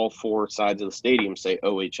and all 4 sides of the stadium say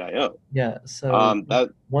OHIO. Yeah, so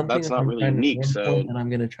that's not really unique. So and I'm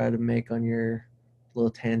going to try to make on your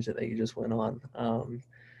little tangent that you just went on.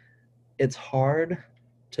 It's hard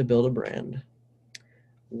to build a brand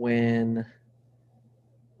when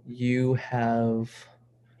you have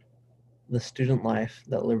the student life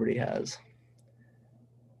that Liberty has.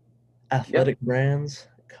 Athletic brands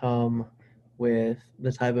come with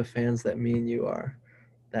the type of fans that me and you are,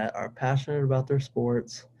 that are passionate about their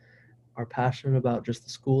sports, are passionate about just the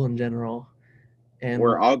school in general. And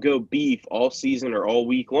where I'll go beef all season or all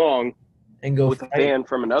week long and go with fight. A fan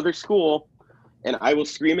from another school, and I will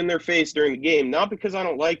scream in their face during the game, not because I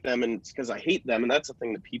don't like them and it's because I hate them. And that's the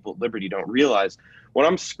thing that people at Liberty don't realize. When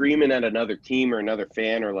I'm screaming at another team or another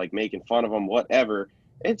fan or like making fun of them, whatever,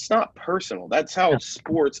 it's not personal. That's how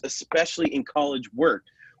sports, especially in college, work.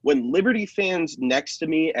 When Liberty fans next to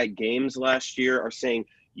me at games last year are saying,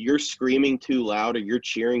 you're screaming too loud or you're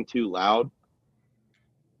cheering too loud,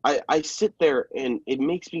 I sit there and it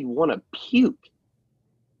makes me want to puke.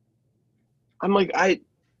 I'm like,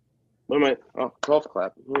 what am I? Oh, golf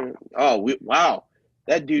clap. Oh, wow.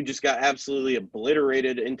 That dude just got absolutely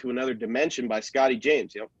obliterated into another dimension by Scotty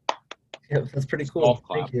James. Yep, that's pretty cool. Golf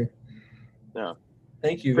clap. Thank you. Yeah.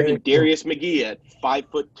 Thank you. Very Freaking Darius McGee at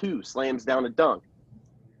 5'2" slams down a dunk.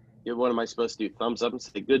 What am I supposed to do? Thumbs up and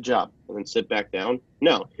say good job, and then sit back down?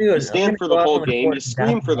 No, you stand for the whole game. You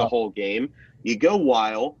scream for the whole game. You go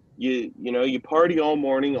wild. You party all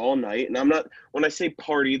morning, all night. And I'm not, when I say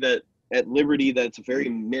party, that at Liberty, that's very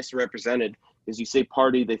misrepresented. Is you say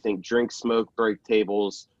party, they think drink, smoke, break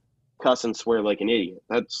tables, cuss and swear like an idiot.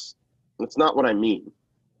 That's not what I mean.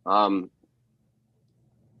 But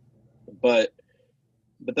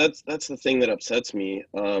that's the thing that upsets me.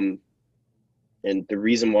 And the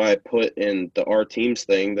reason why I put in the Our Teams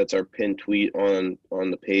thing, that's our pinned tweet on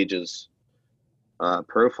the page's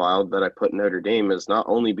profile, that I put Notre Dame, is not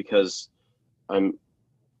only because I'm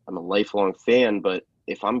a lifelong fan, but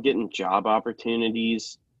if I'm getting job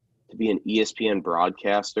opportunities to be an ESPN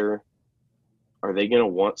broadcaster, are they going to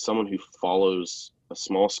want someone who follows a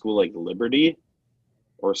small school like Liberty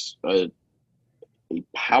or a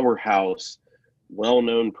powerhouse,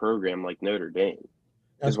 well-known program like Notre Dame?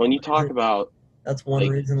 Because when you talk about that's one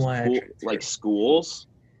reason why schools,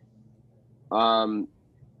 and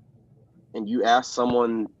you ask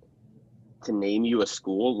someone to name you a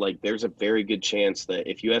school, like there's a very good chance that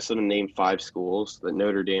if you ask them to name 5 schools, that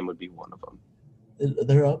Notre Dame would be one of them.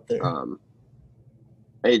 They're up there.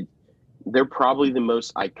 They're probably the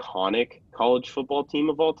most iconic college football team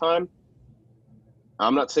of all time.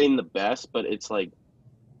 I'm not saying the best, but it's like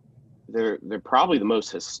they're probably the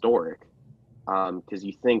most historic, because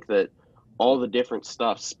you think that all the different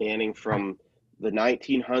stuff spanning from the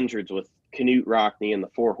 1900s with Knute Rockne and the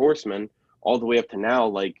Four Horsemen all the way up to now,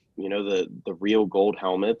 like, the real gold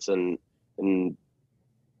helmets and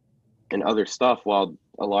other stuff, while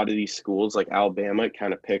a lot of these schools like Alabama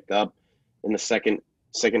kind of picked up in the second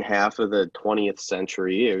half of the 20th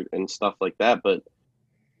century and stuff like that. But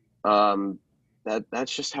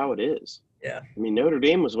that's just how it is. Yeah. I mean, Notre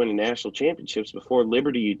Dame was winning national championships before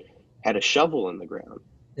Liberty had a shovel in the ground.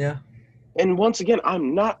 Yeah. And once again,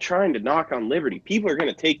 I'm not trying to knock on Liberty. People are going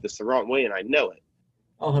to take this the wrong way, and I know it.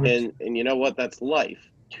 100%. And you know what? That's life.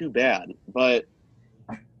 Too bad. But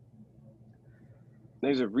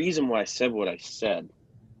there's a reason why I said what I said,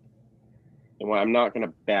 and why I'm not going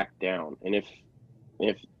to back down. And if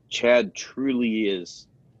Chad truly is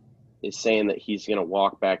saying that he's going to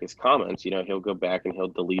walk back his comments, he'll go back and he'll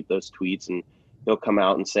delete those tweets, and he'll come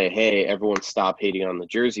out and say, hey, everyone stop hating on the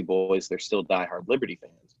Jersey boys. They're still diehard Liberty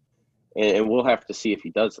fans. And we'll have to see if he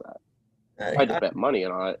does that. If I had to bet money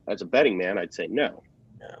on it, as a betting man, I'd say no.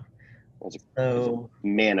 No. As a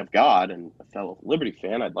man of God and a fellow Liberty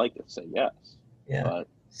fan, I'd like to say yes. Yeah. But,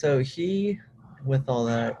 so with all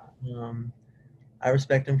that, I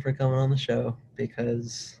respect him for coming on the show,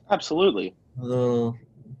 because absolutely. The little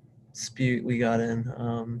dispute we got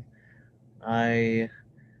in. I'm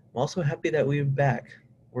also happy that we're back.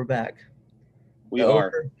 We're back. We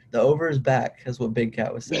are. The over is back, is what Big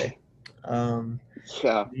Cat would say.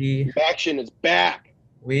 Yeah. Action is back.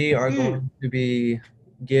 We are going to be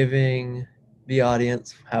giving the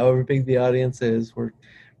audience, however big the audience is, we're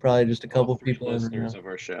probably just a couple people listeners of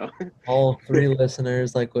our show. All 3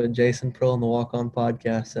 listeners, like what Jason Prill on the Walk On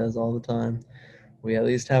podcast says all the time. We at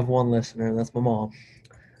least have 1 listener, and that's my mom.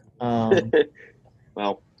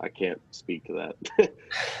 Well, I can't speak to that.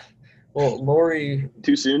 Well, Lori.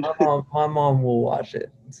 Too soon? My mom will watch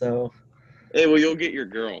it. So. Hey, well, you'll get your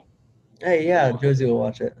girl. Hey, yeah, Josie will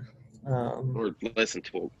watch it. Or listen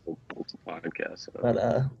to a podcast. But,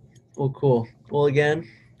 well, cool. Well, again,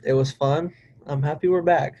 it was fun. I'm happy we're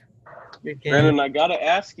back. Brandon, I got to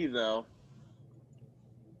ask you, though,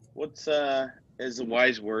 what's, as the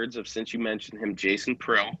wise words of, since you mentioned him, Jason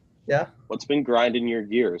Prill. Yeah. What's been grinding your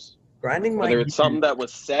gears? Grinding my gears. Whether it's something that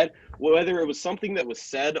was said, whether it was something that was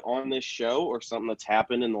said on this show or something that's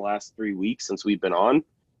happened in the last 3 weeks since we've been on.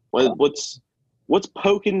 What's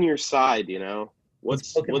poking your side,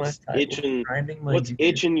 What's itching? What's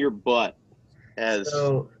itching your butt?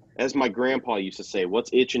 As my grandpa used to say,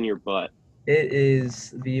 what's itching your butt? It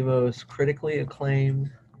is the most critically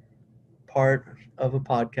acclaimed part of a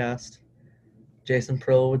podcast. Jason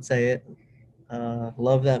Prill would say it.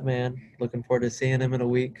 Love that man. Looking forward to seeing him in a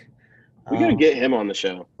week. We gotta get him on the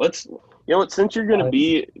show. Let's. You know what? Since you're gonna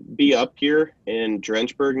be up here in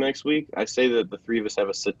Drenchburg next week, I say that the 3 of us have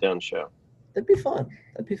a sit-down show. That'd be fun.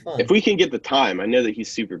 If we can get the time. I know that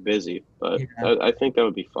he's super busy, but yeah. I think that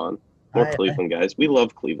would be fun. More Cleveland guys. We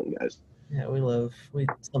love Cleveland guys. Yeah,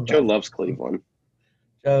 Joe loves Cleveland.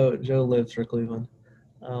 Joe lives for Cleveland.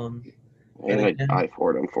 But And I again, die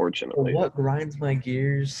for it, but unfortunately. what grinds my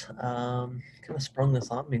gears? Kind of sprung this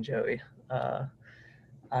on me, Joey.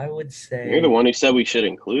 I would You're the say, one who said we should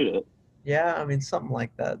include it. yeah, I mean something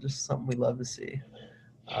like that. Just something we love to see.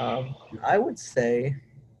 I would say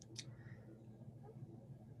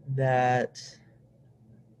that,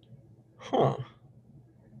 huh?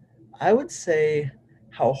 I would say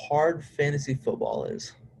how hard fantasy football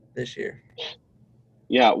is this year.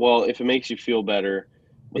 Yeah, well, if it makes you feel better,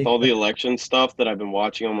 with all the Because election stuff that I've been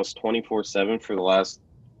watching almost 24/7 for the last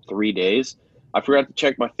 3 days, I forgot to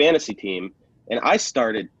check my fantasy team, and I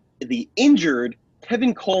started the injured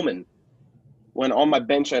Kevin Coleman when on my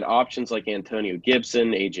bench I had options like Antonio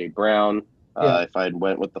Gibson, AJ Brown, yeah, if I had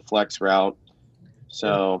went with the flex route. and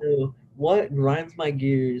So so what grinds my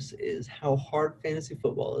gears is how hard fantasy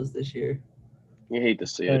football is this year. you hate to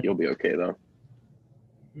see it. You'll be okay though.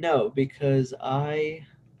 No, because I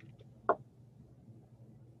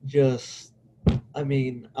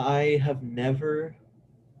mean, I have never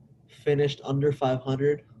finished under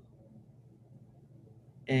 500,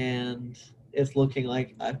 and it's looking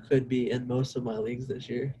like I could be in most of my leagues this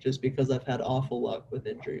year just because I've had awful luck with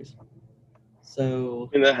injuries. So,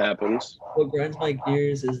 And that happens. what grinds my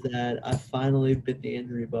gears is that I finally bit the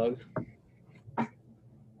injury bug.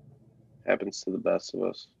 Happens to the best of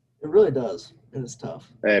us. It really does, and it's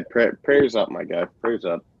tough. Hey, prayers up, my guy. Prayers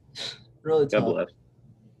up. Really God tough. bless.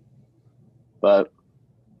 But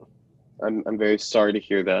I'm very sorry to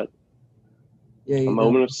hear that. Yeah, A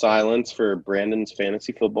moment of silence for Brandon's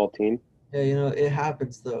fantasy football team. Yeah, it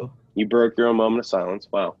happens though. You broke your own moment of silence.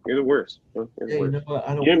 Wow, you're the worst. You're the Yeah, you worst. know what?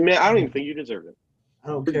 I I don't don't even think you deserve it.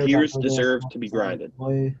 Your care gears about deserve to be grinded.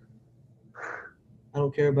 Boy, I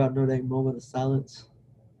don't care about no dang moment of silence.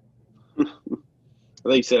 I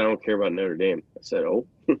thought you said I don't care about Notre Dame. I said, oh,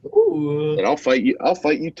 Ooh. and I'll fight you. I'll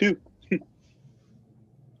fight you too.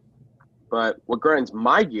 But what grinds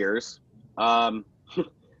my gears? I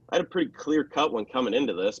had a pretty clear cut one coming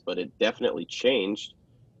into this, but it definitely changed.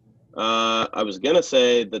 I was gonna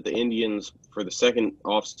say that the Indians, for the second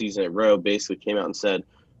off season in a row, basically came out and said,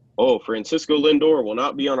 "Oh, Francisco Lindor will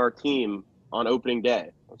not be on our team on opening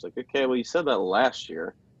day." I was like, "Okay, well, you said that last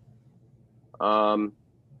year."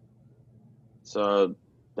 So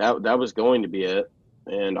that was going to be it,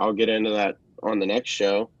 and I'll get into that on the next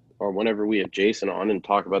show or whenever we have Jason on and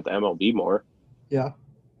talk about the MLB more. Yeah.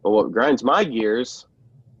 But what grinds my gears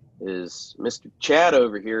is Mr. Chad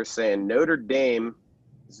over here saying Notre Dame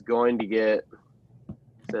is going to get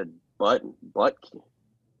butt blasted.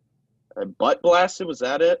 Was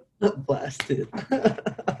that it? Blasted.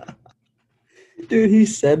 Dude, he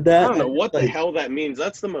said that. I don't know what the hell that means.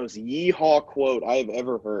 That's the most yeehaw quote I've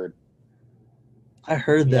ever heard. I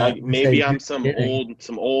heard that. Maybe I'm some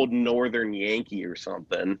old Northern Yankee or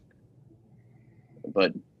something.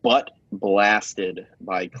 But butt blasted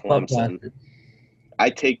by Clemson.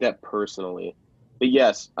 I take that personally. But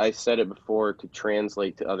yes, I said it before, to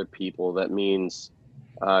translate to other people, that means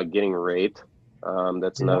getting raped.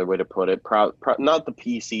 That's another way to put it. Not the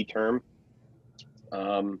PC term.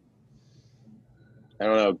 I don't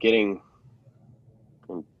know, getting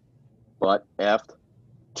butt effed.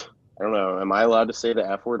 I don't know. Am I allowed to say the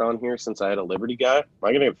F word on here since I had a Liberty guy? Am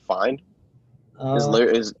I going to get fined?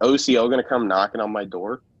 Is OCL going to come knocking on my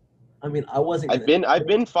door? I mean, I wasn't. I've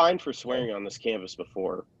been fined for swearing on this campus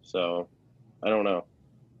before, so I don't know.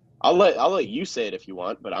 I'll let you say it if you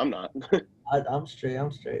want, but I'm not. I'm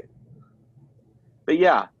straight. But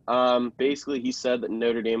yeah, basically he said that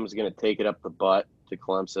Notre Dame was going to take it up the butt to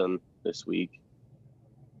Clemson this week.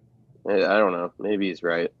 I don't know. Maybe he's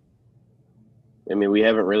right. I mean, we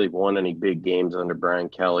haven't really won any big games under Brian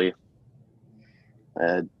Kelly.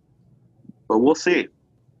 But we'll see.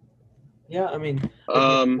 Yeah, I mean,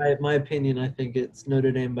 my opinion, I think it's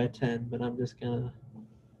Notre Dame by 10, but I'm just going to.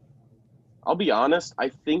 I'll be honest.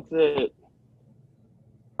 I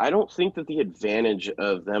don't think that the advantage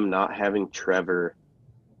of them not having Trevor,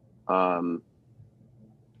 I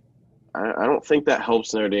don't think that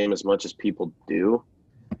helps Notre Dame as much as people do,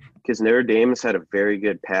 because Notre Dame has had a very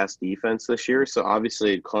good pass defense this year. So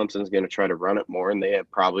obviously Clemson's going to try to run it more, and they have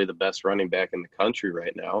probably the best running back in the country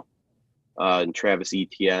right now, and Travis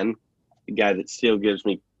Etienne, the guy that still gives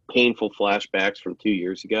me painful flashbacks from 2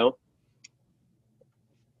 years ago.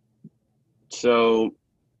 So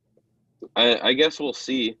I guess we'll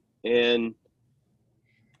see. And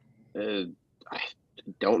I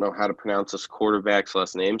don't know how to pronounce this quarterback's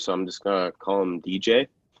last name, so I'm just going to call him DJ.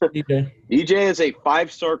 DJ. DJ is a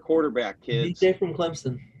 5-star quarterback, kids. DJ from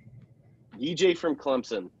Clemson. DJ from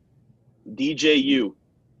Clemson. DJU.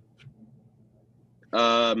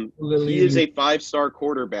 He is a 5-star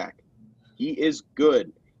quarterback. He is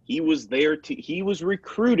good. He was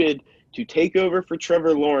recruited to take over for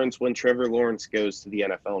Trevor Lawrence when Trevor Lawrence goes to the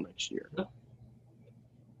NFL next year.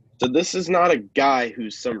 So this is not a guy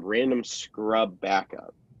who's some random scrub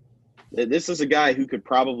backup. This is a guy who could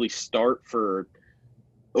probably start for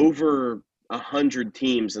over 100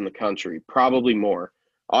 teams in the country, probably more.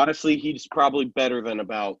 Honestly, he's probably better than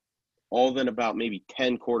about maybe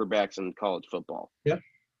 10 quarterbacks in college football. Yep.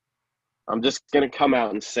 I'm just going to come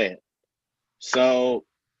out and say it. So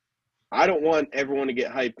I don't want everyone to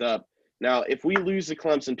get hyped up. Now, if we lose to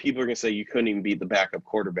Clemson, people are going to say you couldn't even beat the backup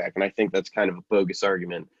quarterback, and I think that's kind of a bogus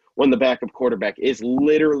argument when the backup quarterback is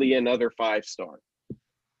literally another 5-star.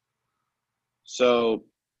 So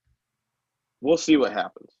we'll see what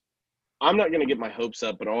happens. I'm not going to get my hopes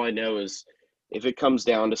up, but all I know is if it comes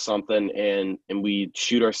down to something and we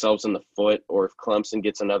shoot ourselves in the foot, or if Clemson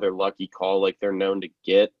gets another lucky call like they're known to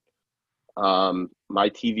get, my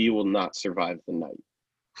TV will not survive the night.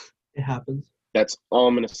 It happens. That's all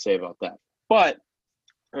I'm going to say about that. But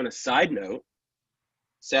on a side note,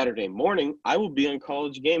 Saturday morning, I will be on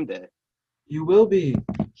College Game Day. You will be.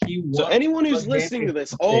 So anyone who's listening to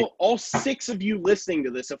this, all 6 of you listening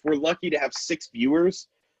to this, if we're lucky to have 6 viewers,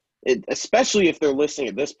 especially if they're listening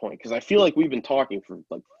at this point, because I feel like we've been talking for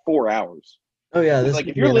like 4 hours. Oh, yeah. Like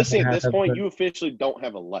if you're listening at this point, you officially don't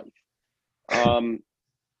have a life.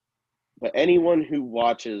 But anyone who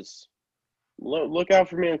watches, look out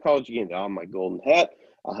for me on College Game Day. I'll have my golden hat.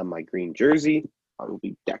 I'll have my green jersey. I will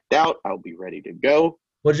be decked out. I'll be ready to go.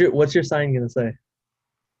 What's your sign going to say?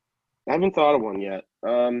 I haven't thought of one yet.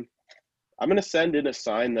 I'm going to send in a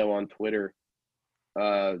sign, though, on Twitter,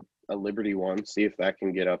 a Liberty one, see if that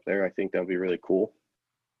can get up there. I think that would be really cool.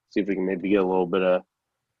 See if we can maybe get a little bit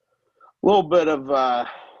of I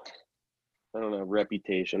don't know,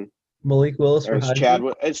 reputation. Malik Willis, or as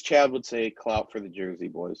Chad would say, clout for the Jersey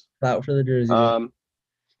boys. Clout for the Jersey.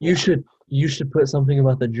 You should put something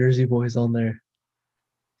about the Jersey boys on there.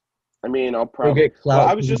 I mean, I'll probably get clout.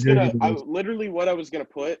 I was just gonna. Literally, what I was gonna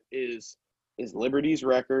put is Liberty's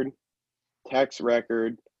record, Tech's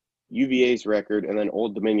record, UVA's record, and then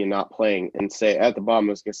Old Dominion not playing, and say at the bottom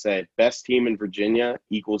I was gonna say best team in Virginia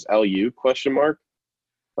equals LU ?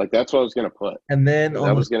 Like that's what I was gonna put. And then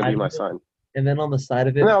that was gonna be my sign. And then on the side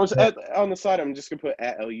of it, on the side, I'm just gonna put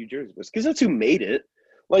at LU Jersey because that's who made it.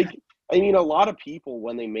 Like, I mean, a lot of people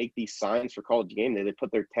when they make these signs for College Game Day, they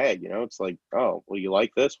put their tag. You know, it's like, oh, well, you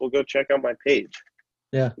like this? Well, go check out my page.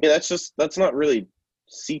 Yeah. Yeah, that's not really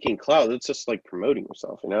seeking clout. That's just like promoting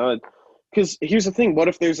yourself. You know, because here's the thing: what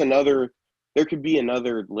if there could be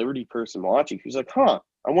another Liberty person watching who's like, huh?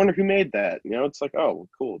 I wonder who made that. You know, it's like, oh, well,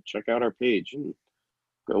 cool. Check out our page and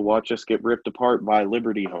go watch us get ripped apart by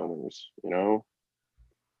Liberty homers, you know?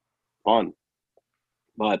 Fun.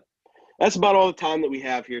 But that's about all the time that we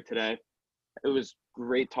have here today. It was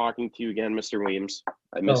great talking to you again, Mr. Williams.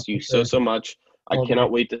 I missed you so much. I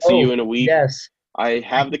cannot wait to see you in a week. Yes. I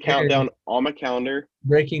have the countdown on my calendar.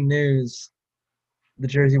 Breaking news. The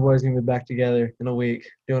Jersey boys are going to be back together in a week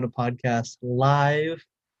doing a podcast live.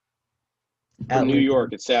 From New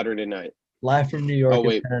York. It's Saturday night. Live from New York.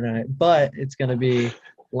 Saturday night. But it's going to be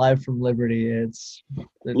live from Liberty. It's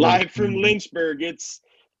live from Lynchburg. It's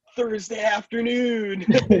Thursday afternoon.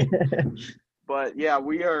 But yeah,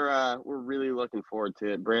 we're really looking forward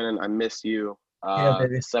to it. Brandon, I miss you.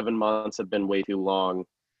 7 months have been way too long.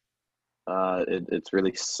 It's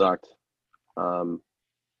really sucked.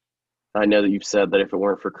 I know that you've said that if it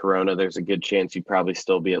weren't for Corona, there's a good chance you'd probably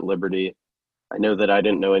still be at Liberty. I know that I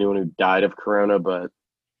didn't know anyone who died of Corona, but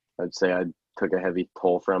I'd say I took a heavy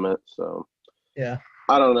toll from it. So yeah.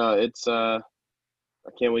 I don't know. It's I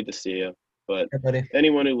can't wait to see you. But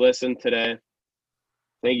anyone who listened today,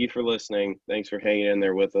 thank you for listening. Thanks for hanging in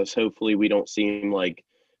there with us. Hopefully we don't seem like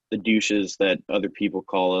the douches that other people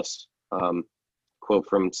call us. Quote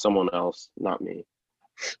from someone else, not me.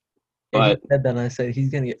 But he said that, and I said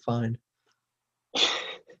he's gonna get fined.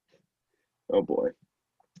 Oh boy.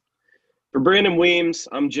 For Brandon Weems,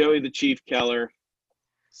 I'm Joey the Chief Keller,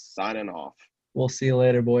 signing off. We'll see you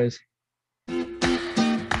later, boys.